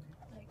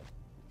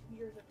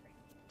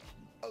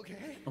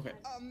 Okay. Okay.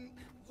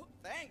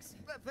 Thanks,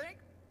 I think.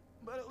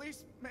 But at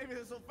least maybe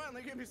this will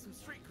finally give me some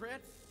street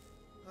cred.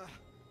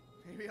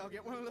 Maybe I'll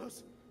get one of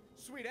those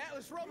sweet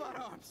Atlas robot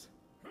arms.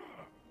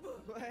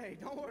 But hey,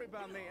 don't worry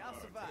about me. I'll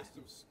survive.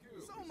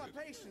 So my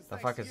patience. The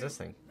fuck is this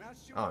thing?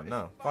 Oh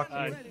no. Fuck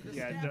you.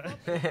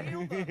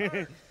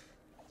 Yeah.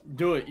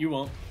 Do it. You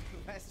won't.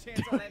 Last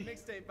chance on that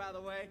mixtape, by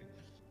the way.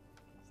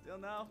 Still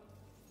no?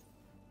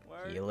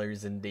 Word?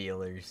 Healers and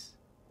dealers.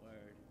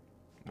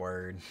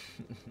 Word. Word.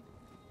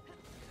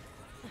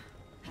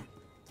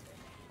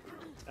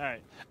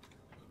 Alright.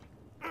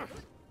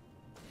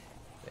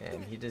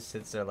 Man, he just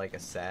sits there like a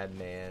sad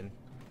man.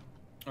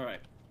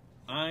 Alright.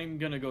 I'm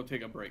gonna go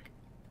take a break.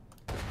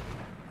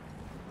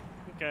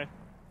 Okay.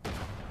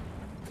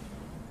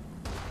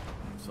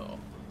 So.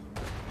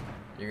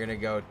 You're gonna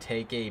go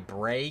take a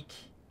break?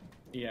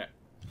 Yeah.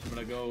 I'm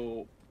gonna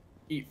go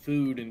eat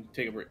food and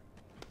take a break.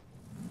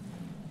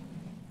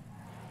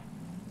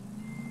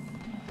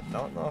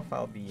 Don't know if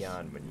I'll be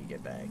on when you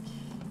get back.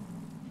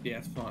 Yeah,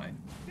 it's fine.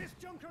 This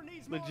junker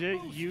needs more Legit,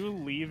 boost. you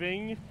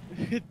leaving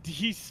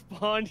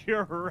despawned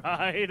your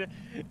ride.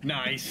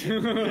 Nice.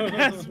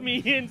 As me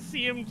and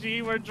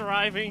CMG were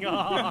driving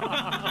off.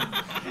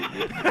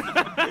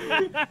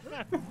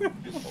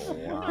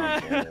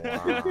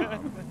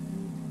 Wow.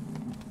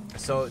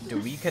 So, do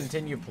we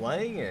continue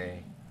playing, or?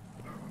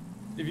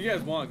 If you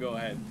guys want, go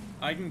ahead.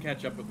 I can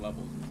catch up with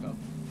levels and stuff.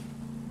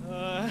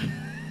 I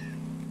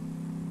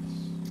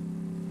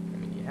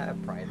mean, you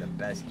have probably the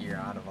best gear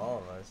out of all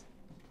of us.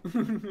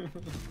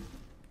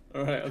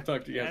 Alright, I'll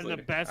talk to you guys And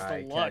later. the best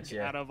Alright, luck catch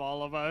ya. out of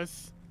all of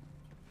us.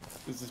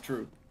 This is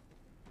true.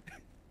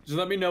 Just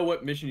let me know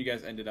what mission you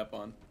guys ended up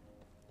on.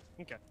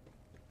 Okay.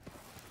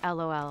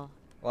 LOL.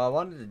 Well, I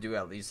wanted to do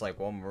at least like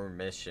one more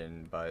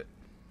mission, but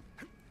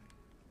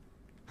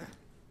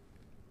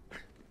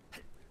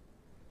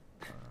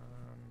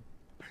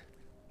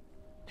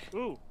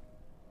Ooh.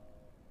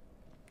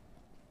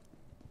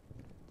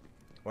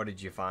 what did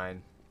you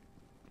find?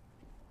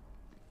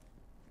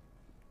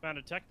 Found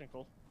a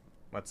technical.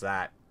 What's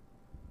that?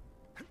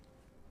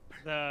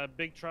 The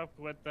big truck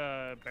with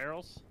the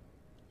barrels.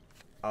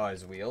 Oh,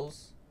 his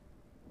wheels?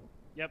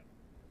 Yep.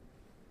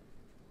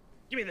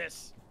 Give me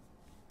this.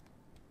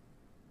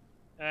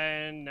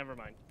 And never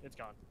mind. It's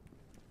gone.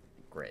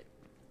 Great.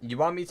 You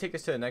want me to take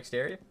us to the next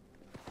area?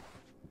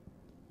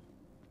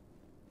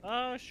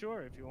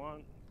 Sure, if you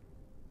want.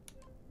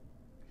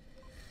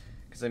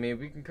 Because, I mean,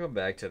 we can come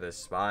back to this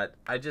spot.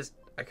 I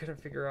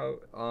couldn't figure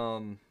out,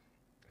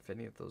 if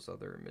any of those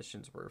other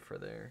missions were for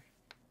there.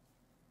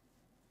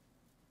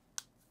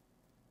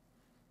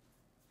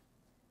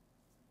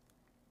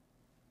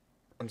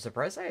 I'm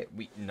surprised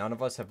none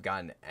of us have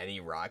gotten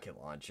any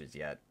rocket launchers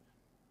yet.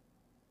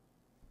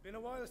 Been a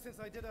while since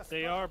I did a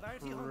They spot are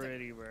bounty hunting.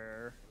 pretty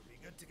rare. Be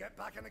good to get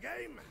back in the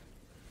game.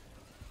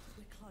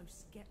 We're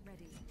close. Get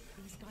ready.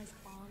 These guys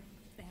aren't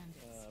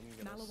bandits. I'm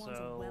gonna Malawan's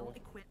sell a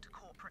well-equipped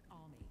corporate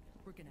army.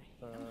 We're gonna hit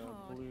them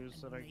hard blues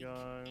and that I make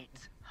got.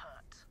 it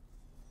hurt.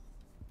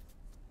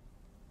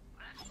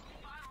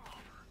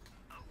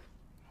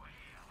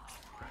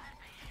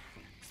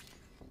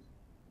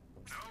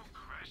 No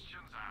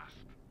questions asked.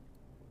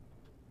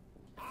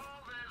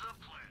 Always a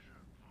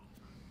pleasure.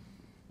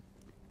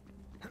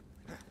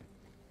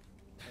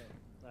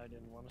 I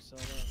didn't want to sell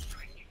that.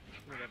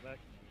 Give me that back.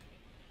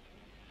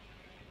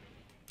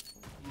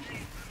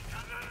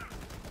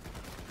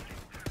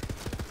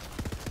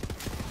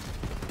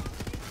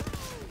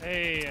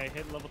 Hey, I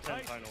hit level 10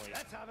 finally.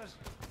 Let's have it.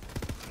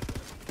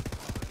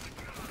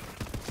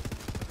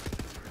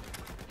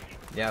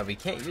 Yeah, we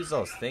can't use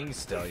those things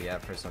still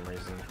yet for some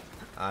reason.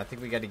 I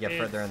think we got to get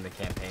further in the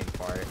campaign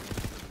part.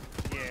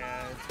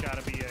 Yeah, it's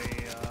gotta be a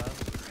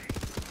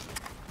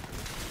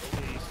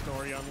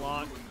story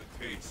unlock.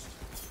 You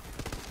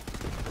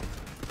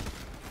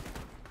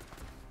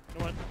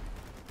know what?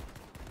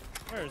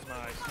 Where's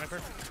my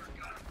sniper?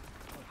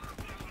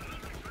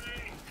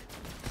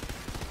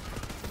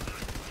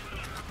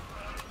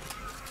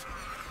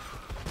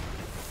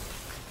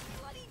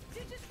 Bloody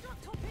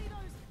Digistruct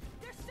torpedoes!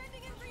 They're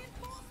sending in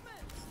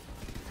reinforcements!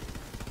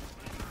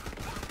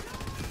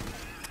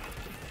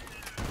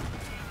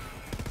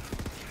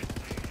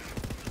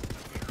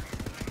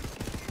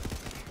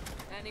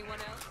 Anyone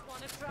else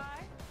want to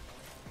try?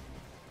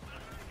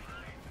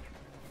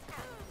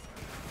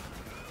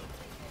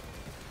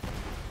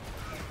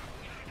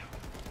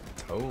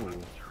 Oh.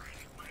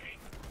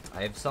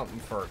 I have something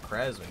for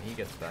Krez when he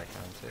gets back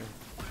on too.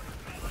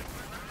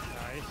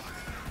 Nice.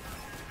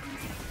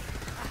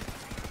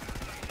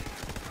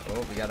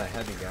 Oh, we got a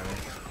heavy gunner.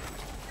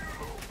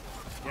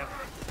 Yep.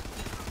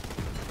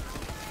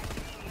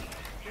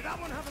 Did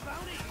that one have a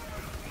bounty?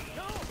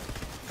 No!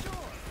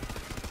 Sure!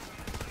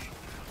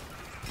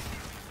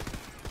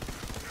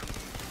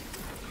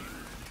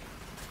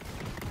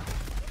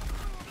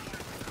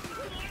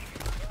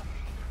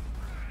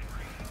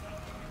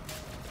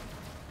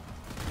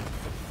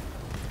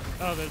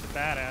 Oh, there's a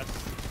badass.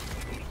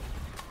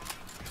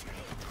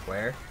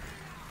 Where?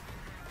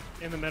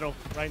 In the middle.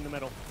 Right in the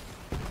middle.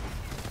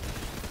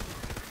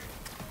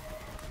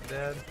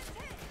 Dead.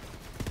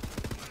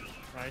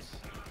 Nice.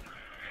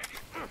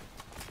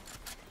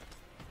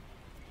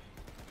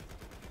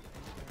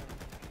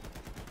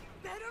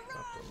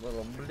 A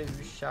little blue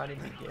shotty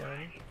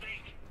again.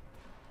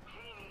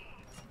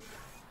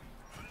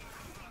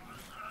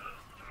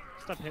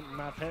 Stop hitting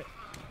my pet.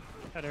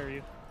 How dare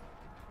you?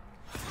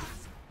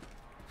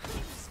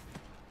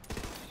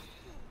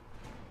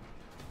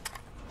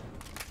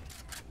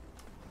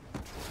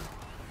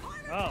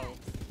 Oh.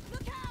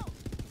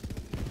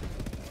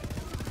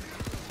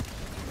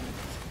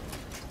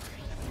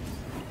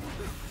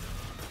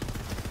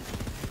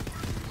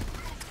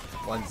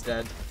 One's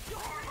dead.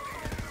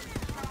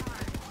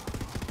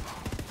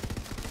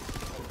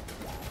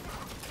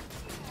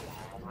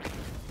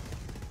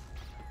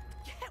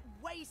 Get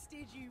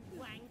wasted, you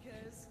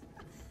wankers!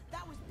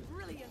 That was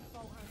brilliant,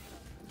 Vault Hunter.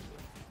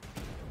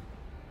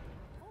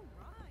 All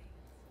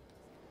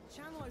right.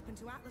 Channel open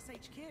to Atlas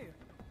HQ.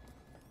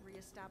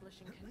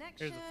 Re-establishing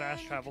connection. Here's a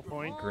fast travel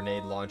point.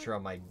 Grenade launcher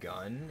on my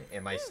gun,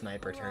 and my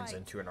sniper turns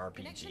into an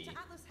RPG.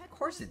 Of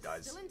course it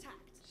does. Still intact.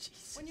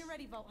 When you're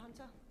ready, Vault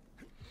Hunter.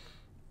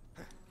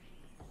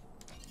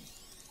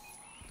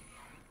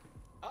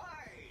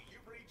 Hi,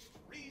 you've reached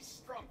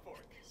Reese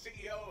Strongfork,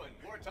 CEO and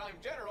wartime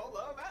general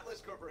of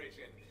Atlas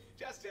Corporation.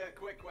 Just a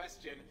quick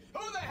question.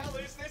 Who the hell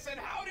is this and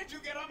how did you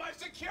get on my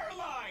secure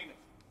line?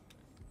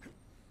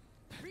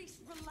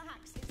 Reese,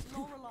 relax. It's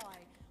Lorelei.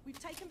 We've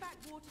taken back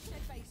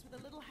Watershed Base with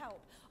a little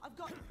help. I've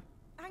got...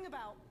 Hang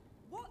about.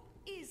 What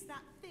is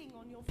that thing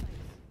on your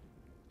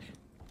face?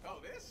 Oh,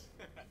 this?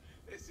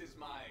 This is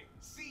my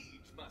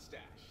siege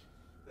mustache.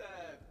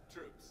 The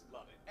troops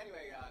love it.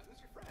 Anyway, who's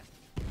your friend?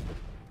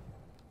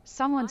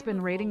 Someone's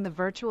been raiding the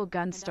virtual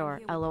gun store,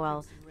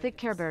 lol. Thick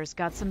Care Bear's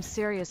got some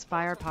serious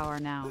firepower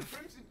now.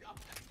 Crimson,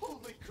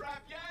 holy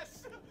crap,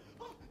 yes!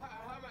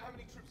 How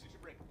many troops did you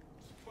bring?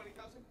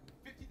 20,000?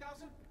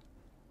 50,000?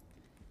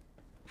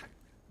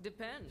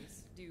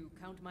 Depends. Do you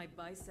count my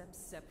biceps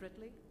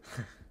separately?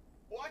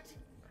 What?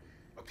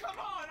 Oh, come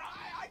on!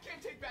 I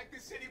can't take back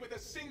this city with a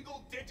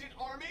single-digit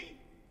army!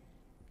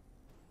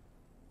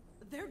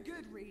 They're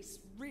good, Reese.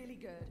 Really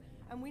good.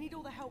 And we need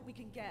all the help we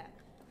can get.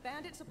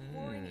 Bandits are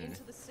pouring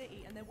into the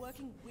city, and they're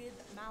working with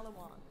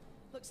Malawan.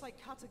 Looks like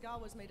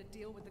Katagawa's made a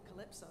deal with the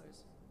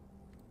Calypsos.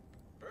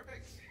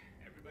 Perfect.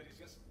 Everybody's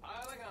just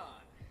piling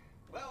on.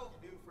 Well,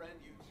 new friend,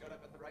 you showed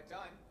up at the right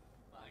time.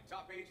 My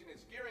top agent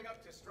is gearing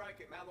up to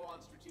strike at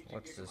Malawan's strategic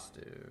What's this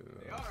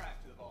do? They are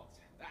after the vault.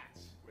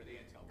 That's where the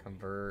intel.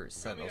 Convert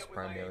Sentinel's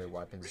primary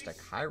weapons to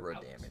Cairo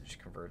damage.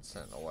 Convert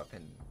Sentinel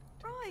weapon.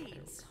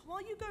 Right.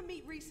 While you go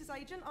meet Reese's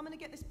agent, I'm gonna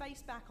get this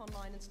base back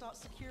online and start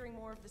securing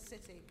more of the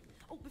city.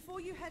 Oh,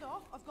 before you head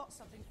off, I've got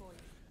something for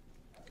you.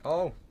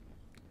 Oh.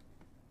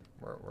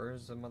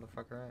 Where's the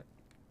motherfucker at?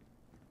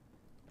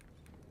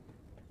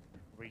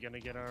 We gonna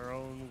get our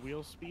own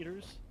wheel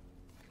speeders?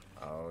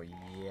 Oh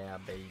yeah,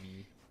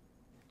 baby.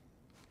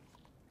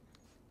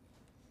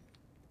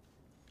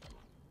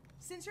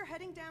 Since you're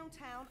heading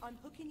downtown, I'm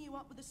hooking you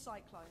up with a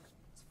cyclone.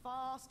 It's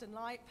fast and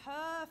light,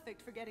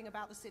 perfect for getting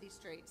about the city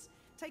streets.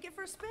 Take it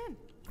for a spin.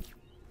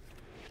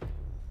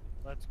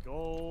 Let's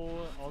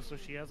go. Also,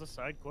 she has a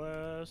side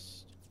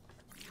quest.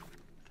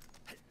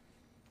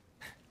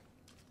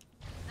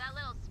 That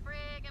little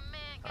sprig of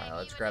mint gave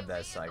Let's you grab a new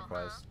that side vehicle,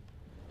 quest.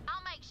 huh?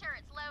 I'll make sure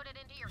it's loaded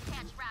into your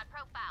catch ride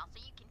profile so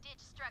you can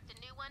destruct a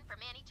new one from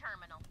any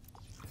terminal.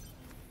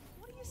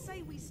 What do you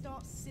say we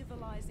start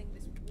civilizing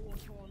this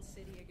war-torn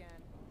city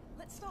again?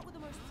 Let's start with the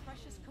most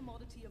precious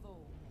commodity of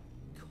all,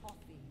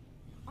 coffee.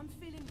 I'm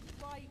feeling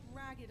right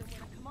ragged, and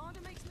when a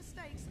commander makes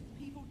mistakes,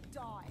 people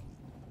die.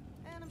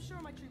 And I'm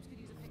sure my troops could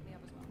use a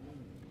pick-me-up as well.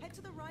 Head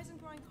to the Rise and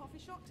Grind coffee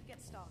shop to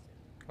get started.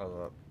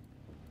 Hold up.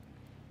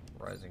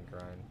 Rise and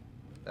Grind.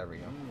 There we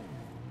go.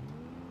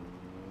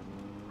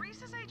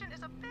 Reese's agent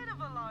is a bit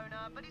of a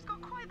loner, but he's got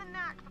quite the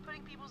knack for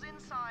putting people's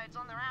insides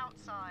on their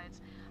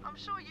outsides. I'm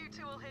sure you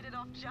two will hit it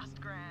off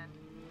just grand.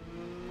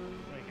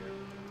 Right here.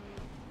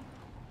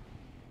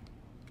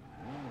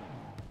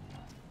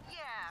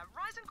 Yeah,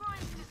 Rise and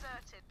Grind's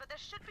deserted, but there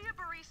should be a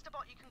barista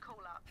bot you can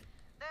call up.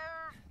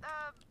 They're,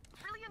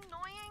 really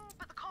annoying,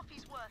 but the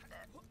coffee's worth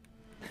it.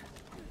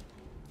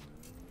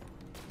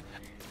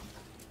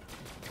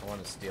 I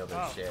want to steal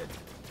their shit.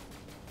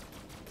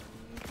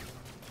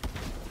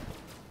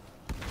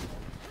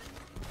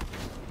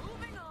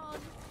 Moving on.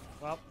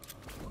 Well.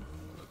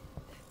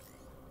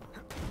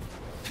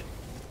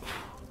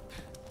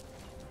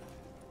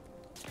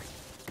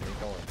 Can we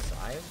go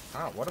inside?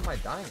 Oh, what am I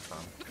dying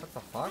from? What the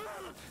fuck?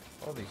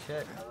 Holy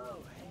shit.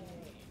 Oh,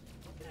 hey.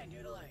 What can I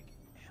do to, like,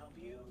 help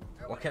you?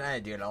 What can I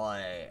do to,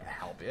 like,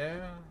 help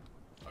you?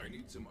 I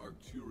need some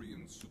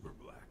Arcturian super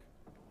black.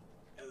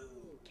 Oh,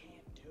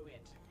 can't do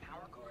it.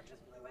 Power cord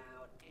just blew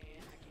out,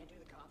 and I can't do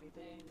the coffee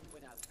thing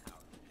without the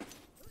power.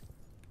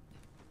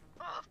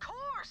 Oh, of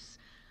course!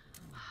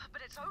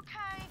 But it's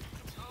okay.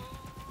 It's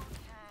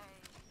okay.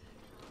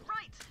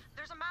 Right,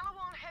 there's a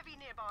Malawan heavy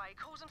nearby.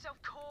 Calls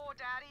himself Core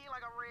Daddy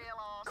like a real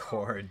arsehole.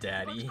 Core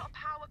Daddy. He's got a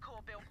power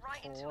core built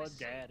right into his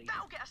suit.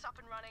 That'll get us up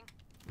and running.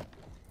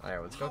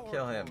 Alright, let's go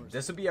kill him.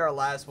 This will be our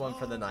last one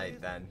for the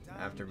night then,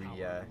 after we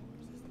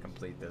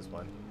complete this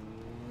one.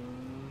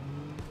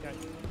 Okay.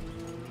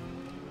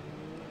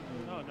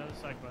 Oh, another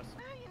side quest.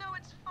 You know,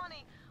 it's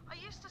funny. I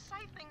used to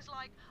say things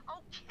like,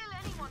 I'll kill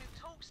anyone who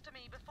talks to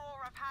me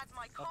before I've had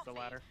my coffee. Up the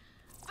ladder.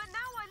 But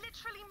now I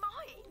literally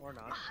might. Or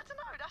not. I don't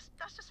know,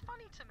 that's just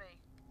funny to me.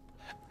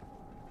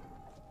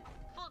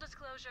 Full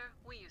disclosure,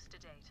 we used to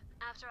date.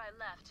 After I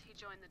left, he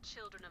joined the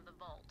Children of the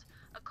Vault,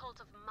 a cult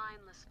of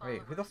mindless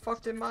followers. Wait, who the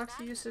fuck did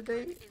Moxie used to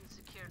date?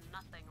 Insecure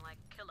nothing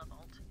like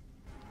Kilovolt.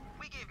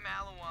 We gave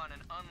Malawan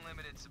an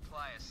unlimited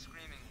supply of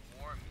screaming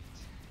war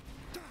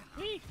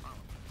meat.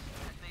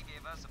 And they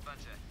gave us a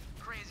bunch of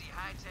crazy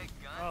high-tech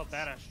guns. Oh,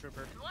 badass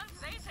trooper. And once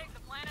they take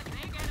the planet,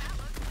 they get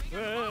Atlas, we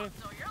get the vault,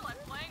 so you're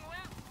left playing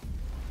with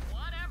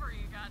whatever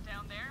you got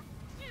down there.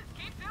 You just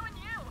keep doing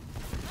you.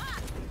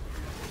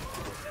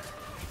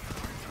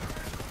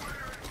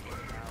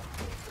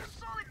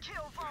 Solid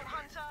kill, Vault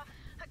Hunter.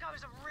 That guy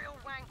was a real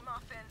wank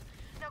muffin.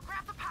 Now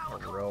grab the power A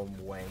cord. real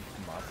wank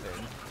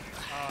muffin.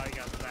 Oh, I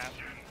got that.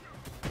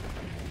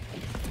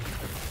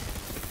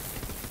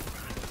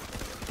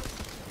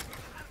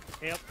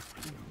 Yep.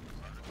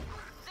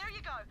 There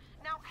you go.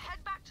 Now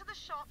head back to the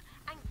shop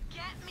and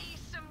get me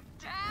some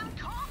damn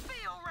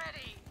coffee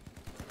already.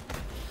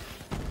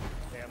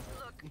 Damn.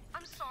 Look,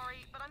 I'm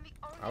sorry, but I'm the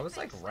only I was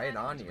like right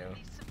on you.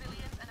 these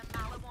civilians and a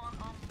Malawan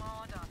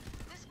armada.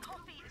 This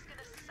coffee is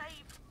gonna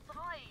save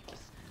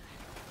lives.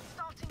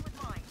 Starting with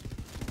mine.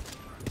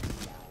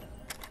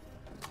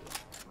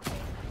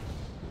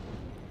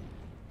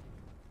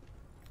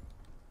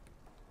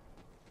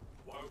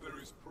 While there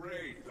is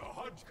prey, the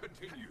hunt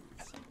continues.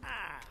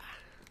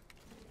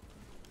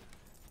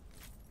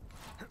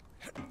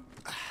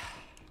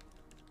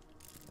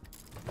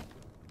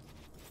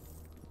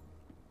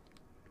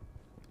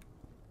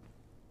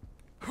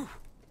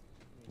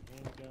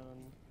 Handgun.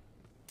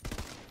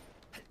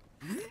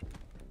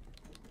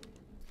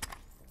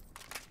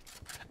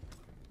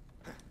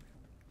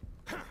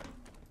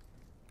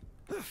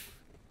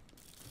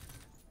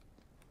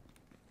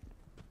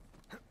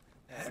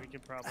 Yeah, we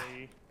could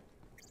probably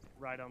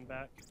ride on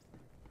back.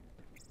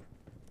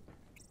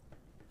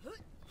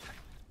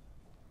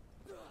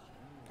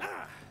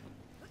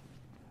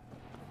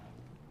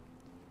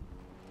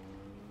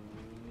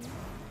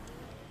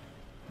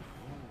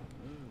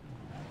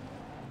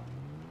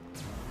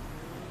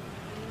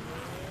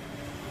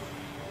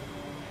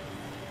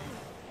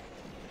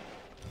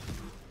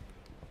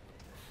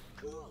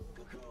 Cool.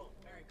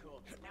 Very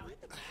cool. Now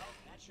hit the bell.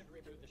 That should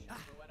reboot the ship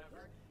or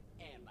whatever.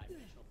 And my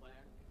facial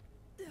flare.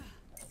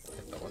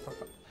 What the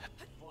fuck?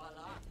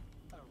 Voila.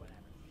 Or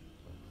whatever.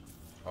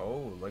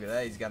 Oh, look at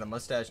that. He's got a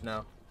mustache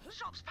now.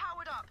 Shop's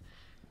powered up.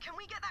 Can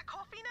we get that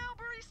coffee now,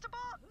 barista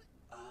bot?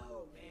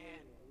 Oh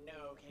man,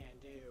 no can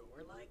do.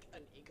 We're like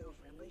an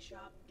eco-friendly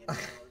shop, you know,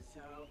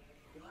 so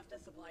you'll have to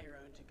supply your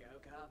own to-go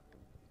cup.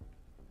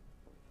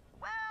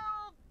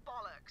 Well,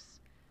 bollocks.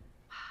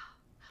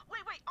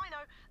 Wait, I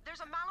know. There's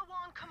a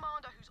Malawan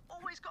commander who's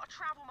always got a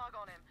travel mug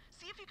on him.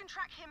 See if you can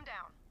track him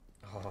down.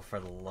 Oh,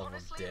 for the love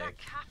Honestly, of that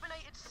dick.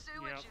 caffeinated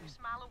sewer juice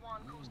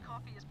Malawan calls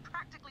coffee is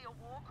practically a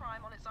war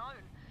crime on its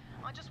own.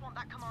 I just want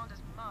that commander's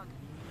mug.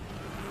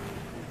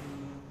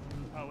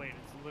 Oh wait,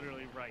 it's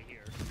literally right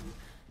here.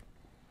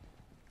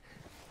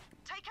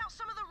 Take out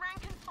some of the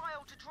rank and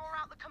file to draw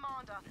out the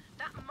commander.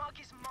 That mug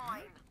is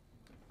mine.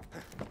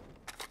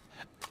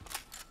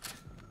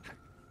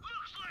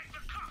 Looks like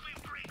the coffee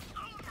break's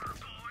over,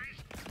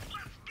 boys.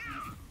 Let's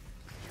go.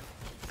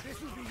 This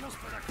will be used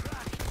for the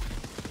crack.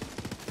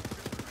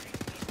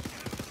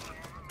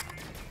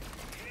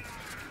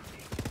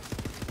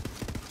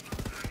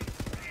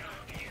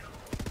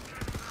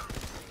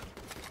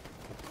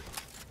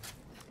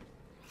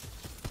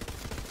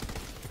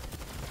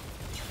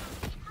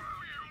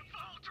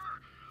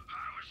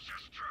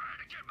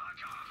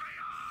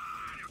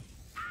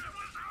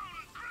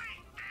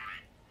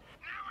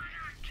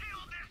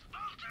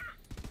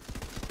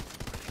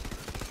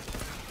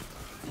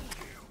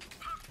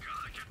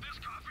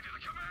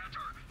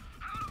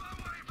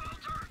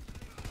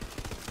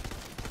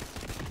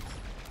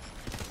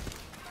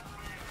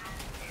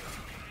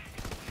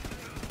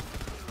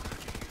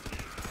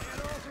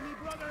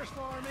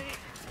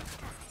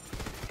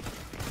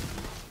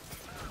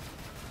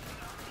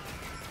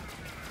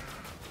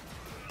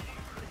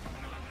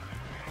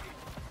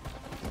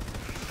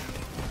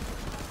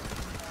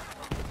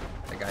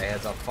 guy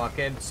has a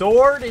fucking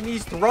sword and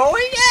he's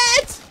throwing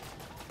it!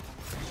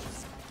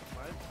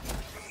 What?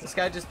 This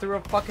guy just threw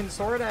a fucking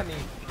sword at me.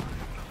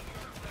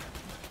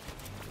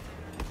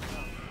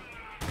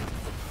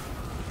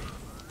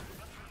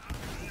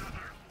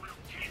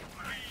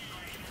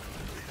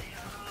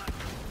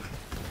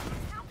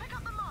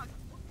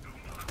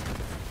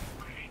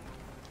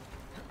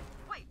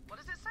 Wait, what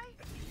does it say?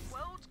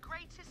 World's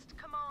greatest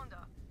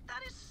commander.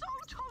 That is so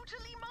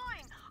totally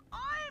mine.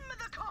 I'm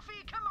the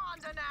coffee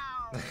commander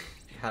now.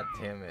 God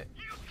damn it.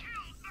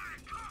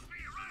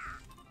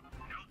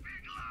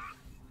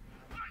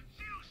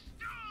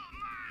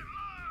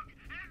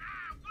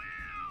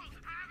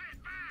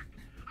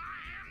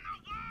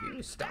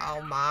 You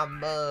stole my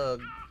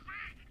mug.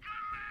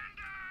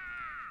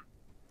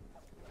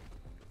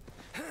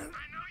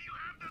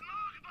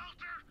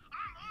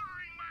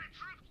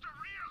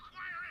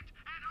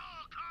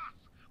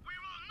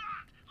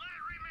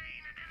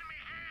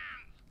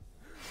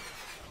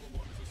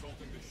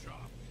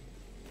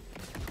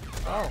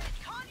 Oh,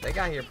 they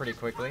got here pretty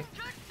quickly.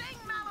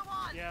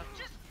 Yeah.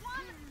 Just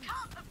one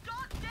cup of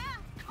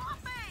goddamn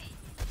coffee.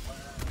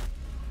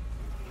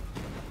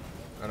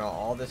 I know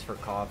all this for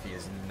coffee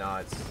is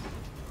nuts.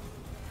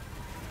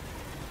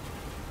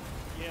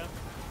 Yeah.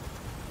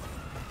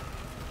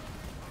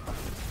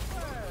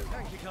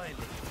 Thank you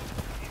kindly.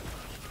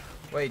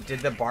 Wait, did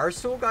the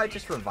barstool guy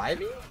just revive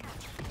me?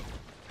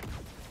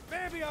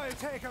 Maybe I'll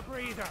take a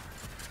breather.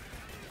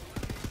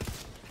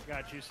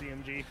 Got you,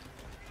 CMG.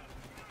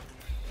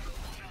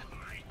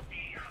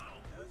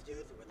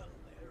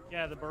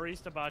 Yeah, the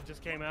barista bot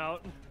just came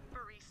out.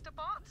 Barista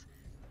bot,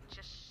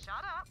 just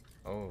shut up.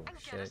 Oh, and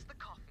get shit. us the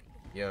coffee.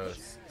 Yo,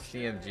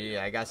 CMG,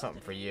 I got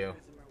something for you.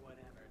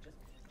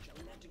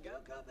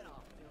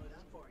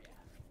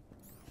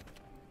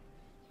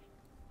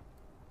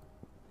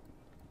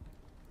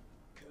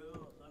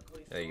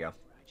 There you go.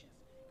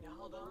 Now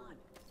hold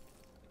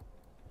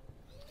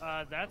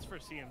on. That's for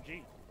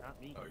CMG, not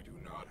me. I do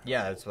not.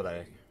 Yeah, that's what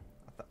I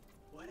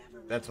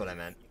that's what I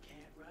meant. You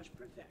can't rush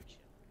perfection.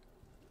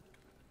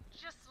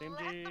 Just CMG.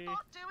 let the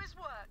bot do his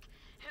work.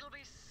 It'll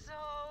be so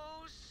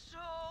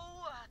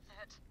worth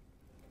it.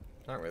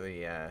 Not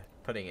really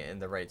putting it in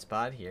the right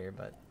spot here,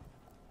 but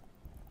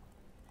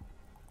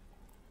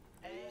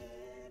And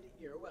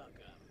you're welcome.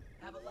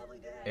 Have a lovely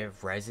day. it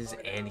reses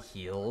and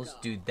heals.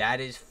 Dude, that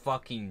is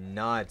fucking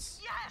nuts.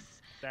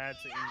 Yes.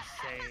 That's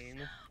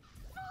insane.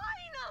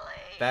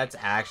 Finally. That's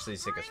actually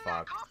sick as Bring that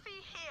fuck.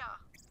 coffee here.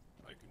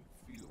 I can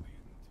feel the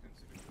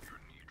intensity of your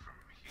need from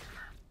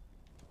here.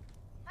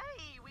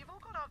 Hey, we've all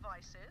got our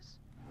vices.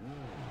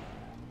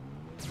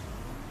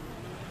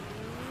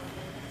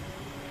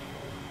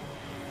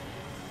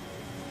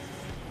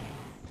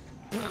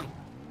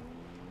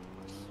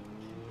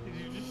 Did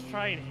you just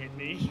try and hit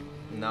me?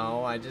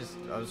 No, I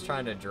was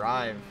trying to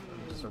drive.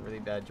 I'm just a really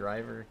bad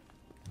driver.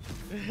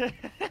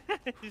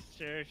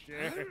 Sure.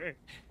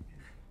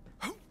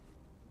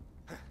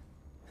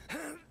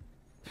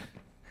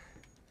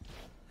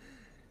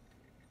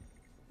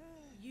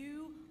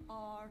 You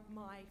are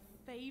my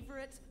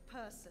favorite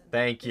person.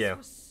 Thank you. This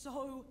was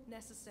so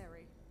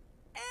necessary.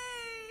 Hey,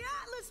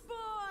 Atlas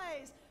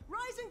boys!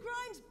 Rise and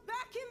Grind's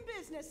back in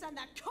business, and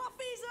the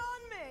coffee's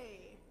on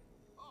me.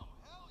 Oh,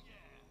 hell yeah.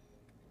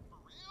 For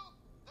real?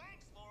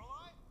 Thanks,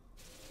 Lorelei.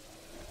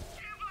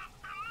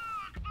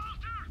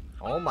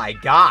 Oh my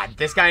god,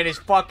 this guy in his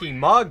fucking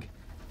mug.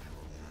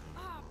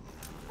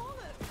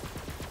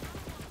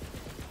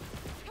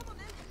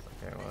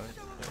 Okay, well, let's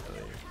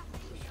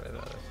try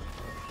that.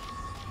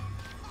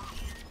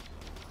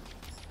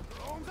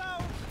 Drones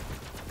out.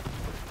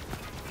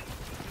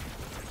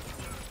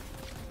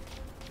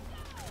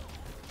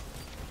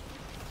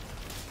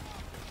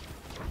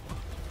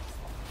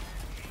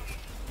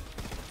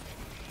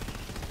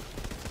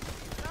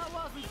 That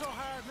wasn't so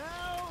hard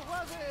now,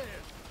 was it?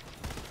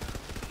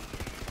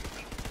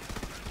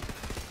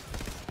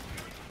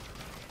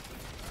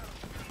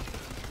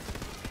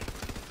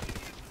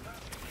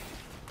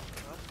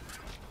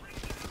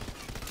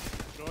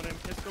 Going in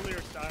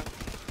Pistolier style.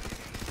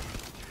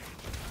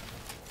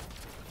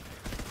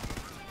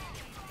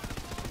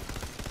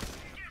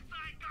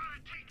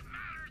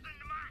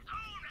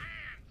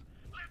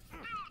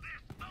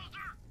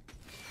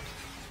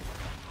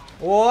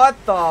 What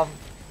the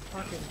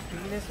fucking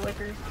penis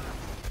liquor?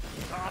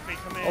 Coffee,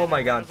 come in. Oh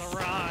my god. Has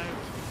arrived.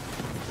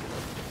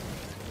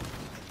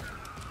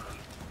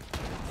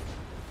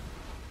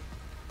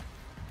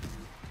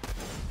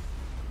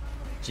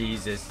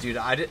 Jesus, dude,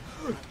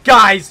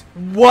 guys,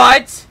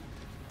 what?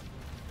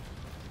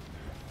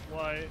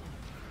 What?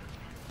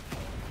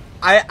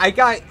 I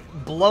got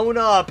blown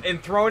up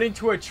and thrown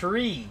into a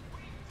tree.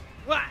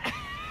 What?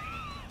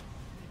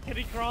 Can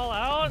he crawl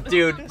out?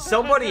 Dude,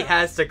 somebody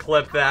has to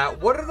clip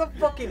that. What are the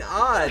fucking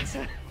odds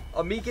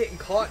of me getting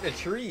caught in a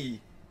tree?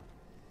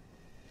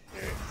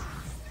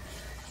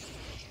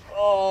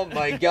 Oh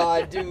my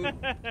god, dude.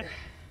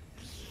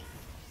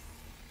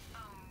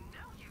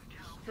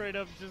 Straight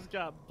up just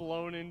got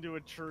blown into a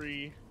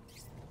tree.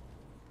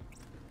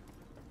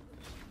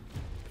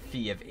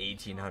 fee of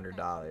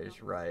 $1,800,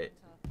 right?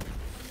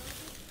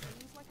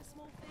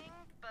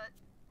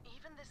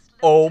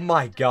 Oh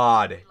my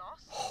god.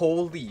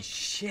 Holy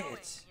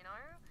shit.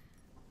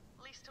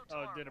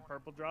 Oh, did a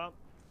purple drop?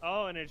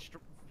 Oh, and it's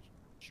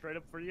straight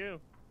up for you.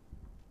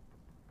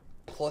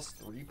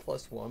 +3, +1,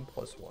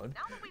 +1.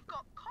 Now that we've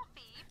got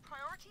coffee,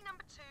 priority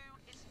number 2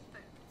 is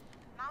food.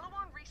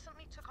 Malawan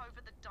recently took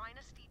over the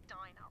Dynasty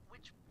Diner,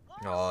 which was...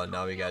 Oh,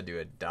 now we gotta do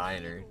a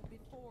diner.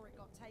 Before it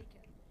got taken.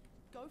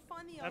 Go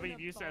find the I mean,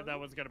 you said that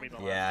was gonna be the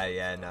last Yeah, one,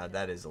 yeah, so. no,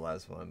 that is the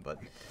last one, but...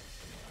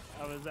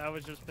 I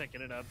was just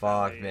picking it up.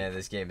 Fuck, man,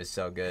 this game is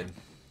so good.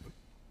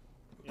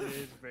 It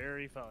is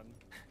very fun.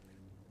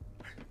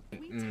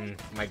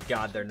 My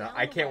god, they're not...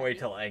 I can't wait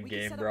till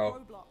endgame,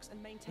 bro.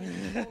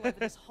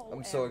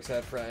 I'm so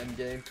excited for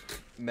endgame.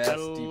 Mass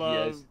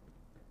DPS.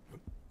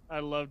 I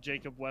love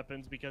Jacob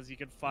weapons because you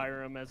can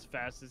fire them as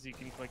fast as you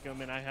can click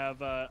them, and I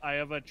have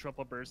a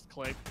triple burst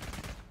click.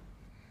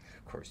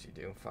 Of course you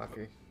do,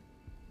 fucker.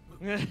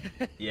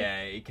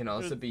 Yeah, it can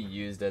also be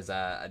used as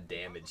a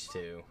damage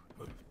too.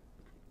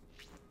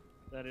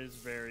 That is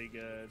very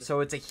good.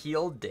 So it's a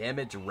heal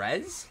damage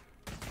res?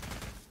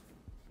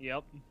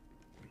 Yep.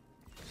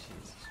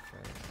 Jesus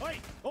Christ. Hey,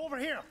 over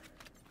here!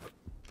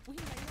 We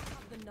may not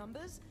have the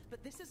numbers,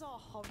 but this is our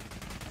home,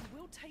 and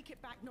we'll take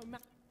it back no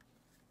matter.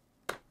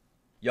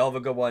 Y'all have a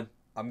good one.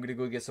 I'm gonna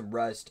go get some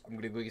rest. I'm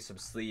gonna go get some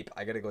sleep.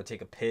 I gotta go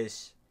take a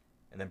piss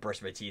and then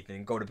brush my teeth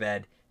and go to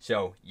bed.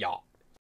 So, y'all.